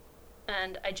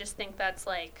 And I just think that's,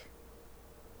 like,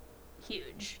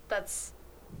 huge. That's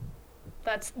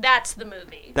the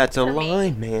movie. That's a for me.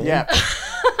 line, man. Yeah.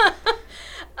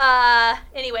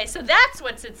 Anyway, so that's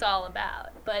what it's all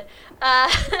about. But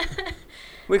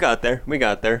We got there.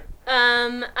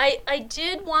 I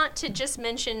did want to just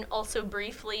mention also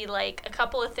briefly, like, a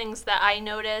couple of things that I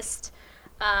noticed,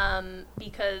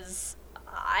 because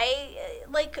I,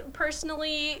 like,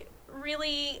 personally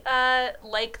really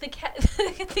like the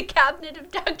the cabinet of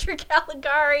Dr.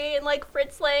 Caligari and, like,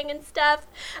 Fritz Lang and stuff.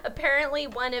 Apparently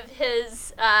one of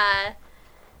his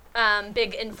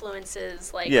big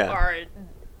influences, like, are,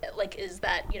 like, is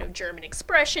that, you know, German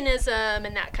expressionism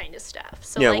and that kind of stuff.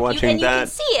 So, yeah, like, watching you that can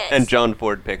see it. and John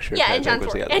Ford pictures. Yeah, I and think John was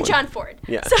Ford. the other And one. John Ford.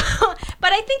 Yeah. So,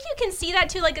 but I think you can see that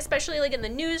too, like, especially, like, in the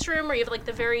newsroom where you have, like,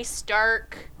 the very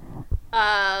stark,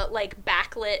 like,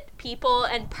 backlit people.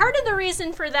 And part of the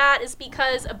reason for that is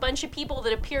because a bunch of people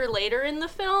that appear later in the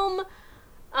film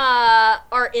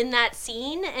are in that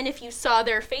scene, and if you saw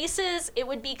their faces, it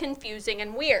would be confusing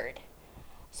and weird.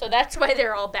 So that's why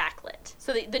they're all backlit.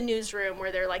 So the newsroom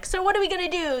where they're like, so what are we going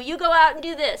to do? You go out and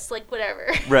do this, like, whatever.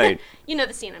 Right. You know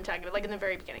the scene I'm talking about, like, in the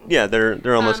very beginning. Yeah,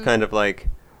 they're almost kind of like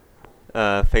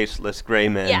faceless gray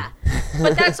men. Yeah.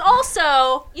 But that's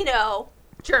also, you know,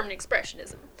 German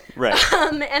expressionism. Right.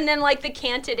 And then, like, the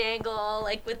canted angle,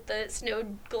 like, with the snow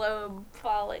globe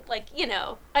falling, like, you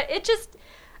know,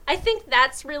 I think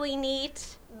that's really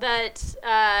neat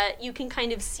that you can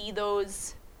kind of see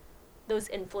those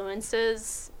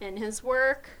influences in his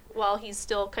work while he's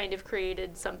still kind of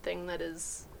created something that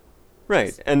is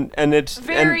right. And it's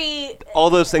very and all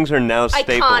those things are now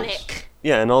staples. iconic.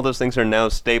 Yeah, and all those things are now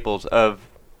staples of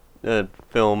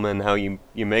film and how you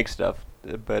make stuff.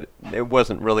 But it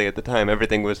wasn't really at the time.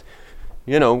 Everything was,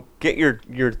 you know, get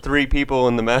your three people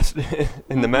in the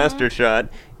master shot,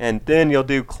 and then you'll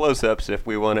do close-ups if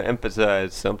we want to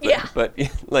emphasize something. Yeah. But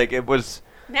like it was.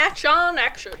 Match on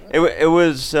action. It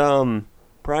was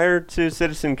prior to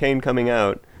Citizen Kane coming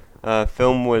out.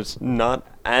 Film was not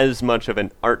as much of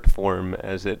an art form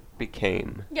as it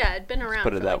became. Yeah, it'd been around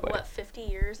put for, it that like, way. what, 50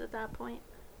 years at that point?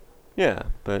 Yeah,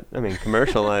 but I mean,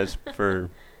 commercialized for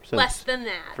Less than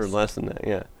that. For less than that,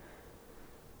 yeah.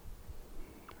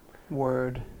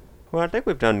 Word. Well, I think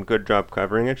we've done a good job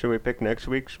covering it. Should we pick next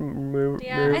week's movie?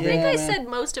 Yeah, I think I said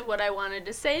most of what I wanted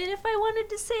to say, and if I wanted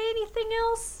to say anything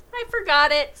else, I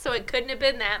forgot it, so it couldn't have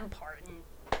been that important.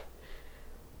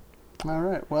 All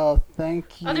right. Well,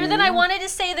 thank you. Other than I wanted to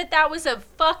say that was a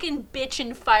fucking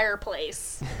bitchin'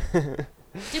 fireplace.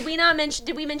 Did we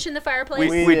mention the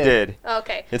fireplace? We did.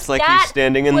 Okay. It's like he's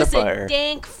standing in the fire. That was a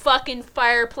dank fucking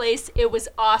fireplace. It was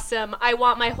awesome. I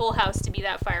want my whole house to be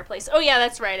that fireplace. Oh yeah,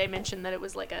 that's right. I mentioned that it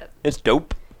was like a... It's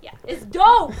dope. Yeah, it's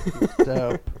dope!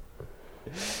 Dope.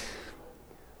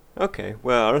 Okay,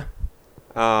 well,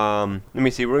 let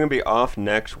me see. We're going to be off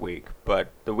next week, but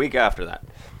the week after that.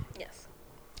 Yes.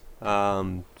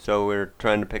 So we're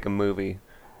trying to pick a movie.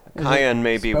 Kyan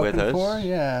may be with us for?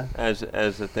 Yeah. as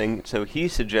a thing. So he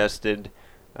suggested,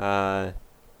 I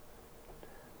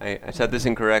said this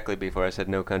incorrectly before. I said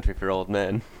No Country for Old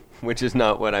Men, which is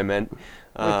not what I meant.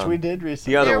 Which we did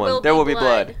recently. The other There one, There Will Be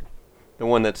Blood. The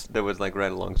one that was like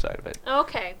right alongside of it.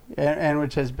 Okay. And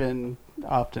which has been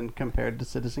often compared to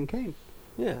Citizen Kane.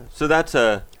 Yeah. So that's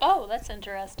a. Oh, that's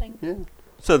interesting. Yeah.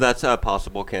 So that's a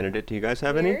possible candidate. Do you guys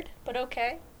have Weird, but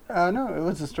okay. No, it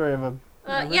was the story of a...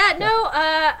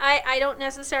 I don't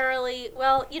necessarily...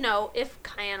 Well, you know, if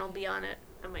Kyan will be on it,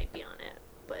 I might be on it,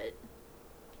 but...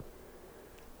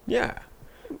 Yeah.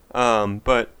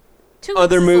 But 2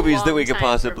 other weeks is a movies that long we could time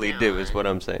possibly from do now is what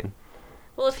I'm saying.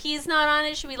 Well, if he's not on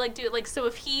it, should we, like, do it? Like, so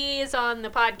if he is on the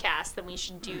podcast, then we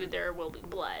should do There Will Be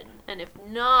Blood. And if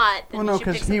not, then Well, no, we should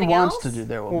pick because he something wants else? to do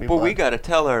There Will Be But Blood. we got to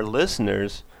tell our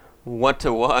listeners what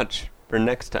to watch for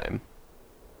next time.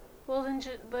 Well, then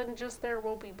just There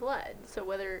Will Be Blood.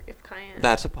 So if Kyan...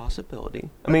 That's a possibility. I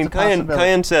That's mean, a possibility.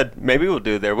 Kyan said maybe we'll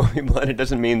do There Will Be Blood. It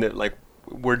doesn't mean that like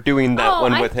we're doing that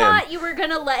one with him. I thought you were going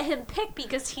to let him pick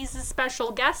because he's a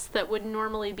special guest that would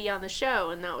normally be on the show,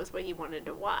 and that was what he wanted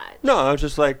to watch. No, I was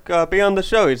just like, be on the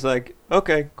show. He's like,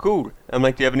 okay, cool. I'm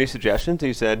like, do you have any suggestions?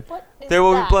 He said, What is There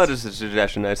Will that? Be Blood is a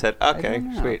suggestion. I said, okay,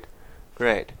 don't know. sweet,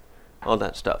 great, all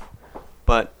that stuff.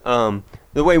 But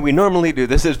the way we normally do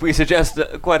this is we suggest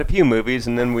quite a few movies,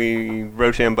 and then we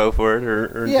Rochambeau for it,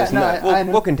 or Yeah, just no, not. I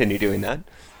know. We'll continue doing that.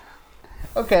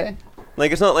 Okay.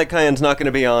 Like, it's not like Kyan's not going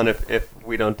to be on if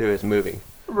we don't do his movie.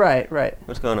 Right.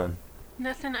 What's going on?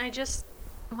 Nothing. I just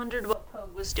wondered what Poe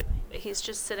was doing. But he's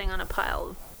just sitting on a pile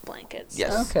of blankets.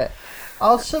 Yes. Okay.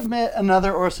 I'll submit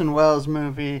another Orson Welles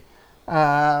movie.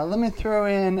 Let me throw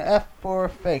in F for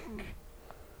Fake.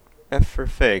 F for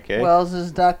Fake, eh?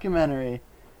 Welles' documentary.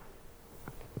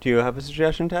 Do you have a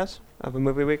suggestion, Tess, of a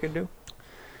movie we could do?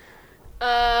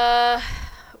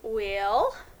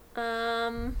 Well,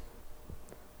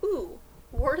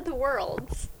 War of the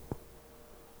Worlds.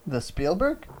 The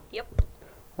Spielberg? Yep.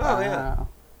 Oh, yeah. Wow.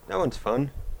 That one's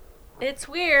fun. It's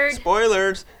weird.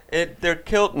 Spoilers! They're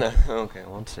killed. No, okay, I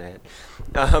won't say it.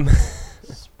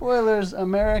 Spoilers,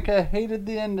 America hated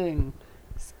the ending.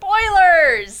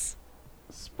 Spoilers!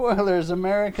 Spoilers,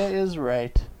 America is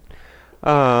right.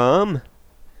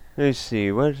 Let's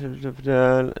see.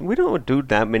 We don't do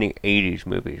that many 80s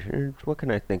movies. What can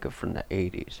I think of from the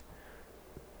 80s?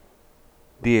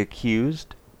 The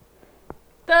Accused?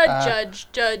 The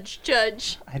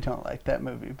Judge. I don't like that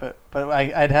movie, but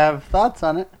I'd have thoughts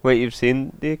on it. Wait, you've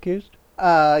seen The Accused?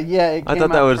 Yeah, it I came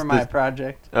thought that up was for my the-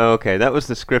 project. Oh, okay, that was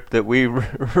the script that we...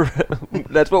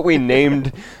 that's what we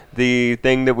named the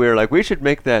thing that we were like, we should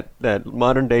make that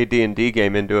modern-day D&D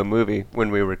game into a movie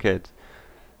when we were kids.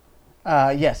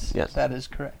 Yes, Yes. that is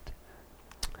correct.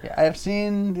 Yeah, I have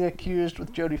seen The Accused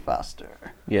with Jodie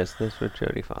Foster. Yes, that's with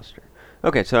Jodie Foster.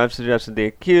 Okay, so I've suggested The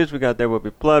Accused, we got There Will Be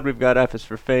Blood, we've got F is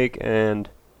for Fake, and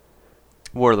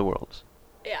War of the Worlds.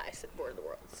 Yeah, I said War of the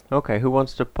Worlds. Okay, who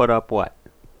wants to put up what?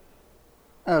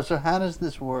 Oh, so how does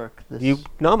this work? You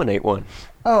nominate one.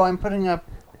 Oh, I'm putting up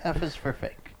F is for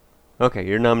Fake. Okay,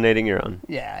 you're nominating your own.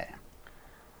 Yeah.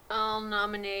 I'll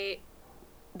nominate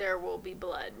There Will Be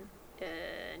Blood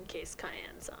in case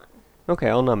Kyan's on. Okay,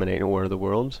 I'll nominate War of the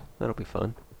Worlds. That'll be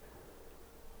fun.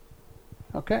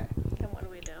 Okay. Then what do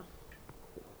we do?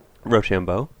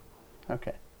 Rochambeau.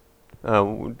 Okay.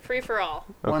 Free for all.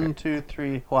 Okay. 1, 2,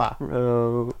 3, wah.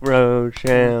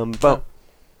 Rochambeau.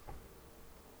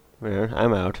 Yeah,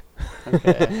 I'm out.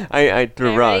 Okay. I threw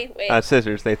Okay, rock. ready? Wait.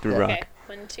 Scissors, they threw Okay. rock.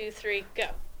 1, 2, 3, go.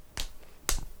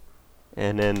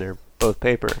 And then they're both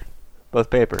paper. Both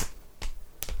paper.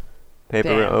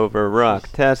 Paper Damn. over rock.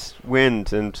 Tess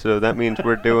wins, and so that means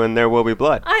we're doing There Will Be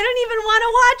Blood. I don't even want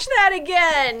to watch that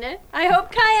again. I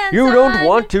hope Kyan's You on. don't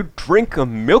want to drink a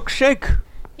milkshake?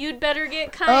 You'd better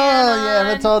get Kyan Oh, yeah, on.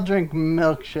 let's all drink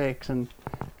milkshakes and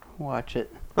watch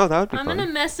it. Oh, that would be I'm fun.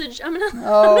 gonna message. I'm gonna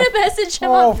Oh. message him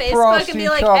Oh, on Facebook frosty and be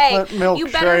like, "Hey, chocolate you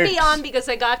better be milkshakes." on because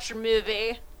I got your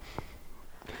movie."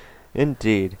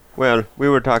 Indeed. Well, we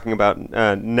were talking about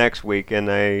next week, and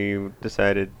I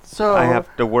decided So, I have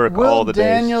to work will all the days.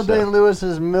 Daniel so-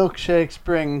 Day-Lewis's milkshakes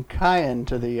bring Kyan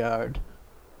to the yard?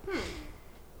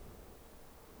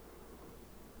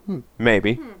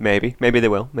 Maybe they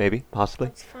will. Maybe, possibly.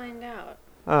 Let's find out.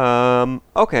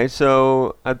 Okay,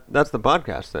 so that's the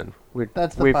podcast then.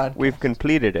 That's the we've podcast. We've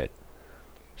completed it.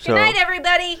 So, Good night,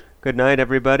 everybody. Good night,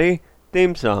 everybody.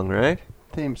 Theme song, right?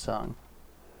 Theme song.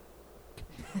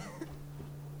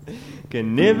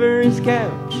 Carnivorous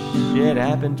couch, it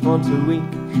happens once a week.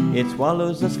 It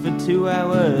swallows us for 2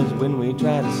 hours when we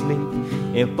try to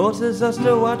sleep. It forces us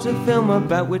to watch a film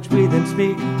about which we then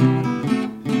speak.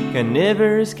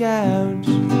 Carnivorous couch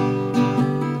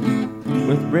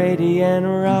with Brady and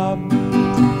Rob.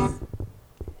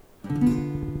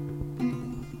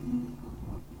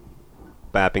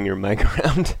 Bapping your mic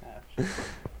around.